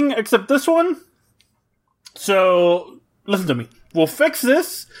working except this one. So listen to me. We'll fix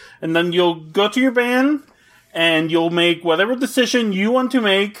this, and then you'll go to your band, and you'll make whatever decision you want to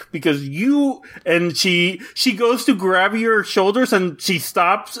make, because you... And she goes to grab your shoulders, and she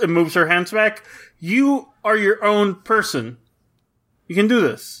stops and moves her hands back. You are your own person. You can do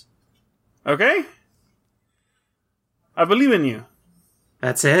this. Okay? I believe in you.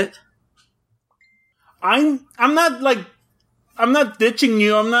 That's it? I'm not ditching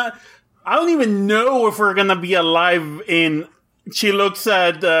you. I don't even know if we're gonna be alive in... She looks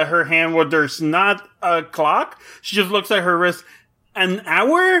at her hand where there's not a clock. She just looks at her wrist. An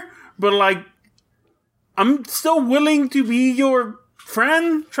hour? But, like, I'm still willing to be your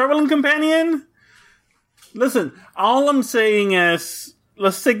friend, traveling companion. Listen, all I'm saying is,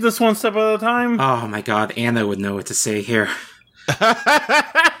 let's take this one step at a time. Oh my god, Anna would know what to say here.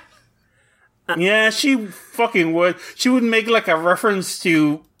 Yeah, she fucking would. She would make, like, a reference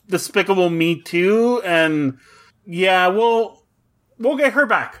to Despicable Me 2, and yeah, we'll get her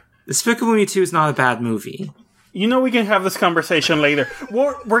back. Despicable Me 2 is not a bad movie. You know, we can have this conversation later.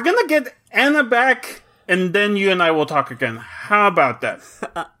 We're gonna get Anna back, and then you and I will talk again. How about that?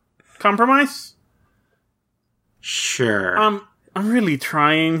 Compromise? Sure. I'm really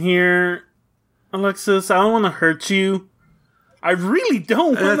trying here, Alexis. I don't want to hurt you. I really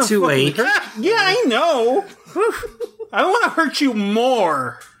don't want to too late. hurt you. Yeah, I know. I don't want to hurt you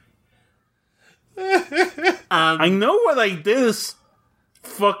more. I know what I did is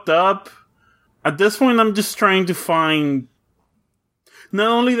fucked up. At this point, I'm just trying to find not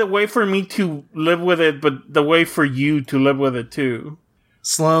only the way for me to live with it, but the way for you to live with it too.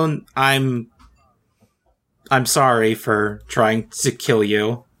 Sloan, I'm sorry for trying to kill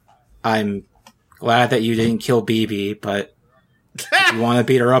you. I'm glad that you didn't kill BB, but if you want to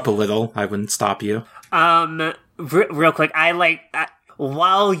beat her up a little, I wouldn't stop you. Real quick,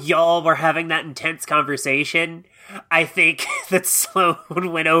 while y'all were having that intense conversation, I think that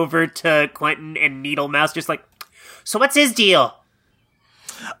Sloan went over to Quentin and Needle Mouse, just like, so what's his deal?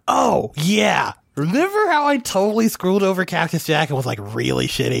 Oh, yeah. Remember how I totally screwed over Cactus Jack and was like really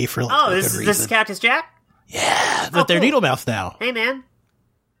shitty for like no good reason? This is Cactus Jack? Yeah, but they're cool. Needle Mouse now. Hey, man.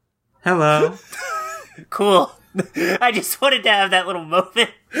 Hello. Cool. I just wanted to have that little moment.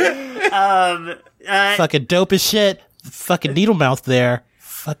 Fucking dope as shit. Fucking Needle Mouse there.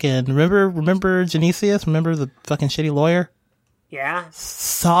 Fucking remember Genesius? Remember the fucking shitty lawyer? Yeah.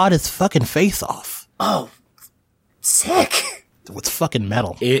 Sawed his fucking face off. Oh, sick. With fucking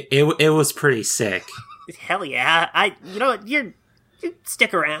metal. It was pretty sick. Hell yeah. You know what, you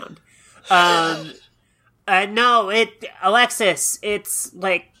stick around. No, Alexis, it's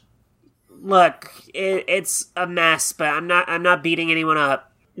like, look, it's a mess, but I'm not beating anyone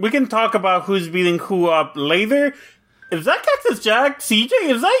up. We can talk about who's beating who up later. Is that Cactus Jack? CJ,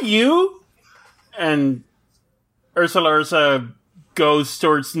 is that you? And Ursa goes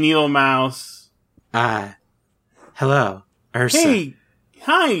towards Needle Mouse. Hello, Ursa. Hey,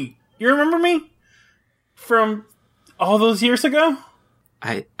 hi. You remember me? From all those years ago?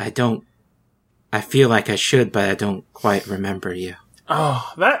 I don't... I feel like I should, but I don't quite remember you.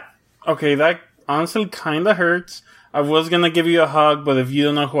 Oh, that honestly kinda hurts. I was gonna give you a hug, but if you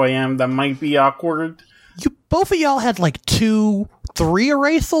don't know who I am, that might be awkward. Both of y'all had like 2-3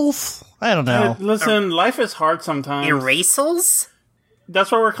 erasals? I don't know. Listen, life is hard sometimes. Erasals? That's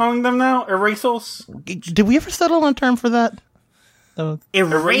what we're calling them now? Erasals? Did we ever settle on a term for that?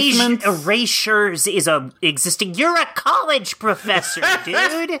 Erasements? Erasures is existing. You're a college professor,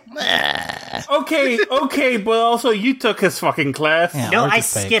 dude. Okay, but also you took his fucking class. Yeah, No, we're I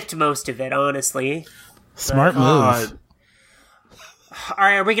just fake. skipped most of it, honestly. Smart move. God.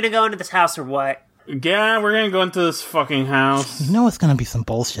 Alright, are we gonna go into this house or what? Yeah, we're gonna go into this fucking house. You know it's gonna be some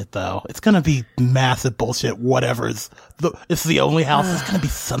bullshit, though. It's gonna be massive bullshit, whatever's. It's the only house. It's gonna be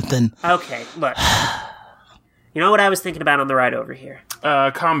something. Okay, look. You know what I was thinking about on the ride over here?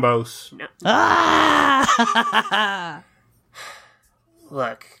 Combos. No. Ah!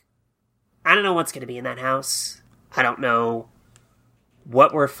 Look, I don't know what's going to be in that house. I don't know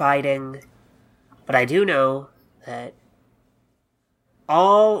what we're fighting. But I do know that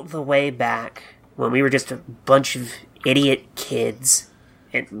all the way back when we were just a bunch of idiot kids,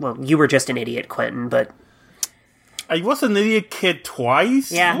 and, well, you were just an idiot, Quentin, but... I was an idiot kid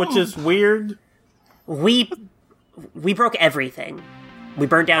twice, Yeah. which is weird. We broke everything. We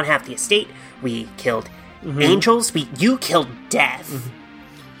burned down half the estate. We killed angels. You killed death.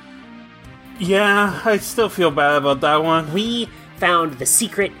 Yeah, I still feel bad about that one. We found the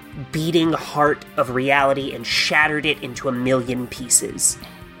secret beating heart of reality and shattered it into 1,000,000 pieces.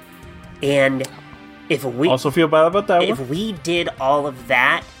 And if we Also feel bad about that if one. we did all of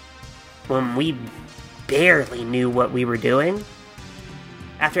that when we barely knew what we were doing.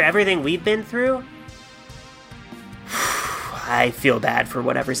 After everything we've been through, I feel bad for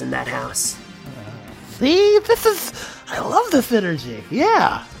whatever's in that house. See, I love this energy.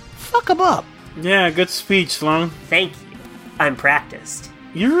 Yeah, fuck him up. Yeah, good speech, Sloan. Thank you. I'm practiced.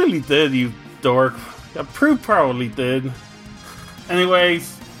 You really did, you dork. Prue probably did.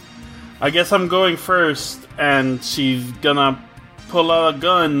 Anyways, I guess I'm going first, and she's gonna pull out a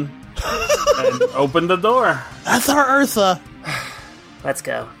gun and open the door. That's our Ursa. Let's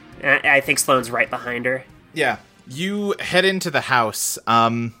go. I think Sloane's right behind her. Yeah. You head into the house.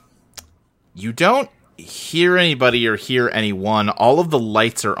 You don't hear anybody or hear anyone. All of the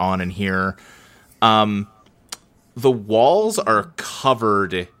lights are on in here. The walls are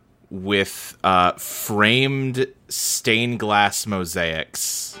covered with framed stained glass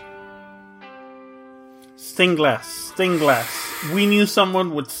mosaics. Stained glass. We knew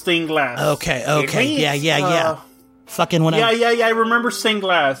someone with stained glass. Okay. we? Yeah. Fucking when Yeah, I remember stained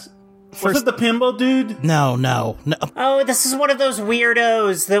glass. Was it the pinball dude? No. Oh, this is one of those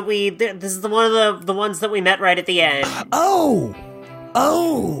weirdos that this is one of the ones that we met right at the end. Oh!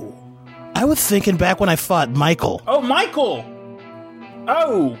 I was thinking back when I fought Michael. Oh, Michael!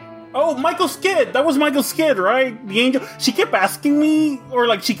 Oh, Michael Skid! That was Michael Skid, right? The angel. She kept asking me, or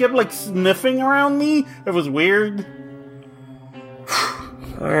like she kept like sniffing around me. It was weird.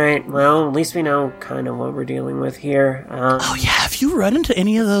 Alright, well, at least we know kind of what we're dealing with here. Oh yeah, have you run into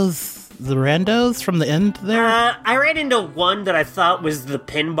any of the randos from the end there? I ran into one that I thought was the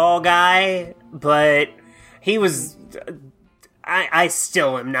pinball guy, but he was... I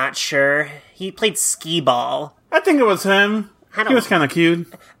still am not sure. He played skee ball. I think it was him. He was kind of cute.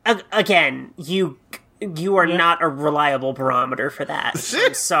 Again, you are not a reliable barometer for that.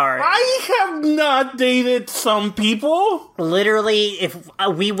 I'm sorry. I have not dated some people. Literally, if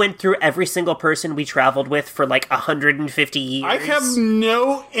we went through every single person we traveled with for like 150 years. I have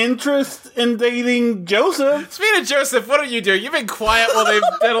no interest in dating Joseph. Speaking of Joseph, what are you doing? You've been quiet while they've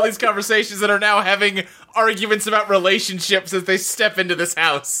had all these conversations and are now having arguments about relationships as they step into this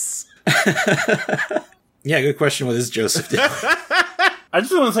house. Yeah, good question. What is Joseph doing? I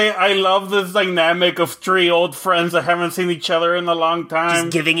just want to say I love this dynamic of three old friends that haven't seen each other in a long time.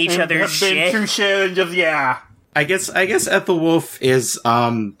 Just giving each other have shit. been through shit and just, yeah. I guess Ethelwolf is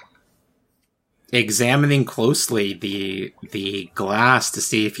examining closely the glass to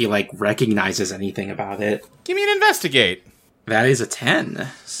see if he like recognizes anything about it. Give me an investigate. That is a 10.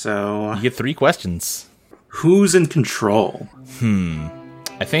 So You get 3 questions. who's in control?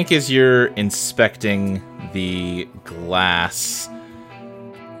 I think as you're inspecting the glass,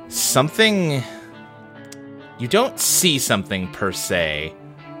 you don't see something per se,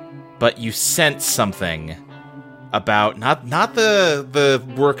 but you sense something about not the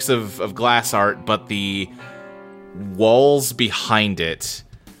works of glass art, but the walls behind it.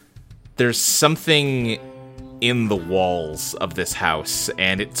 There's something in the walls of this house,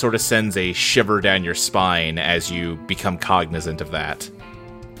 and it sort of sends a shiver down your spine as you become cognizant of that.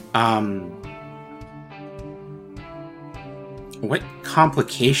 What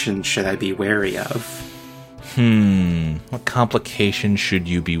complications should I be wary of? What complication should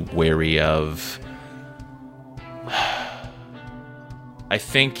you be wary of? I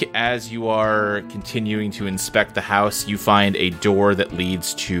think as you are continuing to inspect the house, you find a door that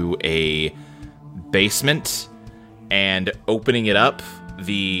leads to a basement, and opening it up,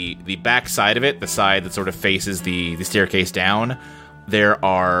 the back side of it, the side that sort of faces the staircase down, there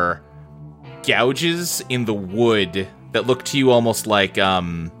are gouges in the wood that look to you almost like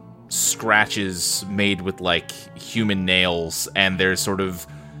scratches made with like human nails, and there's sort of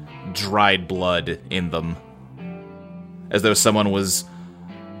dried blood in them, as though someone was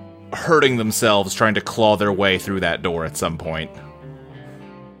hurting themselves trying to claw their way through that door at some point.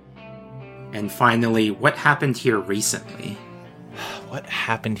 And finally, what happened here recently? What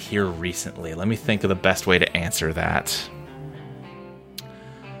happened here recently? Let me think of the best way to answer that.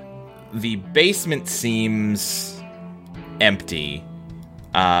 The basement seems empty,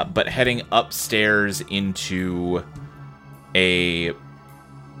 but heading upstairs into a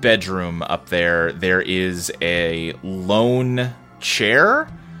bedroom up there, there is a lone chair,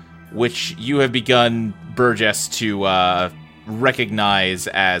 which you have begun, Burgess, to recognize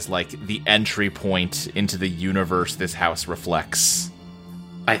as like the entry point into the universe this house reflects.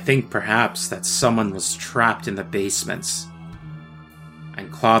 I think perhaps that someone was trapped in the basements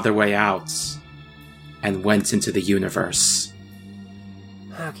and clawed their way out and went into the universe.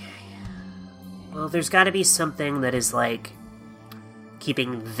 Okay. Well, there's gotta be something that is like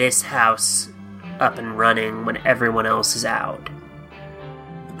keeping this house up and running when everyone else is out.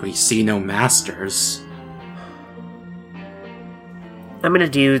 We see no masters. I'm gonna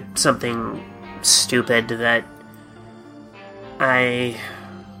do something stupid that I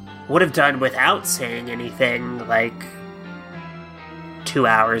would have done without saying anything, like, 2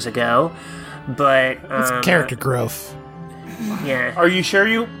 hours ago, but... It's character growth. Yeah. Are you sure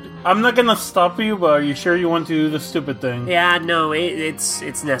you... I'm not gonna stop you, but are you sure you want to do the stupid thing? Yeah, no, it's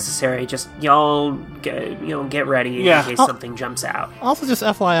necessary. Just y'all get ready in case something jumps out. Also, just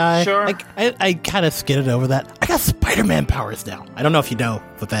FYI, Sure. I kind of skidded over that. I got Spider-Man powers now. I don't know if you know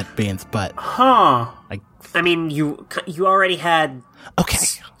what that means, but Huh. I mean, you already had. Okay.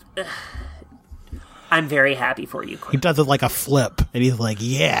 I'm very happy for you, He Quinn. does it like a flip, and he's like,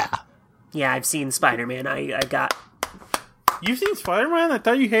 yeah. Yeah, I've seen Spider-Man. I got. You've seen Spider-Man? I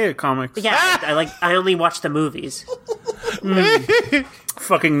thought you hated comics. Yeah, I only watch the movies.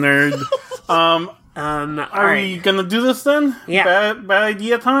 Fucking nerd. Are Alright. we gonna do this then? Yeah. Bad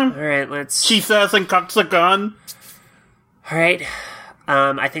idea time? Alright, let's. She says and cocks a gun. Alright.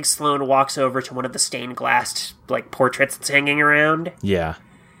 I think Sloane walks over to one of the stained glass, like, portraits that's hanging around Yeah.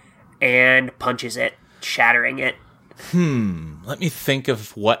 and punches it, shattering it. Let me think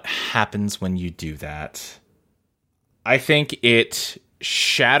of what happens when you do that. I think it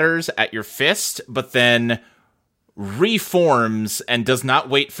shatters at your fist, but then reforms and does not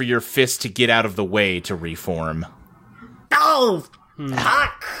wait for your fist to get out of the way to reform. Oh!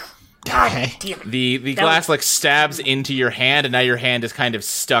 Fuck! God Okay. damn it. The glass like stabs into your hand, and now your hand is kind of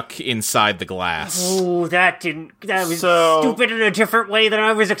stuck inside the glass. Oh, that was So- stupid in a different way than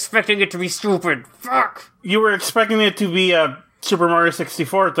I was expecting it to be stupid. Fuck! You were expecting it to be a Super Mario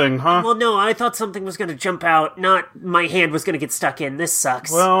 64 thing, huh? Well, no, I thought something was gonna jump out, not my hand was gonna get stuck in. This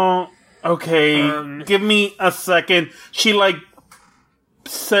sucks. Well, okay. Give me a second. She, like,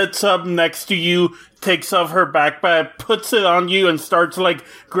 sits up next to you, takes off her backpack, puts it on you, and starts, like,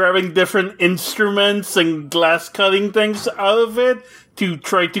 grabbing different instruments and glass cutting things out of it to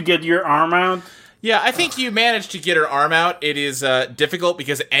try to get your arm out. Yeah, I think you managed to get her arm out. It is difficult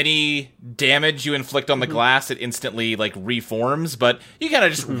because any damage you inflict on the glass, it instantly, like, reforms, but you kind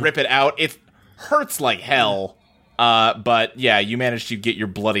of just rip it out. It hurts like hell, but yeah, you managed to get your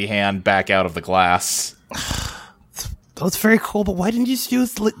bloody hand back out of the glass. That was very cool, but why didn't you just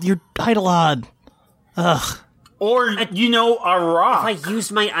use your Eidolon? Ugh. Or, a rock. I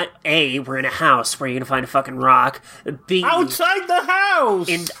used my A, we're in a house where you're gonna find a fucking rock. B, Outside the house!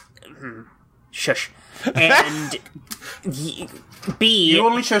 and shush. And B, You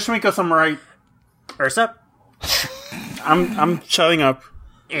only shush me because I'm right. Ursa, I'm shutting up.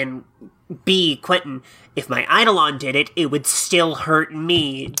 and B, Quentin. If my Eidolon did it, it would still hurt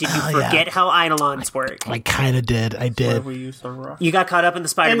me. Did you forget how Eidolons work? I kind of did. I did. We use a rock. You got caught up in the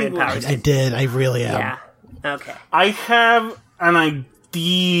Spider-Man Anyway. powers. I did. I really am. Yeah. Okay. I have an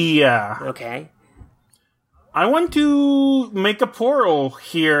idea. Okay. I want to make a portal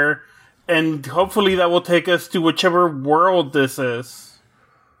here, and hopefully that will take us to whichever world this is.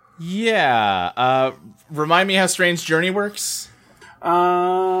 Yeah, remind me how Strange Journey works?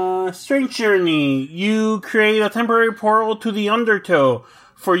 Strange Journey. You create a temporary portal to the Undertow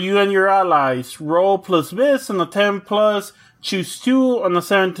for you and your allies. Roll plus this, on a 10 plus, choose 2, on a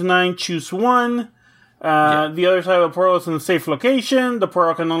 7 to 9, choose 1. The other side of the portal is in a safe location. The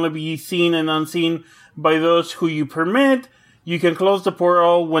portal can only be seen and unseen by those who you permit. You can close the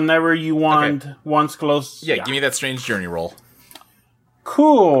portal whenever you want, once closed. Yeah, give me that Strange Journey roll.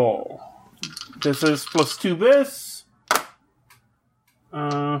 Cool. This is plus 2 this.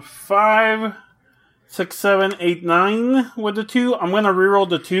 5, 6, 7, 8, 9 with the 2. I'm gonna reroll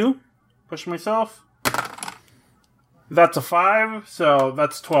the 2. Push myself. That's a 5, so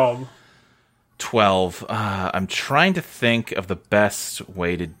that's 12. 12. I'm trying to think of the best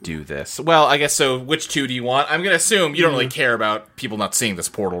way to do this. Well, I guess so. Which 2 do you want? I'm going to assume you don't really care about people not seeing this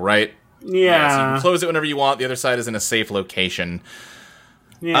portal, right? So you Yeah. can close it whenever you want. The other side is in a safe location.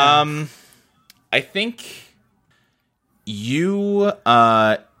 Yeah. I think you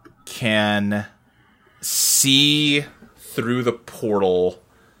can see through the portal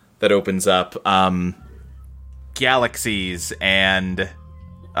that opens up galaxies and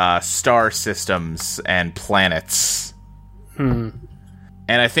star systems and planets. And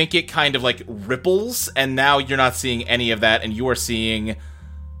I think it kind of like ripples, and now you're not seeing any of that, and you are seeing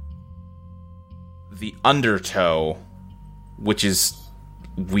the Undertow, which is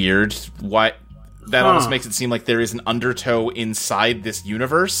weird. Why? That almost makes it seem like there is an Undertow inside this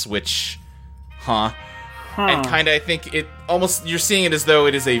universe, which, and kind of, I think it almost, you're seeing it as though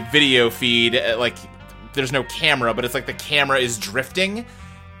it is a video feed, like there's no camera, but it's like the camera is drifting,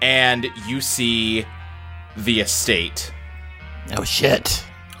 and you see the estate. Oh shit.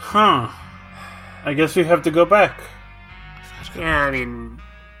 I guess we have to go back. Yeah, I mean,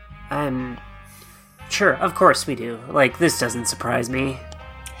 I'm sure. Of course we do. Like, this doesn't surprise me.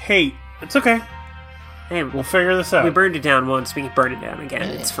 Hey, it's okay. Hey, We'll figure this out. we burned it down once. We can burn it down again.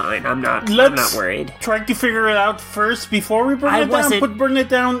 It's fine. I'm not worried. Try to figure it out first before we burn I it down. wasn't- Burn it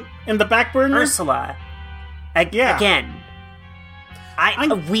down in the back burner. Ursula, Yeah. again.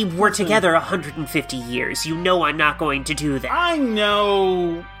 We were together 150 years. You know I'm not going to do that. I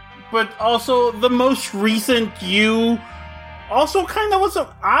know, but also the most recent you also kind of was.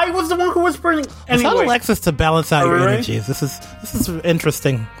 I was the one who was burning. It's not Anyway, Alexis to balance out your Alright. energies. This is an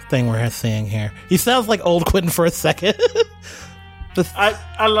interesting thing we're seeing here. He sounds like old Quentin for a second.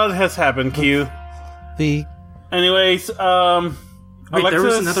 a lot has happened, Q. Anyways, Wait, Alexis, there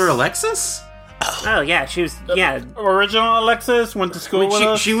was another Alexis? Oh yeah, she was. Yeah. original Alexis went to school with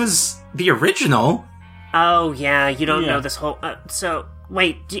us. She was the original. Oh yeah. You don't Yeah. know this whole. So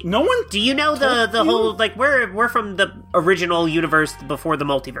wait. No one. Do you know the you? whole like we're from the original universe before the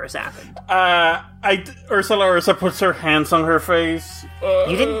multiverse happened? Ursa puts her hands on her face.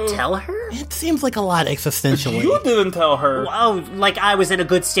 You didn't tell her? It seems like a lot existentially. You didn't tell her. Oh, like I was in a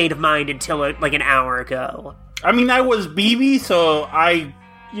good state of mind until like an hour ago. I mean, I was BB, so I'm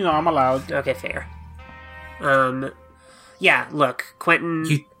allowed. Okay, fair. Yeah. Look, Quentin.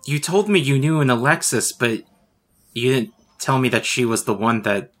 You told me you knew an Alexis, but you didn't tell me that she was the one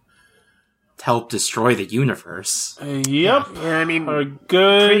that helped destroy the universe. Yep. Yeah, I mean,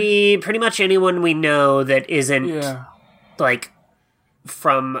 Good. pretty much anyone we know that isn't Yeah. like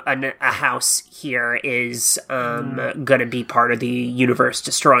from a house here is gonna be part of the universe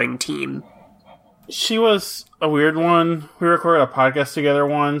destroying team. She was a weird one. We recorded a podcast together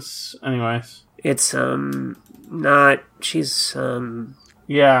once. Anyways. It's not. She's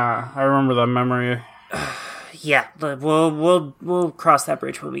Yeah, I remember that memory. yeah. We'll cross that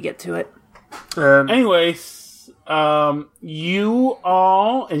bridge when we get to it. Anyways, you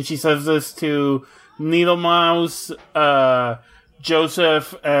all, and she says this to Needle Mouse,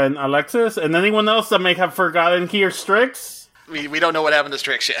 Joseph, and Alexis, and anyone else that may have forgotten here, Strix. We don't know what happened to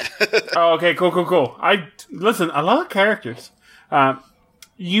Strix yet. Oh, okay, cool. Listen, a lot of characters.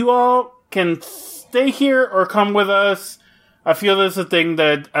 You all can stay here or come with us. I feel this is a thing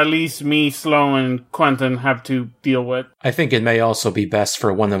that at least me, Sloan, and Quentin have to deal with. I think it may also be best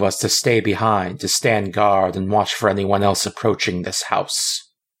for one of us to stay behind, to stand guard and watch for anyone else approaching this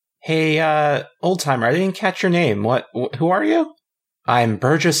house. Hey, old-timer, I didn't catch your name. Who are you? I'm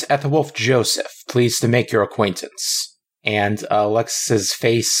Burgess Ethelwolf Joseph. Pleased to make your acquaintance. And Alexis's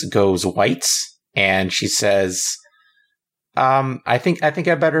face goes white, and she says, I think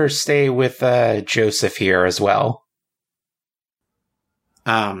I better stay with Joseph here as well.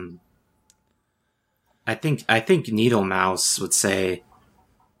 I think Needle Mouse would say,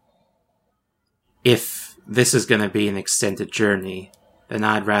 if this is going to be an extended journey, then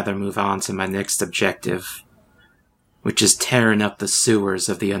I'd rather move on to my next objective, which is tearing up the sewers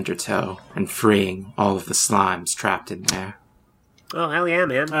of the Undertow and freeing all of the slimes trapped in there. Oh hell yeah,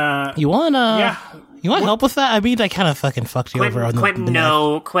 man! You want Yeah. You want help with that? I mean, I kind of fucking fucked you over on Quentin, the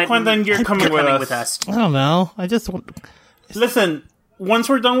no, Quentin, Quentin, you're coming with us. I don't know. I just want. Listen, once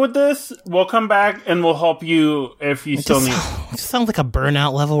we're done with this, we'll come back and we'll help you if you still need. It just sounds like a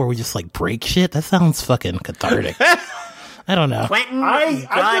burnout level where we just like break shit. That sounds fucking cathartic. I don't know. Quentin,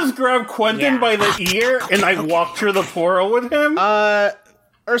 I just grabbed Quentin by the ear and I walked through the portal with him.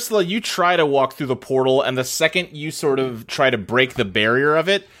 Ursula, you try to walk through the portal, and the second you sort of try to break the barrier of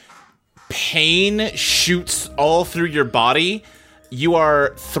it, pain shoots all through your body. You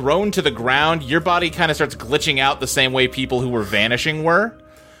are thrown to the ground. Your body kind of starts glitching out the same way people who were vanishing were.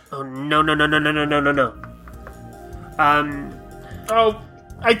 Oh no! Oh,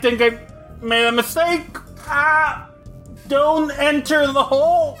 I think I made a mistake. Don't enter the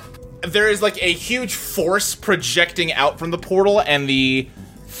hole. There is like a huge force projecting out from the portal, and the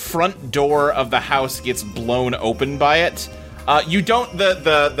front door of the house gets blown open by it. You don't.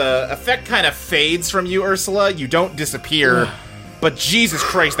 The effect kind of fades from you, Ursula. You don't disappear. But Jesus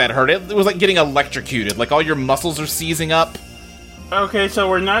Christ, that hurt. It was like getting electrocuted. Like all your muscles are seizing up. Okay, so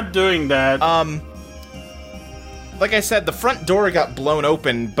we're not doing that. Like I said, the front door got blown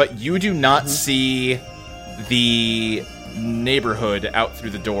open, but you do not see the neighborhood out through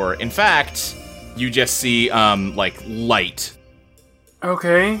the door. In fact, you just see, like, light.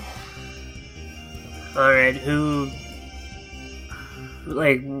 Okay. Alright, who...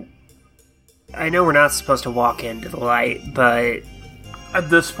 Like... I know we're not supposed to walk into the light, but... At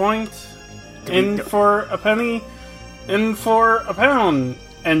this point, in for a penny, in for a pound.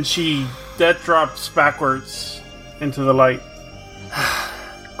 And she death drops backwards into the light.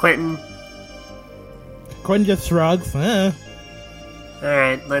 Quentin, Quentin just shrugs.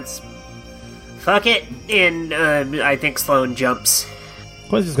 Alright, let's... Fuck it! And I think Sloane jumps.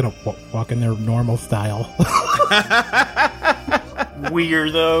 Quinn's just gonna walk in their normal style.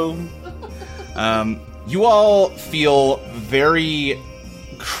 Weirdo. You all feel very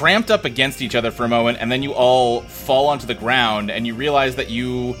cramped up against each other for a moment, and then you all fall onto the ground, and you realize that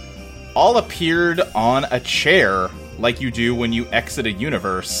you all appeared on a chair like you do when you exit a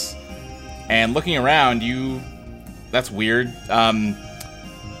universe. And looking around, that's weird.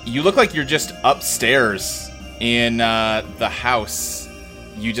 You look like you're just upstairs in the house.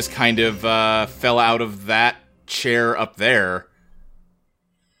 You just kind of fell out of that chair up there.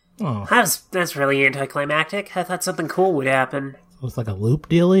 Oh, That's really anticlimactic. I thought something cool would happen. looks like a loop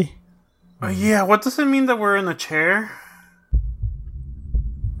dealy. Yeah, what does it mean that we're in a chair?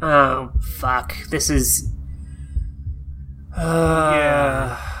 Oh, fuck. This is...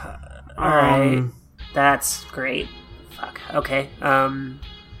 Yeah. Alright. That's great. Fuck. Okay.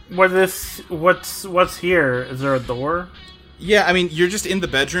 What's here? Is there a door? Yeah, I mean, you're just in the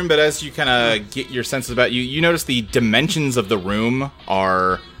bedroom, but as you kind of get your senses about you notice the dimensions of the room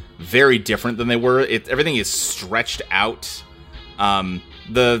are very different than they were. Everything is stretched out.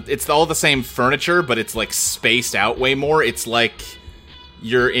 It's all the same furniture, but it's like spaced out way more. It's like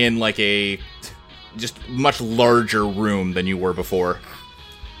you're in like a just much larger room than you were before.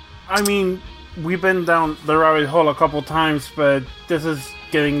 I mean, we've been down the rabbit hole a couple times, but this is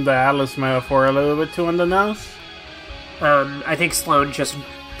getting the Alice metaphor a little bit too on the nose. I think Sloane just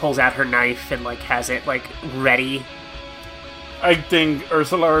pulls out her knife and, like, has it, like, ready. I think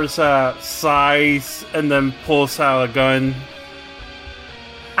Ursula's sighs and then pulls out a gun.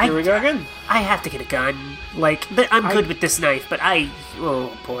 Here we go again. I have to get a gun. Like, I'm good with this knife, but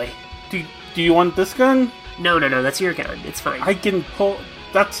oh boy. Do you want this gun? No, that's your gun. It's fine. I can pull...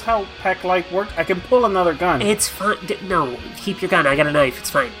 That's how Pack Light works. I can pull another gun. It's fine. No, keep your gun. I got a knife. It's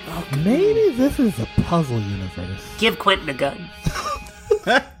fine. Maybe this is a puzzle universe. Give Quentin a gun.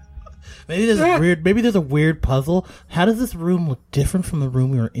 Maybe there's a weird puzzle. How does this room look different from the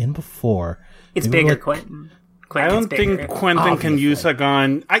room we were in before? It's Maybe bigger, Quentin. I don't think Quentin can use a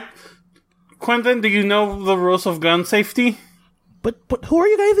gun. Quentin, do you know the rules of gun safety? But who are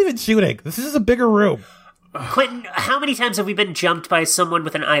you guys even shooting? This is just a bigger room. Quentin, how many times have we been jumped by someone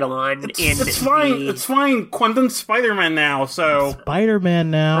with an Eidolon? It's fine. It's fine. Quentin's Spider-Man now, so...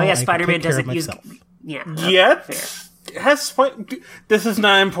 Spider-Man now. Oh yeah, Spider-Man doesn't use... Yeah. Yet? Fair. This is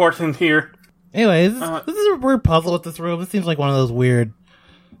not important here. Anyways, this is a weird puzzle with this room. This seems like one of those weird,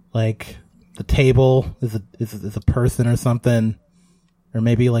 like, the table is a person or something. Or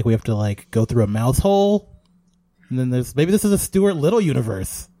maybe, like, we have to, like, go through a mouse hole. And then maybe this is a Stuart Little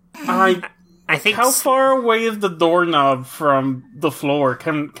universe. I think... How far away is the doorknob from the floor?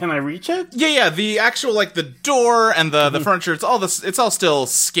 Can I reach it? Yeah. The actual like the door and the furniture. It's all still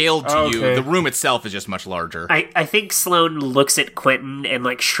scaled to you. The room itself is just much larger. I think Sloane looks at Quentin and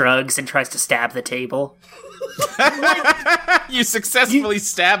like shrugs and tries to stab the table. You successfully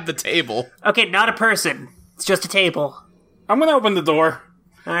stabbed the table. Okay, not a person. It's just a table. I'm gonna open the door.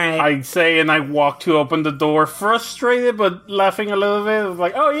 All right. I say, and I walk to open the door, frustrated but laughing a little bit. It's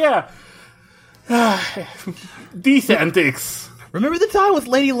like, oh yeah. These antics. Remember the time with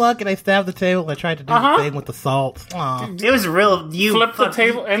Lady Luck and I stabbed the table and I tried to do the thing with the salt? Aw. It was real. You Flipped the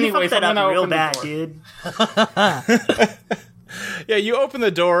table. Anyway, that I'm up gonna real open the bad, door. dude. Yeah, you open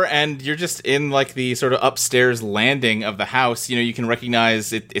the door and you're just in like the sort of upstairs landing of the house. You know, you can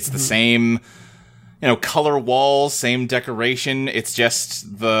recognize it's the same, color walls, same decoration. It's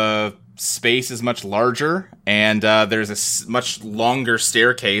just the space is much larger and there's a much longer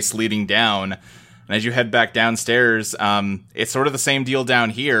staircase leading down. And as you head back downstairs, it's sort of the same deal down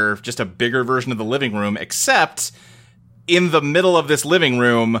here, just a bigger version of the living room, except in the middle of this living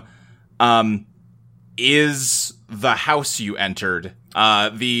room is the house you entered.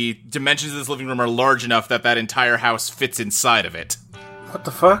 The dimensions of this living room are large enough that entire house fits inside of it. What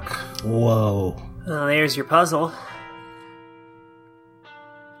the fuck? Whoa. Oh, there's your puzzle.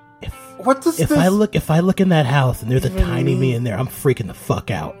 What does this... If I look in that house and there's a tiny me in there, I'm freaking the fuck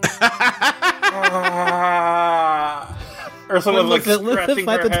out. Ursula looks Let's scratching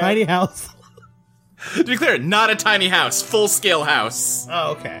inside her the head. tiny house. To be clear, not a tiny house, full-scale house.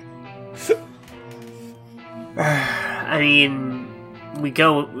 Oh, okay. I mean, we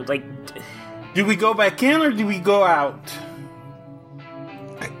go, like... Do we go back in or do we go out?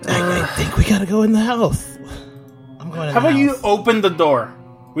 I think we gotta go in the house. I'm going in How the about you house. open the door?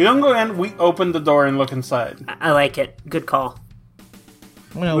 We don't go in, we open the door and look inside. I like it. Good call.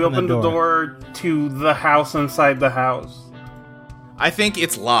 I'm gonna We open open the door to the house inside the house. I think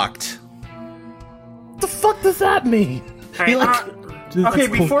it's locked. What the fuck does that mean? All He, right, like, Okay,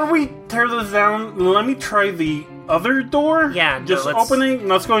 before we tear this down, let me try the other door. Yeah, no, just opening,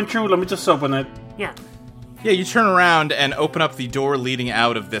 not going through. Let me just open it. Yeah. Yeah, you turn around and open up the door leading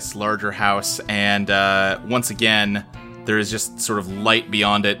out of this larger house, and once again, there is just sort of light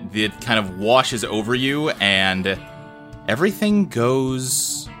beyond it. It kind of washes over you, and everything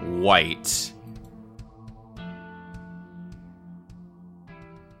goes white.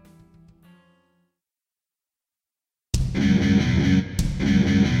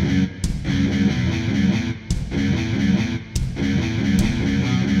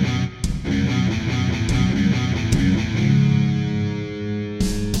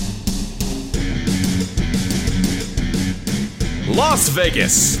 Las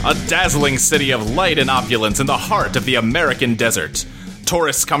Vegas, a dazzling city of light and opulence in the heart of the American desert.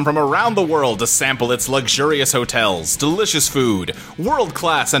 Tourists come from around the world to sample its luxurious hotels, delicious food,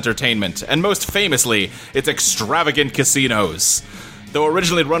 world-class entertainment, and most famously, its extravagant casinos. Though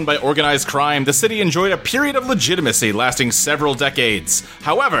originally run by organized crime, the city enjoyed a period of legitimacy lasting several decades.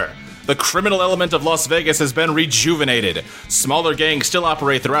 However, the criminal element of Las Vegas has been rejuvenated. Smaller gangs still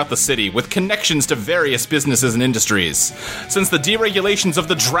operate throughout the city, with connections to various businesses and industries. Since the deregulations of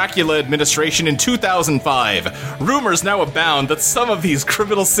the Dracula administration in 2005, rumors now abound that some of these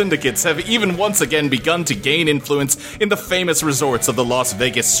criminal syndicates have even once again begun to gain influence in the famous resorts of the Las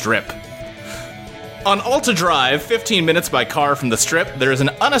Vegas Strip. On Alta Drive, 15 minutes by car from the Strip, there is an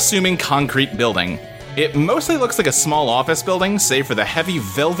unassuming concrete building. It mostly looks like a small office building, save for the heavy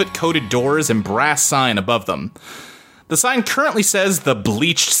velvet-coated doors and brass sign above them. The sign currently says The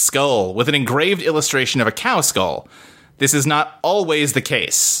Bleached Skull, with an engraved illustration of a cow skull. This is not always the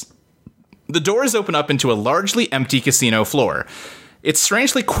case. The doors open up into a largely empty casino floor. It's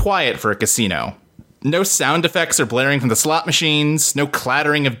strangely quiet for a casino. No sound effects are blaring from the slot machines, no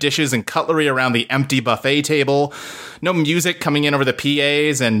clattering of dishes and cutlery around the empty buffet table, no music coming in over the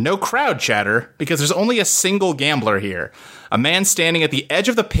PAs, and no crowd chatter, because there's only a single gambler here. A man standing at the edge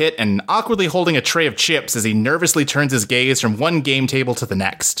of the pit and awkwardly holding a tray of chips as he nervously turns his gaze from one game table to the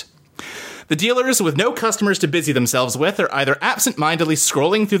next. The dealers, with no customers to busy themselves with, are either absent-mindedly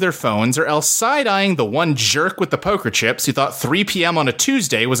scrolling through their phones or else side-eyeing the one jerk with the poker chips who thought 3 p.m. on a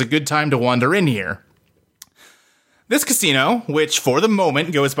Tuesday was a good time to wander in here. This casino, which for the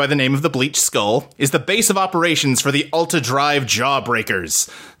moment goes by the name of the Bleached Skull, is the base of operations for the Alta Drive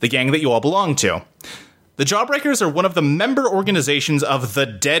Jawbreakers, the gang that you all belong to. The Jawbreakers are one of the member organizations of the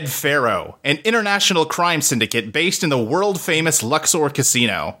Dead Pharaoh, an international crime syndicate based in the world-famous Luxor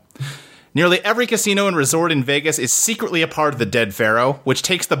Casino. Nearly every casino and resort in Vegas is secretly a part of the Dead Pharaoh, which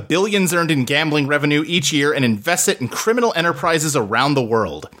takes the billions earned in gambling revenue each year and invests it in criminal enterprises around the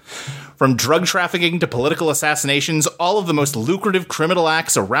world. From drug trafficking to political assassinations, all of the most lucrative criminal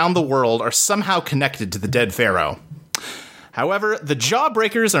acts around the world are somehow connected to the Dead Pharaoh. However, the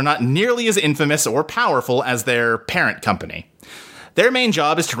Jawbreakers are not nearly as infamous or powerful as their parent company. Their main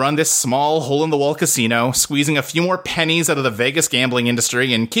job is to run this small, hole-in-the-wall casino, squeezing a few more pennies out of the Vegas gambling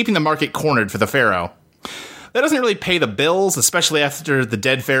industry and keeping the market cornered for the Pharaoh. That doesn't really pay the bills, especially after the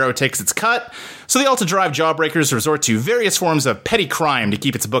Dead Pharaoh takes its cut, so the Alta Drive Jawbreakers resort to various forms of petty crime to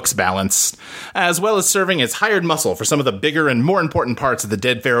keep its books balanced, as well as serving as hired muscle for some of the bigger and more important parts of the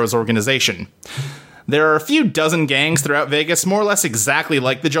Dead Pharaoh's organization. There are a few dozen gangs throughout Vegas, more or less exactly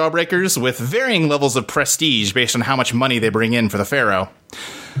like the Jawbreakers, with varying levels of prestige based on how much money they bring in for the Pharaoh.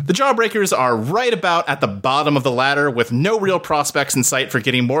 The Jawbreakers are right about at the bottom of the ladder, with no real prospects in sight for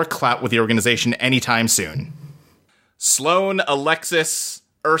getting more clout with the organization anytime soon. Sloan, Alexis,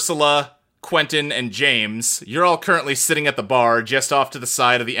 Ursula, Quentin, and James, you're all currently sitting at the bar just off to the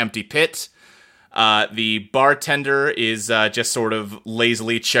side of the empty pit. The bartender is just sort of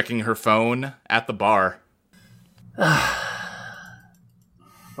lazily checking her phone at the bar. What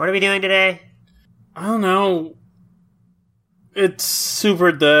are we doing today? I don't know. It's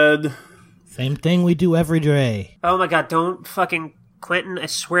super dead. Same thing we do every day. Oh my god, don't fucking... Quentin, I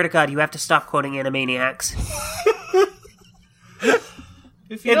swear to god, you have to stop quoting Animaniacs.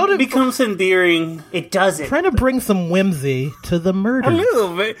 It becomes endearing. It doesn't. Trying to bring some whimsy to the murder. A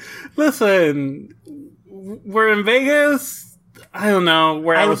little bit. Listen, we're in Vegas. I don't know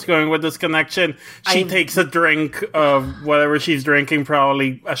where I was going with this connection. She takes a drink of whatever she's drinking,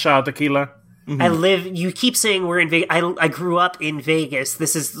 probably a shot of tequila. Mm-hmm. You keep saying we're in Vegas. I grew up in Vegas.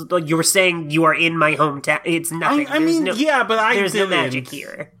 This is, you were saying you are in my hometown. It's nothing. I mean, yeah, but there's no magic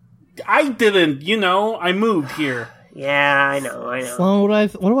here. I didn't, I moved here. Yeah, I know. Sloan,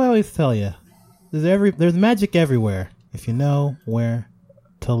 what do I always tell you? There's magic everywhere if you know where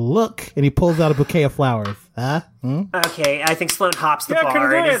to look. And he pulls out a bouquet of flowers. Huh? Okay, I think Sloan hops the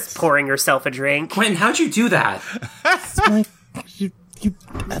bar and is pouring herself a drink. Quentin, how'd you do that?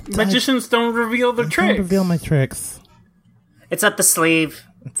 Magicians don't reveal their tricks. Don't reveal my tricks. It's up the sleeve.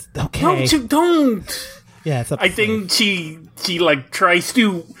 It's okay. No, you don't. Yeah, it's up I the think she like tries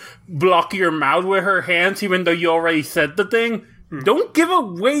to block your mouth with her hands, even though you already said the thing. Don't give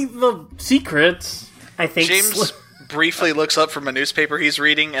away the secrets. I think James briefly looks up from a newspaper he's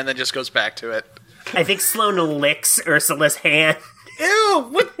reading and then just goes back to it. I think Sloane licks Ursula's hand. Ew!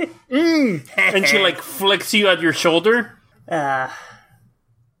 What? And she like flicks you at your shoulder. I'm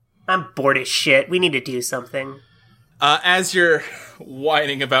bored as shit. We need to do something. As you're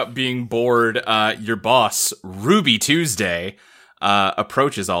whining about being bored, your boss, Ruby Tuesday,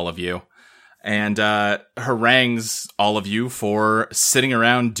 approaches all of you and harangues all of you for sitting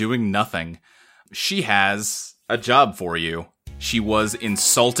around doing nothing. She has a job for you. She was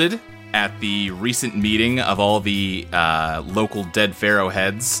insulted at the recent meeting of all the local Dead Pharaoh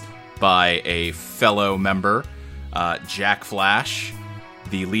heads by a fellow member, Jack Flash,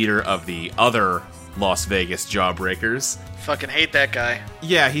 the leader of the other Las Vegas Jawbreakers. Fucking hate that guy.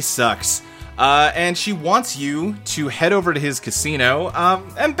 Yeah, he sucks. And she wants you to head over to his casino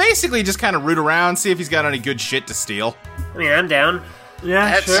and basically just kind of root around, see if he's got any good shit to steal. I mean, I'm down.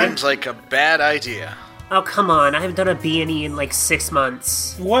 Yeah, That sure. seems like a bad idea. Oh, come on. I haven't done a B&E in like 6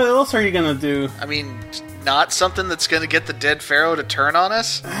 months. What else are you gonna do? I mean, not something that's going to get the dead pharaoh to turn on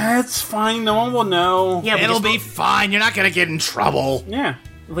us? That's fine. No one will know. Yeah, It'll be fine. You're not going to get in trouble. Yeah.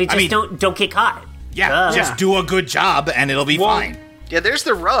 We just don't get caught. Yeah, just do a good job and it'll be Well- fine. Yeah, there's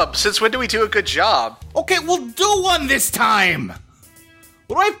the rub. Since when do we do a good job? Okay, we'll do one this time.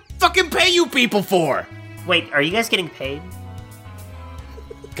 What do I fucking pay you people for? Wait, are you guys getting paid?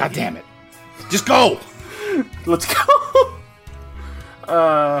 God damn it. Just go. Let's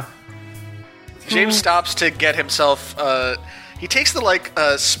go. James stops to get himself, he takes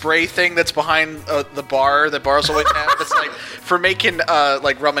the, spray thing that's behind the bar that bars always have. That's, like, for making,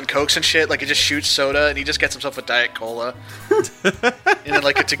 rum and cokes and shit. Like, it just shoots soda, and he just gets himself a Diet Cola. And then,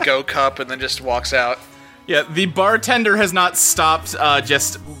 like, a to-go cup, and then just walks out. Yeah, the bartender has not stopped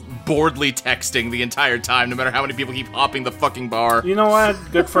just boredly texting the entire time, no matter how many people keep hopping the fucking bar. You know what?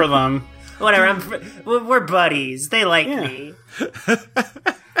 Good for them. Whatever, we're buddies. They like Yeah. me.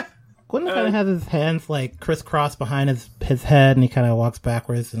 Quentin kind of has his hands like crisscrossed behind his head, and he kind of walks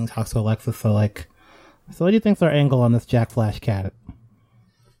backwards and talks to Alexis. So what do you think's our angle on this Jack Flash cat?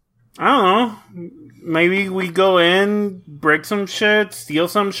 I don't know. Maybe we go in, break some shit, steal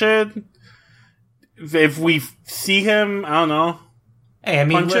some shit. If we see him, I don't know, Hey, I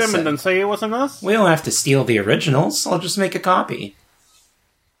mean, punch him listen, and then say it wasn't us. we don't have to steal the originals. I'll just make a copy.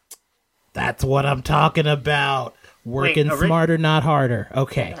 That's what I'm talking about. Working smarter, not harder.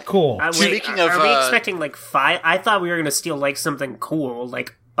 Okay, cool. Speaking are of, we expecting like 5? I thought we were gonna steal like something cool,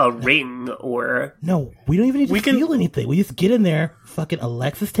 like a ring or. No, we don't even need to steal anything. We just get in there. Fucking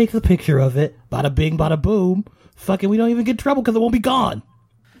Alexis takes a picture of it. Bada bing, bada boom. Fucking, we don't even get in trouble because it won't be gone.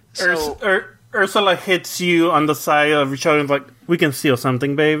 So, Ursula hits you on the side of your shoulder and is like, we can steal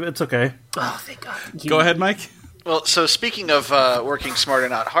something, babe. It's okay. Oh, thank God. Go ahead, Mike. well, so speaking of working smarter,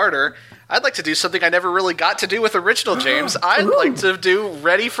 not harder, I'd like to do something I never really got to do with original James. I'd like to do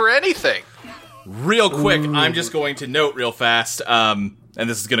Ready for Anything. Real quick, I'm just going to note real fast, and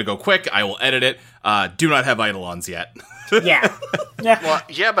this is going to go quick. I will edit it. Do not have Eidolons yet. Yeah. Well,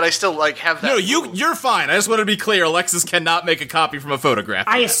 yeah, but I still have that. No, you're fine. I just wanted to be clear. Alexis cannot make a copy from a photograph.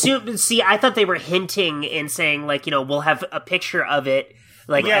 I assume. See, I thought they were hinting and saying like, we'll have a picture of it.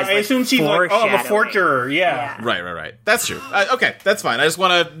 Like, Yeah, as, I assume she's like, oh, I'm a foreshadowing. forger. Yeah. Right. That's true. Okay, that's fine. I just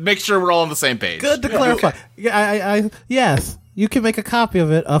want to make sure we're all on the same page. Good to clarify. Yeah, yes, you can make a copy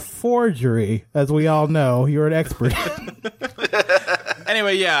of it. A forgery, as we all know. You're an expert.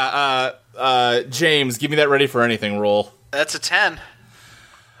 Anyway, James, give me that ready for anything roll. That's a 10.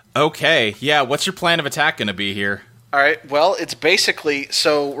 Okay, yeah, what's your plan of attack going to be here? All right, well, it's basically,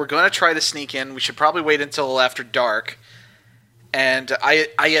 so we're going to try to sneak in. We should probably wait until after dark. And I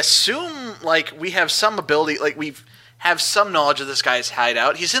assume, like, we have some ability, like, we have some knowledge of this guy's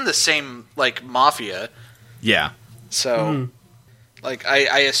hideout. He's in the same, like, mafia. Yeah. So, like,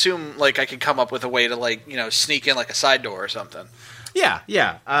 I assume, like, I could come up with a way to, like, sneak in, like, a side door or something. Yeah.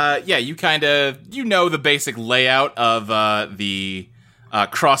 You kind of, the basic layout of the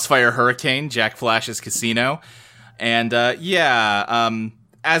Crossfire Hurricane, Jack Flash's casino. And,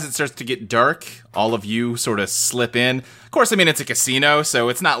 as it starts to get dark, all of you sort of slip in. Of course, I mean, it's a casino, so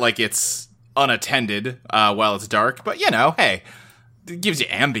it's not like it's unattended while it's dark. But, hey, it gives you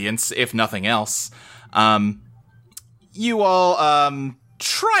ambience, if nothing else. You all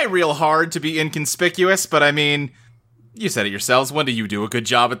try real hard to be inconspicuous, but, I mean, you said it yourselves. When do you do a good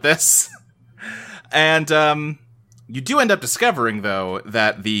job at this? And You do end up discovering, though,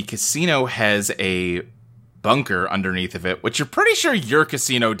 that the casino has a bunker underneath of it, which you're pretty sure your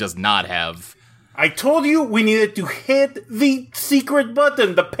casino does not have. I told you we needed to hit the secret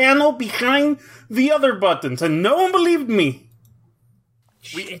button, the panel behind the other buttons, and no one believed me.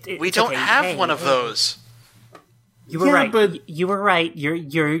 We don't have one of those. You were Yeah, right. but- You were right. You're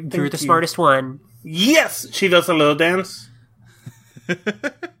the you. smartest one. Yes, she does a little dance.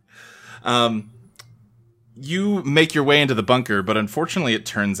 You make your way into the bunker, but unfortunately it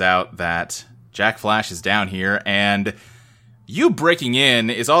turns out that Jack Flash is down here, and you breaking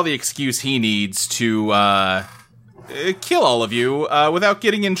in is all the excuse he needs to kill all of you without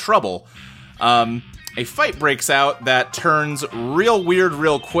getting in trouble. A fight breaks out that turns real weird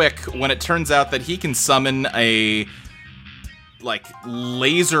real quick when it turns out that he can summon a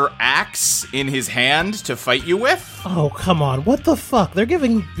laser axe in his hand to fight you with. Oh, come on. What the fuck? They're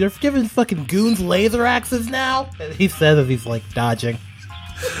giving fucking goons laser axes now? He says as he's, dodging.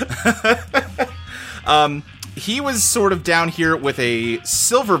 He was sort of down here with a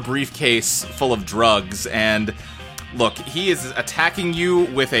silver briefcase full of drugs, and look, he is attacking you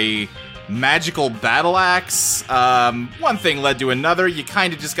with a magical battle axe. One thing led to another. You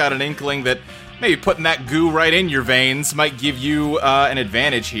kind of just got an inkling that maybe putting that goo right in your veins might give you an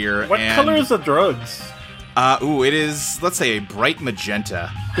advantage here. What color is the drugs? It is, let's say, a bright magenta.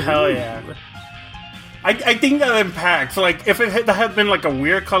 Hell yeah. I think that impacts. If it had been a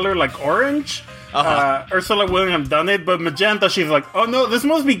weird color like orange, Ursula wouldn't have done it, but magenta, she's like, oh no, this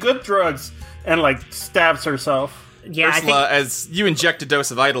must be good drugs, and stabs herself. Yeah, Ursula, as you inject a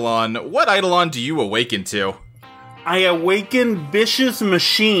dose of Eidolon, what Eidolon do you awaken to? I awaken Vicious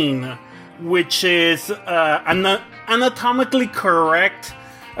Machine, which is an anatomically correct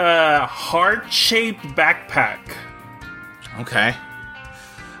heart-shaped backpack. Okay.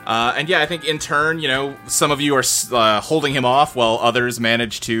 And yeah, I think in turn, some of you are holding him off while others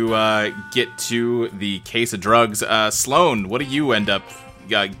manage to get to the case of drugs. Sloan, what do you end up...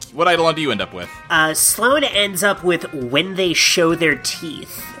 what Eidolon do you end up with? Sloan ends up with When They Show Their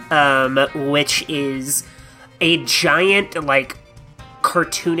Teeth, which is a giant,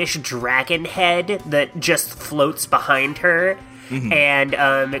 cartoonish dragon head that just floats behind her,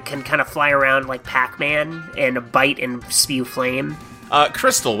 and it can kind of fly around like Pac-Man and bite and spew flame.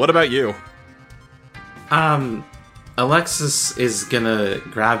 Crystal, what about you? Alexis is gonna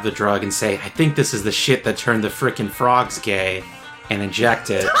grab the drug and say, I think this is the shit that turned the frickin' frogs gay, and inject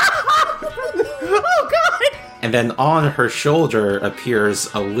it. Oh, God! And then on her shoulder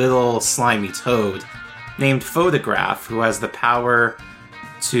appears a little slimy toad named Photograph, who has the power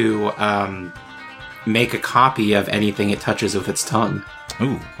to make a copy of anything it touches with its tongue.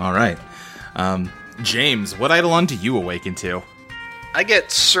 Ooh, all right. James, what Eidolon do you awaken to? I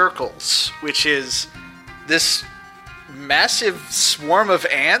get Circles, which is this massive swarm of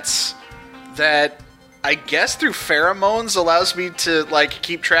ants that I guess through pheromones allows me to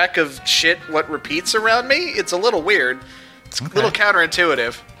keep track of what repeats around me. It's a little weird. It's a little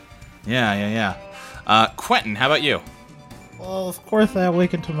counterintuitive. Yeah. Quentin, how about you? Well, of course I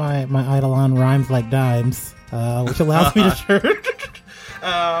awaken to my Eidolon rhymes like dimes, which allows me to turn,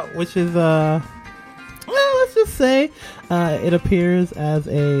 which is, well, let's just say, it appears as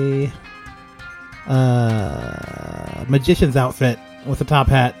a, magician's outfit with a top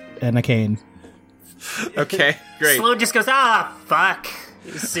hat and a cane. Okay, great. Sloan just goes, fuck,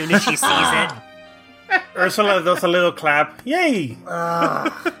 as soon as she sees it. Ursula does a little clap. Yay!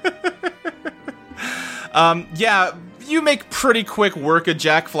 Yeah, you make pretty quick work of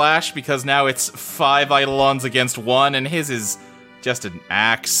Jack Flash, because now it's 5 Eidolons against 1, and his is just an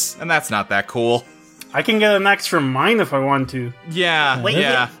axe, and that's not that cool. I can get an axe from mine if I want to. Yeah, Wait,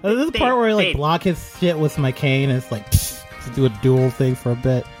 yeah. There's a part where I Babe. block his shit with my cane, and it's to do a dual thing for a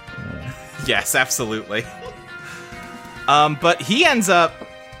bit. Yes, absolutely. But he ends up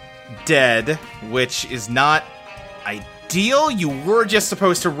dead, which is not ideal. You were just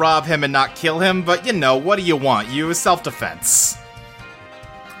supposed to rob him and not kill him, but what do you want? You is self-defense.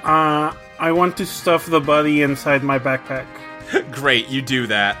 I want to stuff the body inside my backpack. Great, you do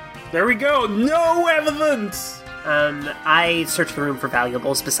that. There we go. No evidence. I search the room for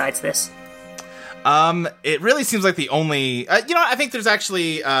valuables besides this. It really seems like the only... I think there's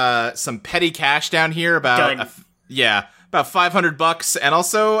actually some petty cash down here about... Done. About $500, and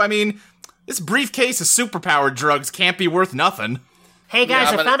also, this briefcase of superpowered drugs can't be worth nothing. Hey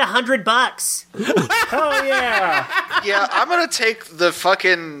guys, Yeah, I found $100. Hell yeah. Yeah, I'm gonna take the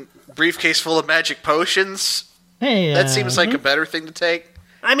fucking briefcase full of magic potions. Hey, That seems like a better thing to take.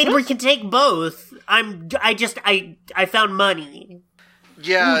 I mean, we can take both. I found money.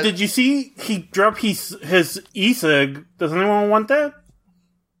 Yeah. Ooh, did you see he dropped his e-cig? Does anyone want that?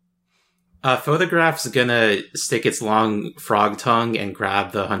 Photograph's gonna stick its long frog tongue and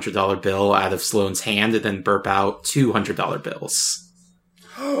grab the $100 bill out of Sloane's hand and then burp out $200 bills.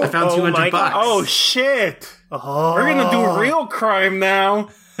 I found $200 bucks. Oh shit! Oh. We're gonna do real crime now.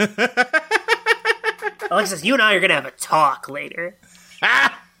 Alexis, you and I are gonna have a talk later.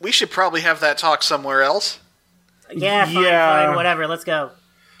 We should probably have that talk somewhere else. Yeah, fine, whatever. Let's go.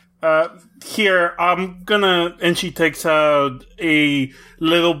 Here, I'm gonna... And she takes out a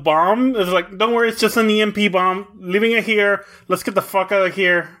little bomb. It's like, don't worry, it's just an EMP bomb. Leaving it here. Let's get the fuck out of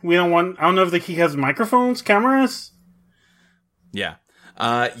here. We don't want... I don't know if he has microphones, cameras? Yeah.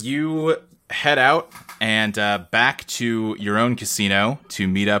 You head out and back to your own casino to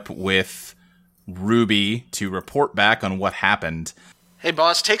meet up with Ruby to report back on what happened. Hey,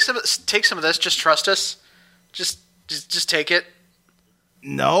 boss, take some of this. Just trust us. Just take it.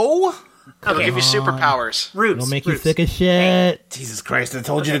 No? It'll give you superpowers. Roots. It'll make you sick as shit. Jesus Christ, I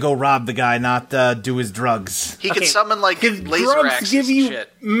told you to go rob the guy, not do his drugs. He could summon, like, His laser drugs axes give you and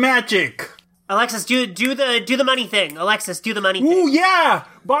shit. magic. Alexis, do the money thing. Alexis, do the money Ooh, thing. yeah!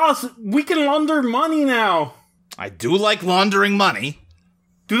 Boss, we can launder money now. I do like laundering money.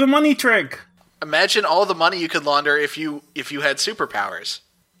 Do the money trick. Imagine all the money you could launder if you had superpowers.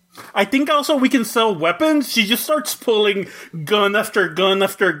 I think also we can sell weapons. She just starts pulling gun after gun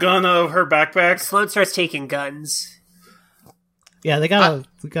after gun out of her backpack. Sloane starts taking guns. Yeah, we got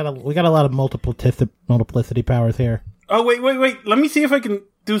a lot of multiplicity powers here. Oh, wait. Let me see if I can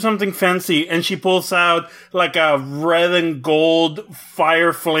do something fancy. And she pulls out like a red and gold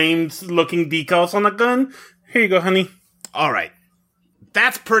fire flames looking decals on the gun. Here you go, honey. All right.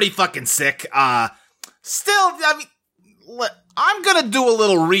 That's pretty fucking sick. Still, I mean, I'm gonna do a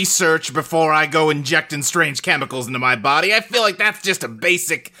little research before I go injecting strange chemicals into my body. I feel like that's just a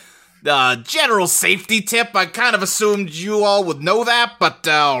basic, general safety tip. I kind of assumed you all would know that, but,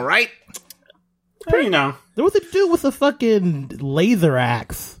 alright. You know. What's it do with the fucking laser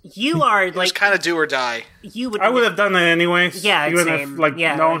axe? You are It's like kind of do or die. you would. I would have done it anyways. Yeah, even same. if like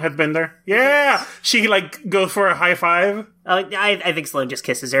Yeah. no one had been there. Yeah, she like goes for a high five. I think Sloane just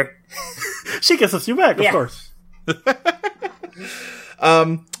kisses her. She kisses you back, of Yeah. course.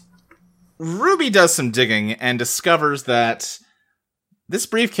 Ruby does some digging and discovers that this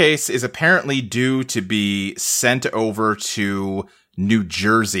briefcase is apparently due to be sent over to New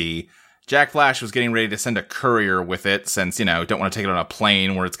Jersey. Jack Flash was getting ready to send a courier with it since, don't want to take it on a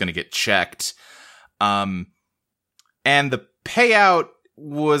plane where it's going to get checked. And the payout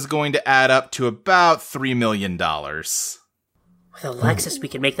was going to add up to about $3 million. With Alexis, we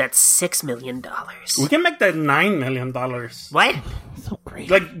can make that $6 million. We can make that $9 million. What? So great.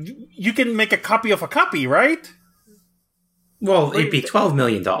 Like you can make a copy of a copy, right? Well, it'd be $12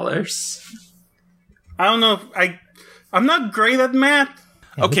 million. I don't know. I'm not great at math.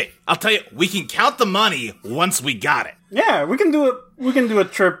 Okay, I'll tell you, we can count the money once we got it. Yeah, we can do it. We can do a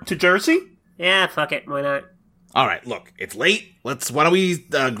trip to Jersey. Yeah, fuck it. Why not? All right, look, it's late. Why don't we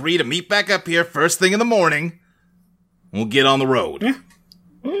agree to meet back up here first thing in the morning? We'll get on the road. Yeah.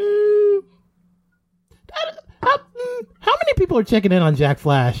 How many people are checking in on Jack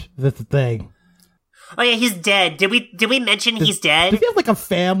Flash? That's the thing. Oh yeah, he's dead. Did we mention he's Does dead? he have like a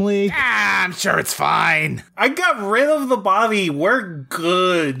family? I'm sure it's fine. I got rid of the body. We're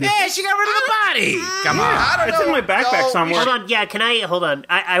good. Yeah, she got rid of the body. Come on. It's in my backpack somewhere. Hold on, yeah, hold on.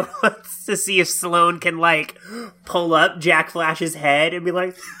 I want to see if Sloane can, like, pull up Jack Flash's head and be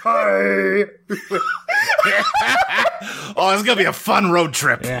like, hi! Oh, it's gonna be a fun road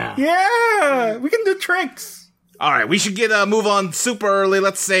trip. Yeah. Yeah, we can do tricks. All right, we should get move on super early.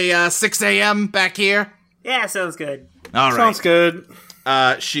 Let's say 6 a.m. back here. Yeah, sounds good. All right. Sounds good.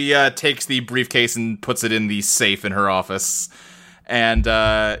 She takes the briefcase and puts it in the safe in her office. And,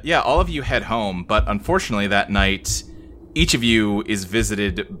 all of you head home. But unfortunately, that night, each of you is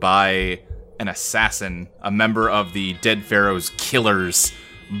visited by an assassin, a member of the Dead Pharaoh's killers,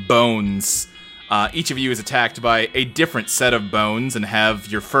 Bones. Each of you is attacked by a different set of bones and have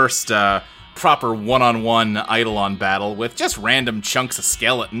your first proper one-on-one Eidolon battle with just random chunks of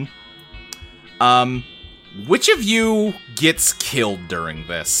skeleton. Which of you gets killed during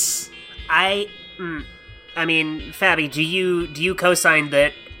this? I mean, Fabi, do you co-sign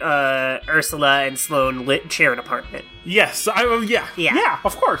that Ursula and Sloane share an apartment? Yes, Yeah. Yeah,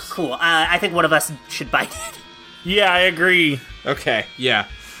 of course. Cool. I think one of us should bite it. Yeah, I agree. Okay, yeah.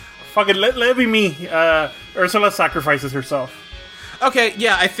 Fucking let be me. Ursula sacrifices herself. Okay,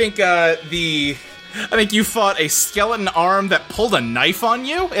 yeah, I think you fought a skeleton arm that pulled a knife on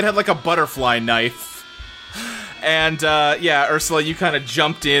you. It had like a butterfly knife. And, Ursula, you kind of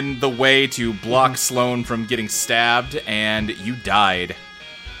jumped in the way to block Sloane from getting stabbed, and you died.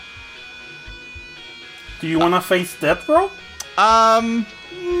 Do you want to face death roll?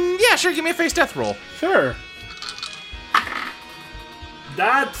 Yeah, sure, give me a face death roll. Sure.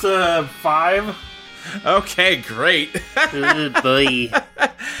 That's 5. Okay, great. Good boy.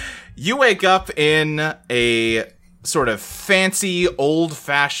 You wake up in a sort of fancy,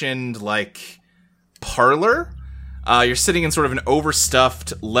 old-fashioned, like, parlor. You're sitting in sort of an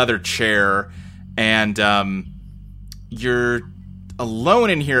overstuffed leather chair, and you're alone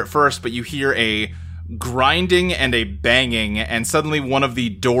in here at first, but you hear a grinding and a banging, and suddenly one of the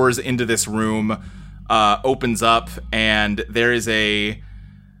doors into this room opens up, and there is a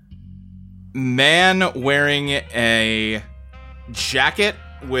man wearing a jacket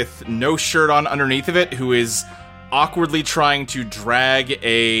with no shirt on underneath of it, who is awkwardly trying to drag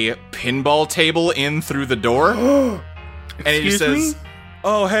a pinball table in through the door. And he just says,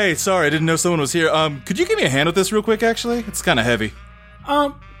 "Oh, hey, sorry, I didn't know someone was here. Could you give me a hand with this real quick, actually? It's kind of heavy."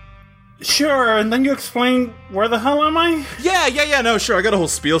 Sure, and then you explain where the hell am I? Yeah, no, sure, I got a whole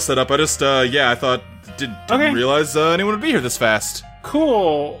spiel set up. I just, I thought, didn't realize anyone would be here this fast.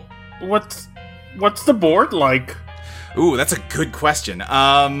 Cool. What's the board like? Ooh, that's a good question.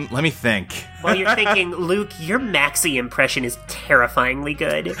 Let me think. While you're thinking, Luke, your Maxie impression is terrifyingly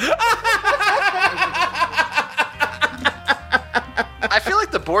good. I feel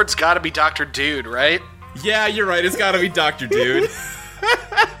like the board's got to be Dr. Dude, right? Yeah, you're right. It's got to be Dr. Dude.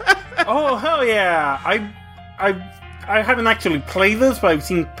 Oh, hell yeah. I haven't actually played this, but I've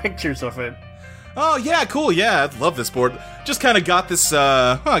seen pictures of it. Oh, yeah, cool, yeah, I love this board. Just kind of got this,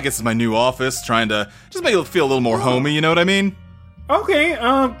 I guess it's my new office, trying to just make it feel a little more homey, you know what I mean? Okay,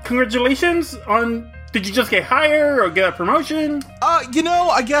 congratulations on... Did you just get hired or get a promotion? I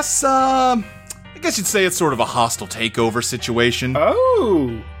guess you'd say it's sort of a hostile takeover situation.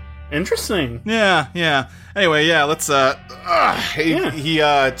 Oh, interesting. Yeah. Anyway, yeah, let's, he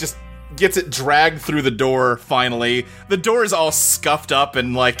just gets it dragged through the door, finally. The door is all scuffed up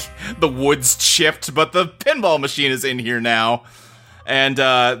and, like, the wood's chipped, but the pinball machine is in here now. And,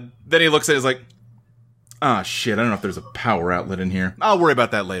 then he looks at it, he's like, "Ah, shit, I don't know if there's a power outlet in here. I'll worry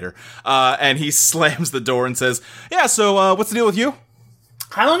about that later." And he slams the door and says, "Yeah, so, what's the deal with you?"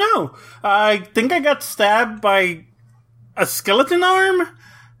 I don't know. I think I got stabbed by a skeleton arm.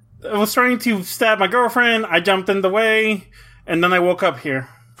 I was trying to stab my girlfriend. I jumped in the way, and then I woke up here.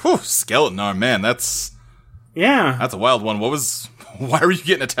 Whew, skeleton arm, man, that's a wild one. Why were you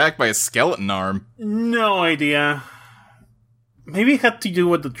getting attacked by a skeleton arm? No idea. Maybe it had to do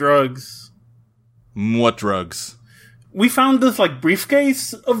with the drugs. What drugs? We found this, like,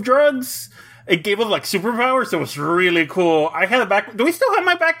 briefcase of drugs. It gave us, like, superpowers. It was really cool. I had a backpack. Do we still have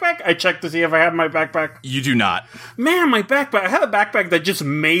my backpack? I checked to see if I had my backpack. You do not. Man, my backpack. I had a backpack that just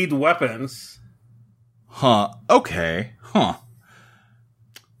made weapons. Huh. Okay. Huh.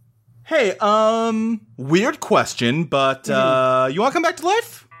 Hey, weird question, but, you wanna come back to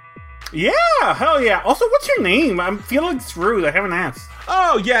life? Yeah, hell yeah. Also, what's your name? I'm feeling it's rude. I haven't asked.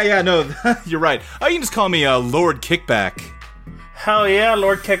 Oh, yeah, no, you're right. You can just call me, Lord Kickback. Hell yeah,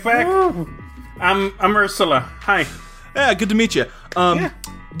 Lord Kickback. I'm Ursula. Hi. Yeah, good to meet you.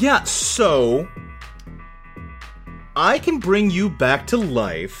 Yeah, so I can bring you back to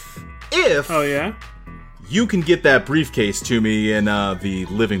life if you can get that briefcase to me in the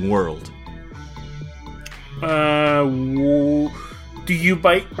living world. Do you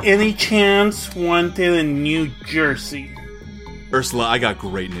by any chance want it in New Jersey? Ursula, I got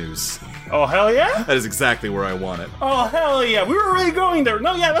great news. Oh, hell yeah? That is exactly where I want it. Oh, hell yeah. We were already going there.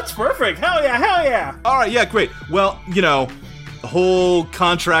 No, yeah, that's perfect. Hell yeah. Alright, yeah, great. Well, the whole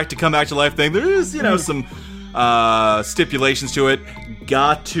contract to come back to life thing, there's, some stipulations to it.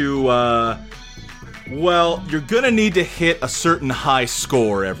 Got to, you're gonna need to hit a certain high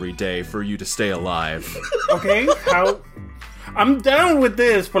score every day for you to stay alive. Okay, how... I'm down with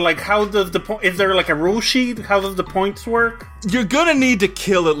this, but, like, how does the point... Is there, like, a rule sheet? How does the points work? You're gonna need to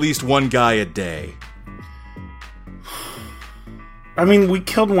kill at least one guy a day. I mean, we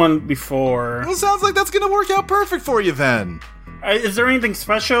killed one before. Well, sounds like that's gonna work out perfect for you, then. Is there anything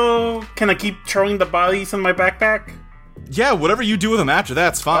special? Can I keep throwing the bodies in my backpack? Yeah, whatever you do with them after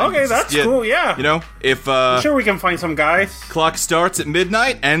that's fine. Okay, that's cool, yeah. If, I'm sure we can find some guys. Clock starts at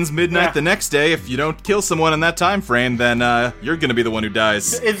midnight, ends midnight the next day. If you don't kill someone in that time frame, then, you're gonna be the one who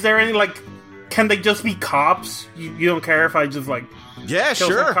dies. Is there any, like, can they just be cops? You don't care if I just, like... Yeah,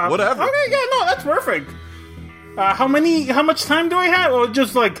 sure, whatever. Okay, yeah, no, that's perfect. How much time do I have? Or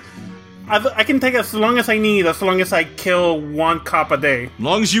just, like, I can take as long as I need, as long as I kill 1 cop a day. As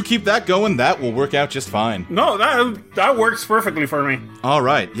long as you keep that going, that will work out just fine. No, that works perfectly for me. All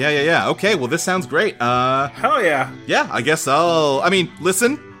right. Yeah. Okay, well, this sounds great. Hell yeah. Yeah, I guess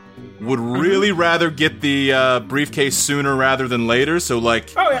listen, would really rather get the briefcase sooner rather than later, so,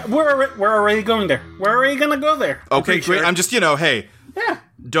 like... Oh, yeah, we're already going there. We're already gonna go there. Okay, great. Sure. I'm just, hey, Yeah.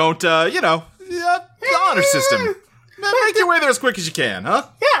 don't, the honor system. Make your way there as quick as you can, huh?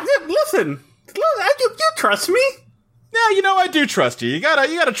 Yeah, listen. You trust me? Yeah, I do trust you. You got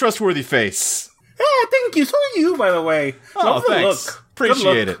a trustworthy face. Yeah, thank you. So are you, by the way. Oh, Love the thanks. look.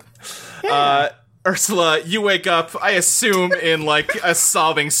 Appreciate Good it. look. Ursula, you wake up, I assume, in, like, a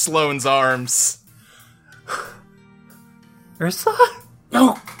sobbing Sloane's arms. Ursula?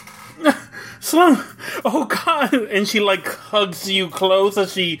 Oh, Sloane. Oh, God. And she, like, hugs you close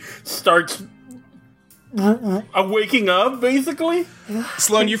as she starts waking up, basically.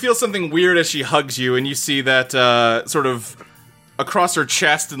 Sloane, you feel something weird as she hugs you, and you see that, sort of, across her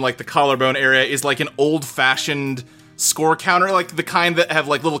chest and, like, the collarbone area is, like, an old-fashioned score counter, like the kind that have,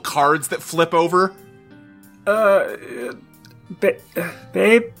 like, little cards that flip over.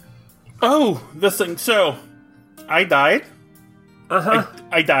 Babe? Oh, this thing. So, I died. Uh-huh.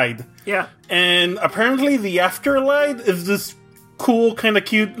 I died. Yeah. And apparently the Afterlight is this cool, kind of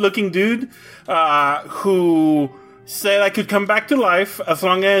cute-looking dude who said I could come back to life as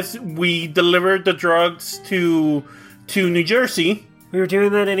long as we delivered the drugs to New Jersey. We were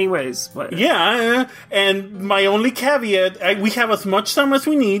doing that anyways. What? Yeah, and my only caveat, we have as much time as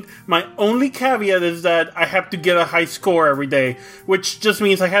we need. My only caveat is that I have to get a high score every day, which just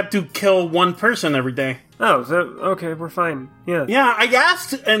means I have to kill 1 person every day. Oh, so, okay, we're fine. Yeah. Yeah, I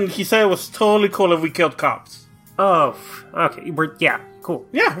asked, and he said it was totally cool if we killed cops. Oh, okay. Cool.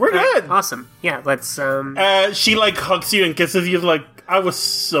 Yeah, we're good. Awesome. Yeah, let's, She, like, hugs you and kisses you, like, I was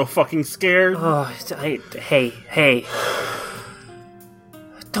so fucking scared. Hey.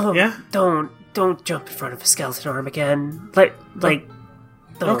 Don't jump in front of a skeleton arm again. Don't.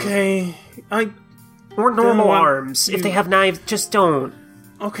 Okay, Or normal Then what- arms. If they have knives, just don't.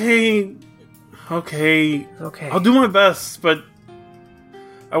 Okay. Okay. I'll do my best, but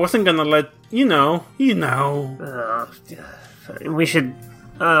I wasn't gonna let you know. We should.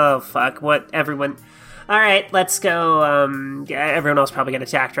 Oh fuck! What everyone? All right, let's go. Everyone else probably got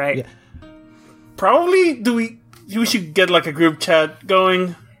attacked, right? Yeah. Probably. We should get like a group chat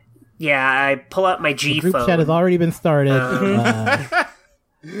going. Yeah, I pull out my G Group phone. chat has already been started.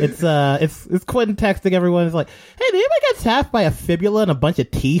 It's Quentin texting everyone. It's like, hey, did anybody get attacked by a fibula and a bunch of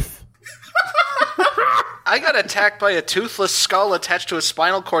teeth? I got attacked by a toothless skull attached to a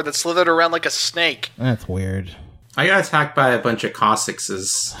spinal cord that slithered around like a snake. That's weird. I got attacked by a bunch of Cossacks.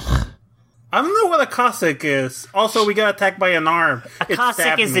 I don't know what a Cossack is. Also, we got attacked by an arm. A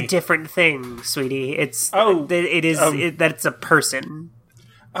Cossack is a different thing, sweetie. It's it's a person.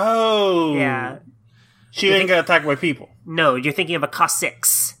 Oh, Yeah. She didn't get attacked by people. No, you're thinking of a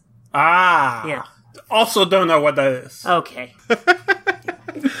Cossacks. Ah, Yeah. Also, don't know what that is. Okay.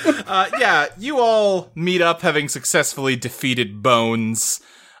 Yeah, you all meet up having successfully defeated Bones,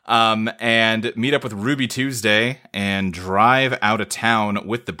 and meet up with Ruby Tuesday and drive out of town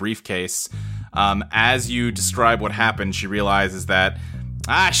with the briefcase. As you describe what happened, she realizes that,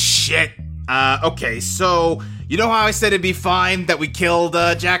 shit. Okay, so, you know how I said it'd be fine that we killed,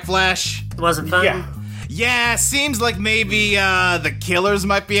 Jack Flash? It wasn't fun? Yeah. Yeah, seems like maybe, the killers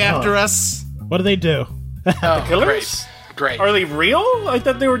might be after us. What do they do? Oh, Killers? Great. Are they real? I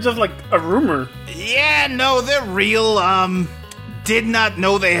thought they were just like a rumor. Yeah, no, they're real. Did not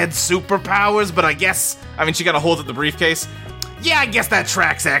know they had superpowers, but I mean, she got a hold of the briefcase. Yeah, I guess that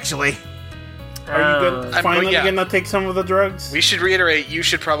tracks, actually. Are you good? Finally yeah. gonna take some of the drugs? We should reiterate, you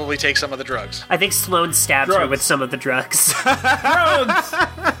should probably take some of the drugs. I think Sloane stabbed her Drugs. with some of the drugs. Drugs!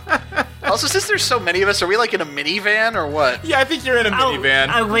 Also, since there's so many of us, are we like in a minivan or what? Yeah, I think you're in a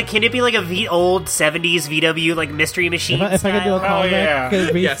minivan. Wait, can it be like a old 70s VW, like Mystery Machine If I could do a style? callback, yeah. could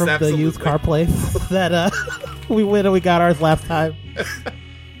it be Yes, from absolutely. the used car place that we went and we got ours last time?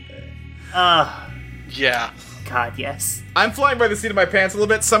 Yeah. God, yes. I'm flying by the seat of my pants a little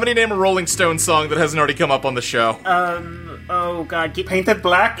bit. Somebody name a Rolling Stone song that hasn't already come up on the show. Oh God, Painted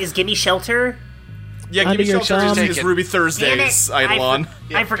black? is Gimme Shelter? Yeah, Under Give Me Your Shelter Thumb. is Ruby Thursday's Eidolon.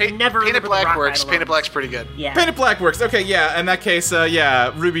 I never Painted remember Black the rock works. Eidolon. Painted Black's pretty good. Yeah. Painted Black works. Okay, yeah, in that case,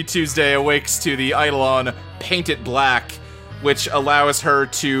 Ruby Tuesday awakes to the Eidolon Painted Black, which allows her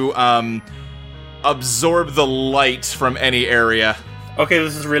to, absorb the light from any area. Okay,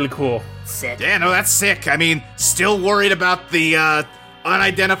 this is really cool. Sick. Yeah, no, that's sick. I mean, still worried about the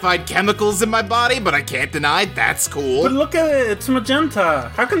unidentified chemicals in my body, but I can't deny that's cool. But look at it, it's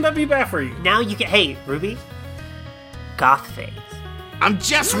magenta. How can that be bad for you? Now you can. Hey, Ruby. Goth phase. I'm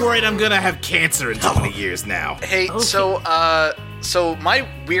just worried I'm gonna have cancer in 20 years now. Hey, Okay. so my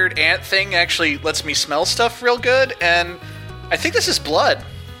weird ant thing actually lets me smell stuff real good, and I think this is blood.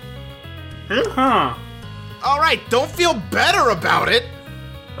 Huh. Alright, don't feel better about it.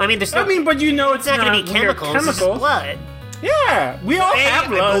 I mean, there's no. But you know it's not going to be weird chemicals. It's just blood. Yeah, we all have A,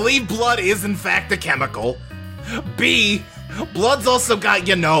 blood. I believe blood is in fact a chemical. B, blood's also got,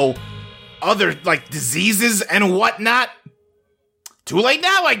 other, diseases and whatnot. Too late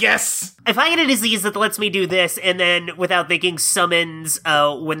now, I guess. If I get a disease that lets me do this, and then without thinking summons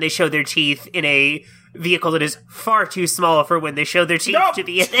when they show their teeth in a vehicle that is far too small for when they show their teeth No! to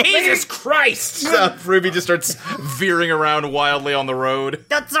be in it. Jesus Christ! Ruby just starts veering around wildly on the road.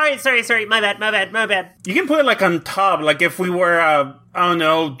 Oh, sorry. My bad. You can put it on top, if we were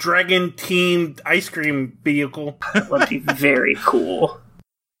dragon themed ice cream vehicle. That'd be very cool.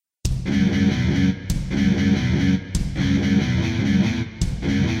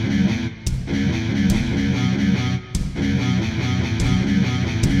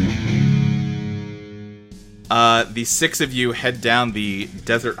 The six of you head down the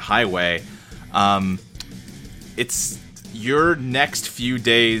desert highway. It's your next few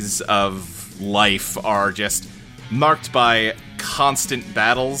days of life are just marked by constant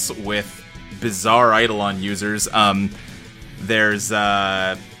battles with bizarre Eidolon users. There's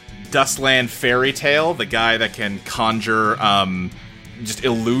Dustland Fairy Tale, the guy that can conjure just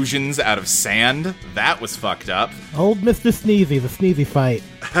illusions out of sand. That was fucked up. Old Mr. Sneezy, the Sneezy fight.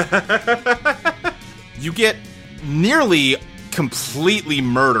 You get nearly completely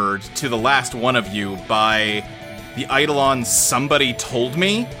murdered to the last one of you by the Eidolon Somebody Told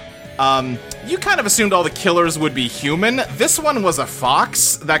Me. You kind of assumed all the killers would be human. This one was a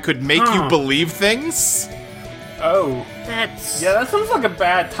fox that could make you believe things. Oh. Yeah, that sounds like a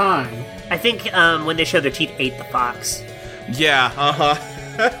bad time. I think when they show their teeth, ate the fox. Yeah,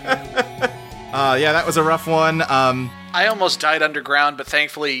 yeah, that was a rough one. I almost died underground, but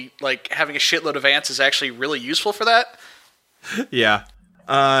thankfully, having a shitload of ants is actually really useful for that. Yeah.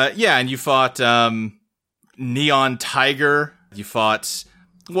 And you fought, Neon Tiger. You fought,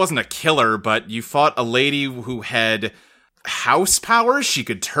 wasn't a killer, but you fought a lady who had house powers. She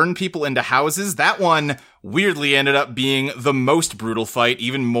could turn people into houses. That one weirdly ended up being the most brutal fight,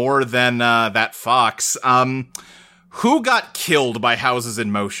 even more than, that fox. Who got killed by houses in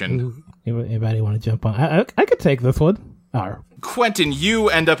motion? Anybody want to jump on? I could take this one. Quentin, you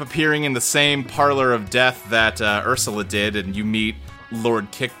end up appearing in the same parlor of death that Ursula did, and you meet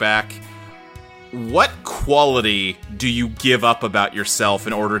Lord Kickback. What quality do you give up about yourself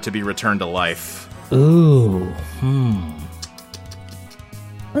in order to be returned to life? Ooh,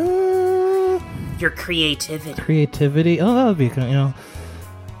 Your creativity. Creativity? Oh, that would be, you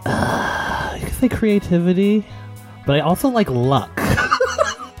could say creativity, but I also like luck.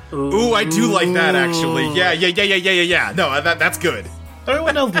 Ooh, I do like that, actually. Yeah. No, that's good.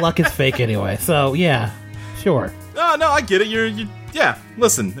 Everyone knows luck is fake anyway, so yeah, sure. No, I get it. Yeah,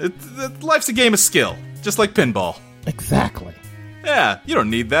 listen, life's a game of skill, just like pinball. Exactly. Yeah, you don't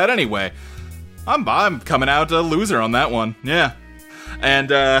need that anyway. I'm coming out a loser on that one, yeah.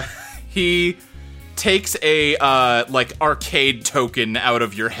 And, he takes a, arcade token out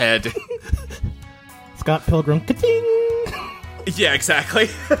of your head. Scott Pilgrim, ka-ting! Yeah, exactly.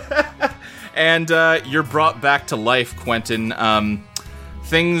 And you're brought back to life, Quentin.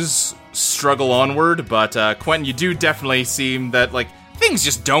 Things struggle onward, but Quentin, you do definitely seem that, things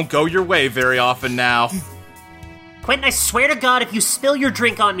just don't go your way very often now. Quentin, I swear to God, if you spill your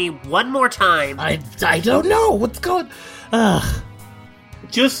drink on me one more time... I don't know. What's going... Ugh.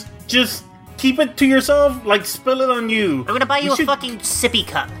 Just keep it to yourself, spill it on you. I'm gonna buy you a fucking sippy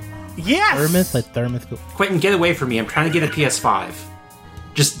cup. Yes! Thermos. Quentin, get away from me. I'm trying to get a PS5.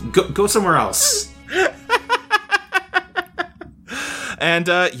 Just go somewhere else. And,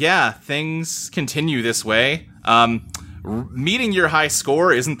 things continue this way. Meeting your high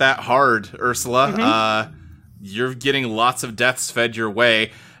score isn't that hard, Ursula. Mm-hmm. You're getting lots of deaths fed your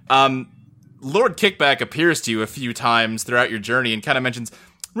way. Lord Kickback appears to you a few times throughout your journey and kind of mentions,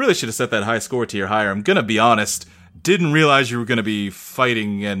 really should have set that high score tier higher. I'm gonna be honest, didn't realize you were gonna be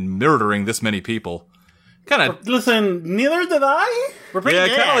fighting and murdering this many people. Kind of. Listen, neither did I. We're pretty Yeah,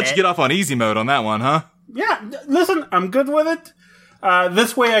 good kind of at let you it. get off on easy mode on that one, huh? Yeah, listen, I'm good with it.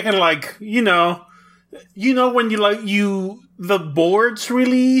 This way I can when the board's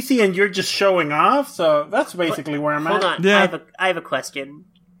really easy and you're just showing off, so that's basically where I'm Hold at. on, Yeah. I have a question.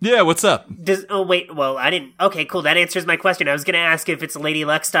 Yeah, what's up? I didn't. Okay, cool. That answers my question. I was going to ask if it's Lady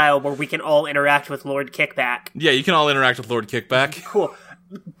Luck style where we can all interact with Lord Kickback. Yeah, you can all interact with Lord Kickback. Cool.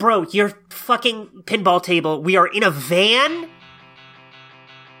 Bro, your fucking pinball table. We are in a van?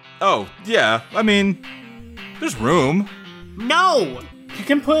 Oh, yeah. I mean, there's room. No! You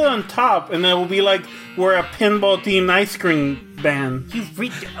can put it on top, and it will be like we're a pinball-themed ice cream van. You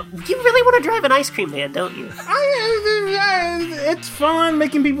really want to drive an ice cream van, don't you? It's fun,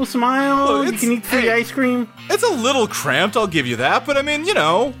 making people smile. Oh, you can eat free ice cream. It's a little cramped, I'll give you that, but I mean,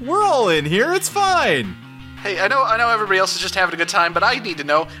 we're all in here, it's fine. Hey, I know everybody else is just having a good time, but I need to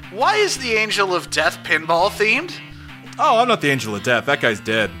know, why is the Angel of Death pinball themed? Oh, I'm not the Angel of Death, that guy's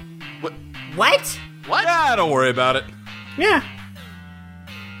dead. What? What? Yeah, don't worry about it. Yeah.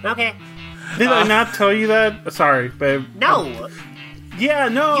 Okay. Did I not tell you that? Sorry, babe. No. Yeah,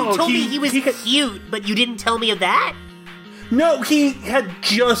 no. You told me he was cute, but you didn't tell me of that? No, he had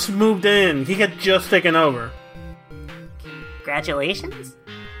just moved in. He had just taken over. Congratulations.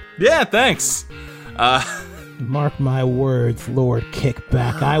 Yeah, thanks. Mark my words, Lord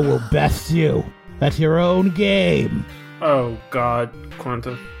Kickback. I will best you at your own game. Oh, God,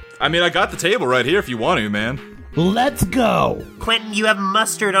 Quentin. I mean, I got the table right here if you want to, man. Let's go. Quentin, you have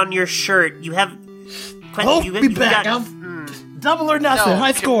mustard on your shirt. You have... Quentin, Hope you be back. got... Double or nothing. No,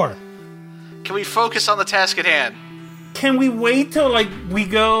 High score. Can we focus on the task at hand? Can we wait till, we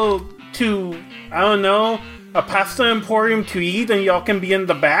go to, I don't know, a pasta emporium to eat and y'all can be in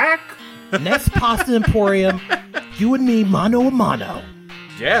the back? Next pasta emporium, you and me, mano a mano.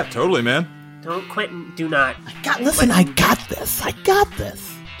 Yeah, totally, man. Don't, Quentin, do not. Listen, I got this. I got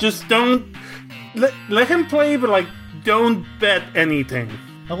this. Just don't... Let him play, but, don't bet anything.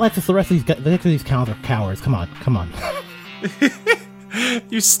 Alexis, the rest of these counts are cowards. Come on.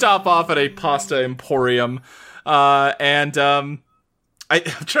 You stop off at a pasta emporium, and I'm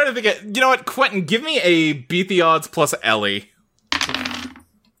trying to think of... You know what, Quentin, give me a beat the odds plus Ellie.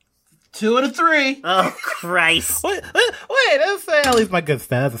 2 and a 3. Oh, Christ. Wait, that's at least my good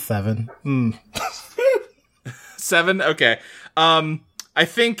stat. That's a 7. 7? Okay. I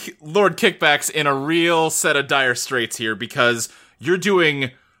think Lord Kickback's in a real set of dire straits here because you're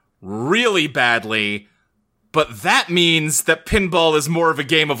doing really badly, but that means that pinball is more of a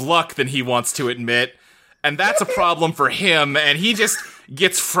game of luck than he wants to admit, and that's a problem for him, and he just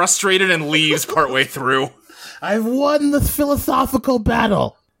gets frustrated and leaves partway through. I've won this philosophical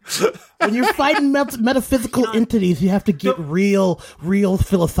battle. When you're fighting metaphysical entities, you have to get real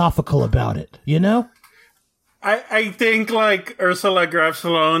philosophical about it, you know? I think, Ursula grabs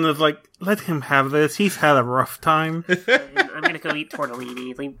Sloan and is let him have this. He's had a rough time. I'm gonna go eat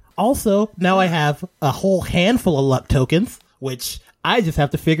tortellini. Also, now I have a whole handful of luck tokens, which I just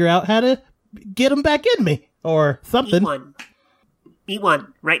have to figure out how to get them back in me, or something. Eat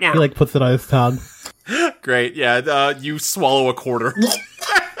one, right now. He, puts it on his tongue. Great, yeah, you swallow a quarter.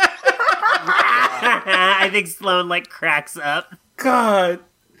 I think Sloan, cracks up. God.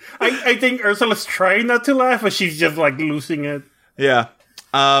 I think Ursula's trying not to laugh, but she's just, losing it. Yeah.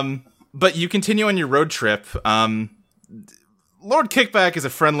 But you continue on your road trip. Lord Kickback is a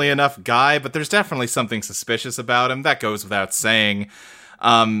friendly enough guy, but there's definitely something suspicious about him. That goes without saying.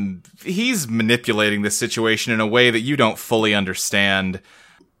 He's manipulating this situation in a way that you don't fully understand.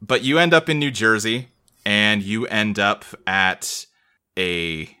 But you end up in New Jersey, and you end up at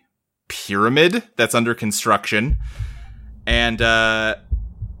a pyramid that's under construction. And,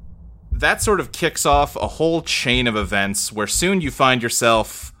 that sort of kicks off a whole chain of events where soon you find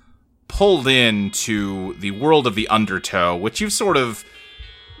yourself pulled into the world of the Undertow, which you've sort of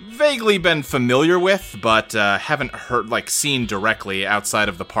vaguely been familiar with, but haven't seen directly outside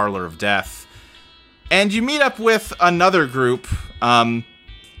of the Parlor of Death. And you meet up with another group,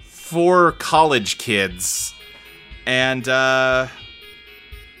 4 college kids, and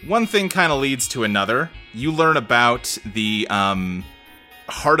one thing kind of leads to another. You learn about the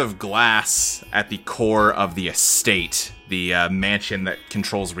Heart of Glass at the core of the estate, the mansion that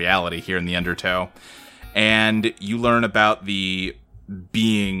controls reality here in the Undertow. And you learn about the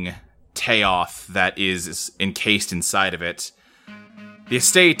being Teoth that is encased inside of it. The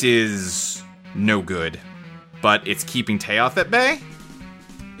estate is no good, but it's keeping Teoth at bay.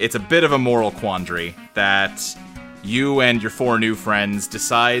 It's a bit of a moral quandary that you and your 4 new friends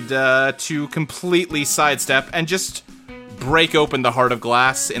decide to completely sidestep and just break open the Heart of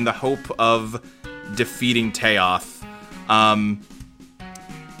Glass in the hope of defeating Teoth.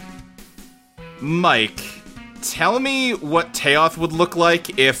 Mike, tell me what Teoth would look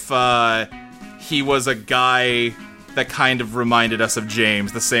like if he was a guy that kind of reminded us of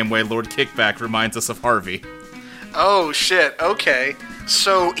James, the same way Lord Kickback reminds us of Harvey. Oh, shit, okay.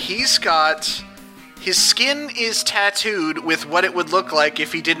 So he's got... His skin is tattooed with what it would look like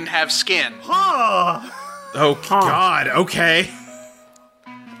if he didn't have skin. Oh, God, okay.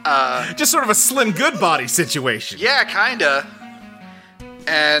 Just sort of a Slim Goodbody situation. Yeah, kinda.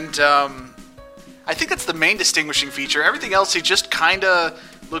 And, I think that's the main distinguishing feature. Everything else, he just kinda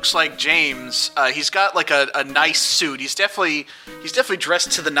looks like James. He's got, like, a nice suit. He's definitely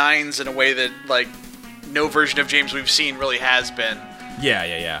dressed to the nines in a way that, like, no version of James we've seen really has been.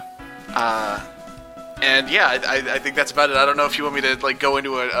 Yeah. And yeah, I think that's about it. I don't know if you want me to like go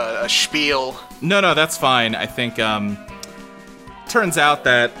into a spiel. No, that's fine. I think turns out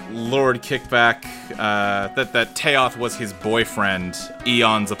that Lord Kickback, that Teoth was his boyfriend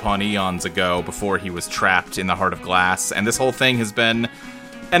eons upon eons ago before he was trapped in the Heart of Glass, and this whole thing has been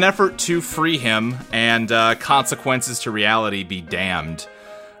an effort to free him and consequences to reality be damned.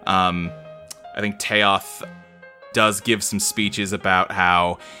 I think Teoth does give some speeches about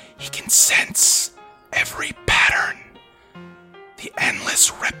how he can sense every pattern, the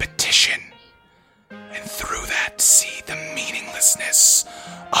endless repetition, and through that see the meaninglessness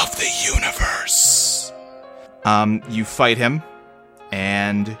of the universe. You fight him,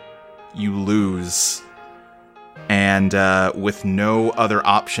 and you lose. And with no other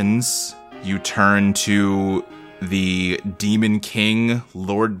options, you turn to the Demon King,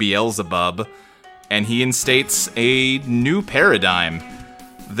 Lord Beelzebub, and he instates a new paradigm,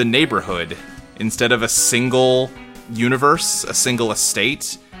 the neighborhood. Instead of a single universe, a single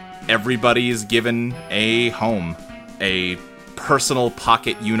estate, everybody is given a home, a personal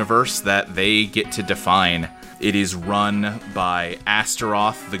pocket universe that they get to define. It is run by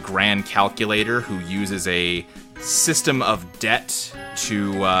Astaroth, the Grand Calculator, who uses a system of debt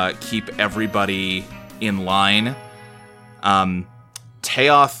to keep everybody in line.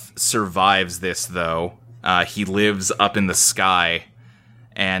 Teoth survives this, though. He lives up in the sky,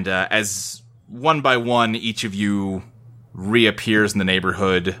 and as one by one, each of you reappears in the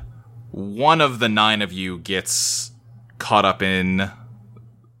neighborhood. One of the 9 of you gets caught up in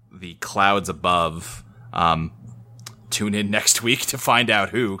the clouds above. Tune in next week to find out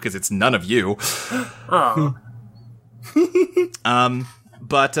who, because it's none of you.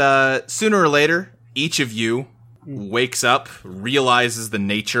 But sooner or later, each of you wakes up, realizes the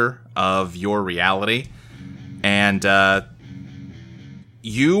nature of your reality, and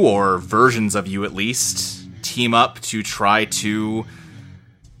you, or versions of you at least, team up to try to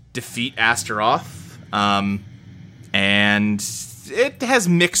defeat Astaroth. And it has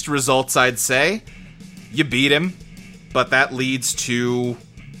mixed results, I'd say. You beat him, but that leads to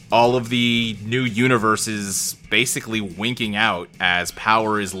all of the new universes basically winking out as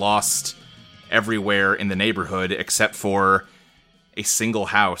power is lost everywhere in the neighborhood except for a single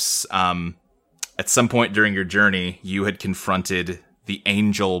house. At some point during your journey, you had confronted the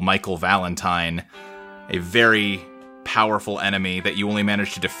angel Michael Valentine, a very powerful enemy that you only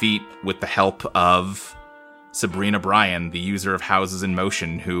managed to defeat with the help of Sabrina Bryan, the user of Houses in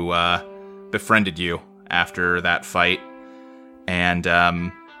Motion, who befriended you after that fight and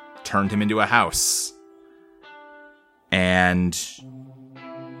turned him into a house. And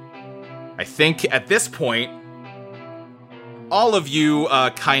I think at this point, all of you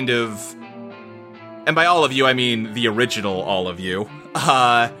kind of... And by all of you, I mean the original all of you.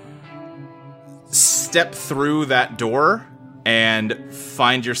 Step through that door and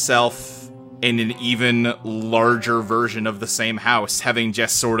find yourself in an even larger version of the same house, having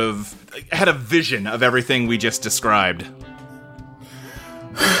just sort of had a vision of everything we just described.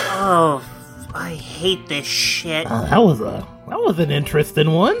 Oh, I hate this shit. That was an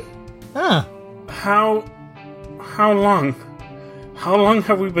interesting one. Huh. How long? How long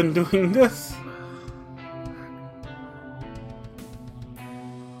have we been doing this?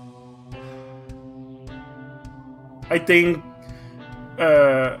 I think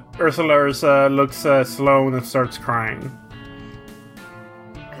Ursula looks Sloane and starts crying.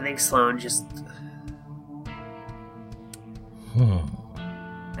 I think Sloane just...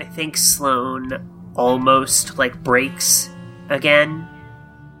 I think Sloane almost, breaks again.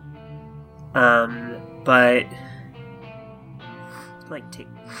 But...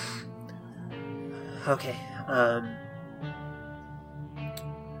 Okay,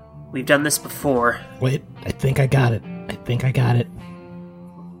 we've done this before. Wait, I think I got it.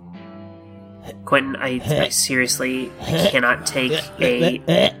 Quentin, I seriously cannot take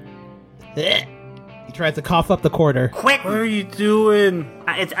a... He tries to cough up the quarter. Quentin! What are you doing?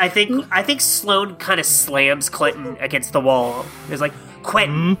 I think Sloane kind of slams Clinton against the wall. He's like,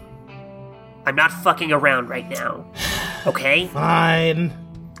 Quentin, I'm not fucking around right now. Okay? Fine.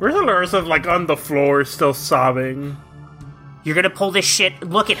 Ursula's on the floor, still sobbing. You're gonna pull this shit.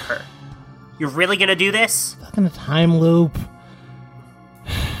 Look at her. You're really gonna do this? Stuck in a time loop.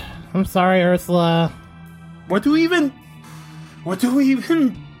 I'm sorry, Ursula. What do we even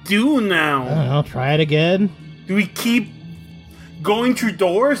do now? I don't know, try it again. Do we keep going through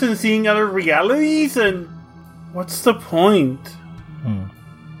doors and seeing other realities? And what's the point?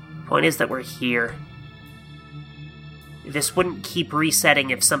 Point is that we're here. This wouldn't keep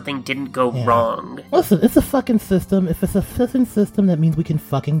resetting if something didn't go wrong. Listen, it's a fucking system. If it's a fucking system, that means we can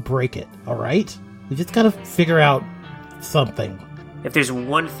fucking break it, alright? We just gotta figure out something. If there's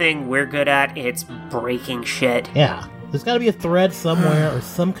one thing we're good at, it's breaking shit. Yeah. There's gotta be a thread somewhere or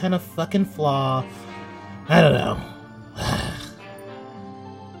some kind of fucking flaw. I don't know.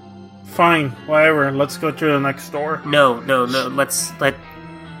 Fine, whatever. Let's go to the next door. No.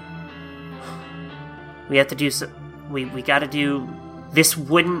 We have to do so. We gotta do. This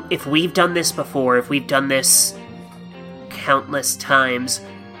wouldn't. If we've done this before, if we've done this countless times,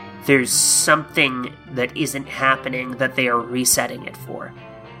 there's something that isn't happening that they are resetting it for.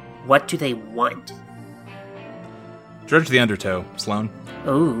 What do they want? Dredge the undertow, Sloan.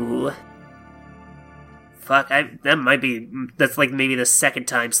 Ooh. Fuck, that's like maybe the second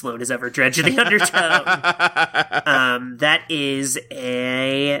time Sloan has ever dredged the undertow. That is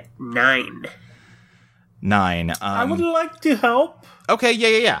a 9. 9. I would like to help. Okay,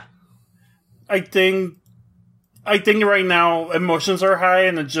 yeah. I think right now emotions are high,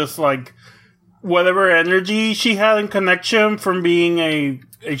 and it's just like whatever energy she had in connection from being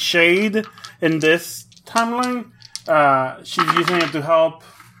a shade in this timeline, she's using it to help,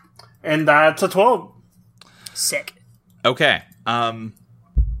 and that's a 12. Sick. Okay.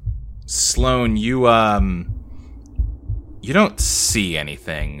 Sloan, you don't see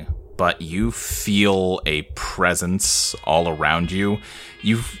anything, but you feel a presence all around you.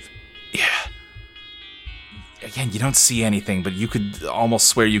 Again, you don't see anything, but you could almost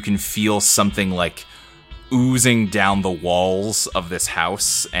swear you can feel something like oozing down the walls of this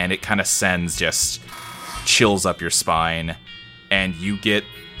house, and it kind of sends just chills up your spine, and you get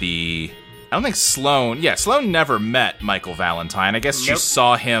the... I don't think Sloan never met Michael Valentine. I guess she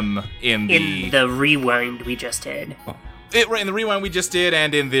saw him in the rewind we just did. In the rewind we just did,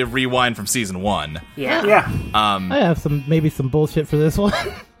 and in the rewind from season 1. Yeah. I have some bullshit for this one.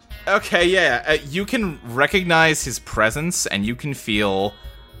 Okay, yeah. You can recognize his presence, and you can feel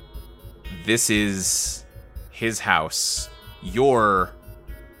this is his house. You're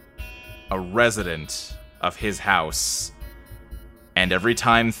a resident of his house. And every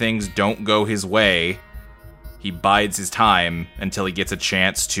time things don't go his way, he bides his time until he gets a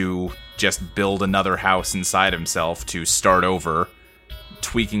chance to just build another house inside himself to start over,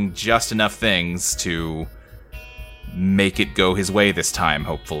 tweaking just enough things to make it go his way this time,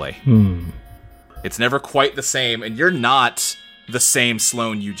 hopefully. It's never quite the same, and you're not the same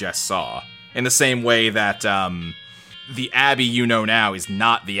Sloan you just saw. In the same way that the Abby you know now is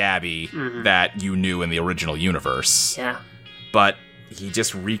not the Abby that you knew in the original universe. Yeah. But he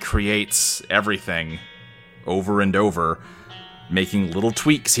just recreates everything over and over, making little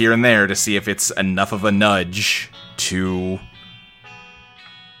tweaks here and there to see if it's enough of a nudge to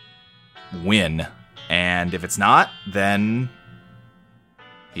win. And if it's not, then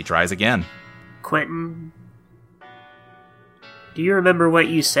he tries again. Quentin, do you remember what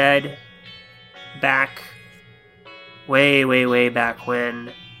you said back way back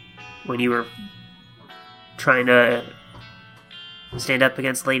when you were trying to stand up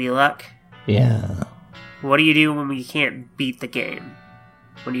against Lady Luck? Yeah. What do you do when you can't beat the game?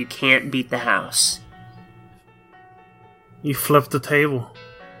 When you can't beat the house? You flip the table.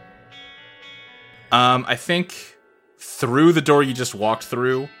 I think through the door you just walked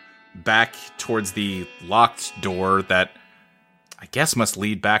through, back towards the locked door that I guess must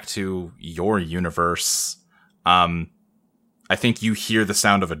lead back to your universe, I think you hear the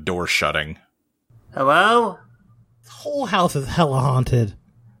sound of a door shutting. Hello? The whole house is hella haunted.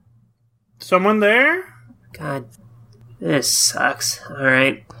 Someone there? God, this sucks.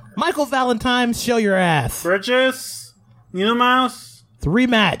 Alright. Michael Valentine, show your ass. Bridges? Needle Mouse? It's a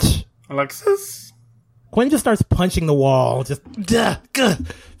rematch. Alexis? Quinn just starts punching the wall. Just,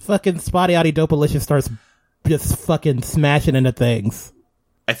 fucking Spotty Outy Dopalicious starts just fucking smashing into things.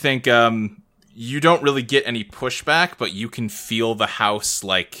 I think, you don't really get any pushback, but you can feel the house,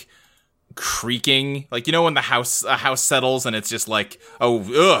 like, creaking. Like, you know when a house settles and it's just like,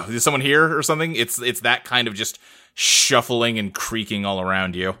 oh, is someone here or something? It's that kind of just shuffling and creaking all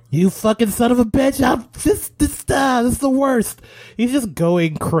around you. You fucking son of a bitch! This is the worst. He's just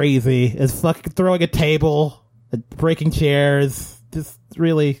going crazy, is fucking throwing a table, breaking chairs, just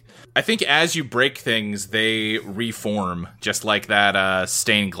really... I think as you break things, they reform, just like that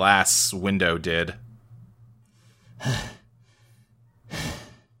stained glass window did.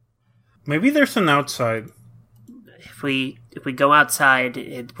 Maybe there's an outside. If we go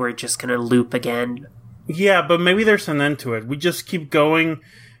outside, we're just gonna loop again. Yeah, but maybe there's an end to it. We just keep going,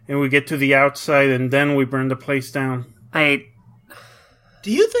 and we get to the outside, and then we burn the place down.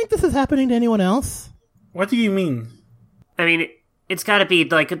 Do you think this is happening to anyone else? What do you mean? I mean, it's got to be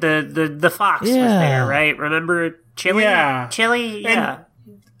like the fox was there, right? Remember Chili? Yeah. Chili? Yeah.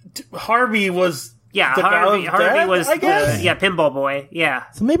 Harvey was... Yeah, the Harvey dead, was I guess? Pinball Boy. Yeah.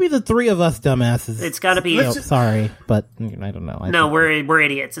 So maybe the three of us dumbasses. It's got to be. Sorry, but I don't know. No, we're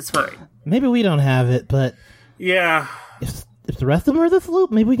idiots. It's fine. Maybe we don't have it, but yeah. If the rest of them are this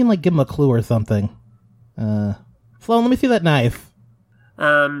loop, maybe we can give them a clue or something. Sloan, let me see that knife.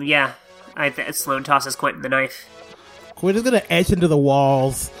 Yeah. Sloan tosses Quentin the knife. Quentin's gonna etch into the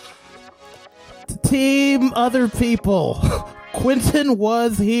walls. Team other people. Quentin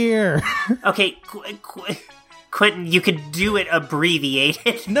was here. Okay, Quentin, you could do it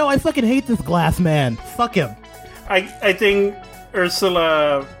abbreviated. No, I fucking hate this glass man. Fuck him. I think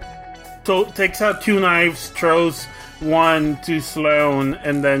Ursula takes out two knives, throws one to Sloan,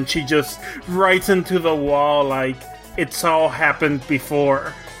 and then she just writes into the wall like it's all happened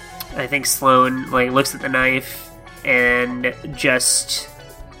before. I think Sloan looks at the knife and just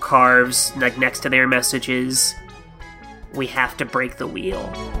carves next to their messages. We have to break the wheel.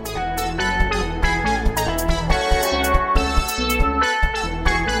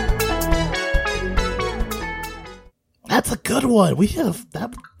 That's a good one. We should have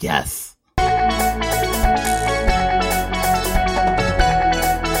that. Yes.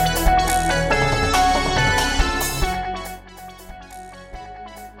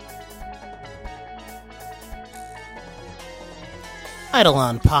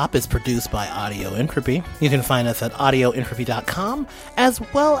 Eidolon Pop is produced by Audio Entropy. You can find us at audioentropy.com, as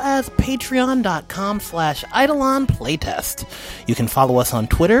well as patreon.com/Eidolon Playtest. You can follow us on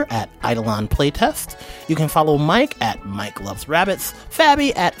Twitter at Eidolon Playtest. You can follow Mike at Mike Loves Rabbits,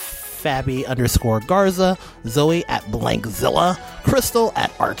 Fabby at Fabby_Garza, Zoe at Blankzilla, Crystal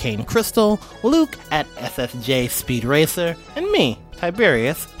at Arcane Crystal, Luke at SSJ Speed Racer, and me,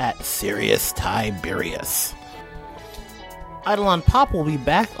 Tiberius, at Sirius Tiberius. Eidolon Pop will be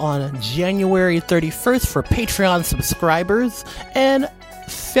back on January 31st for Patreon subscribers and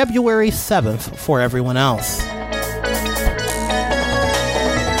February 7th for everyone else.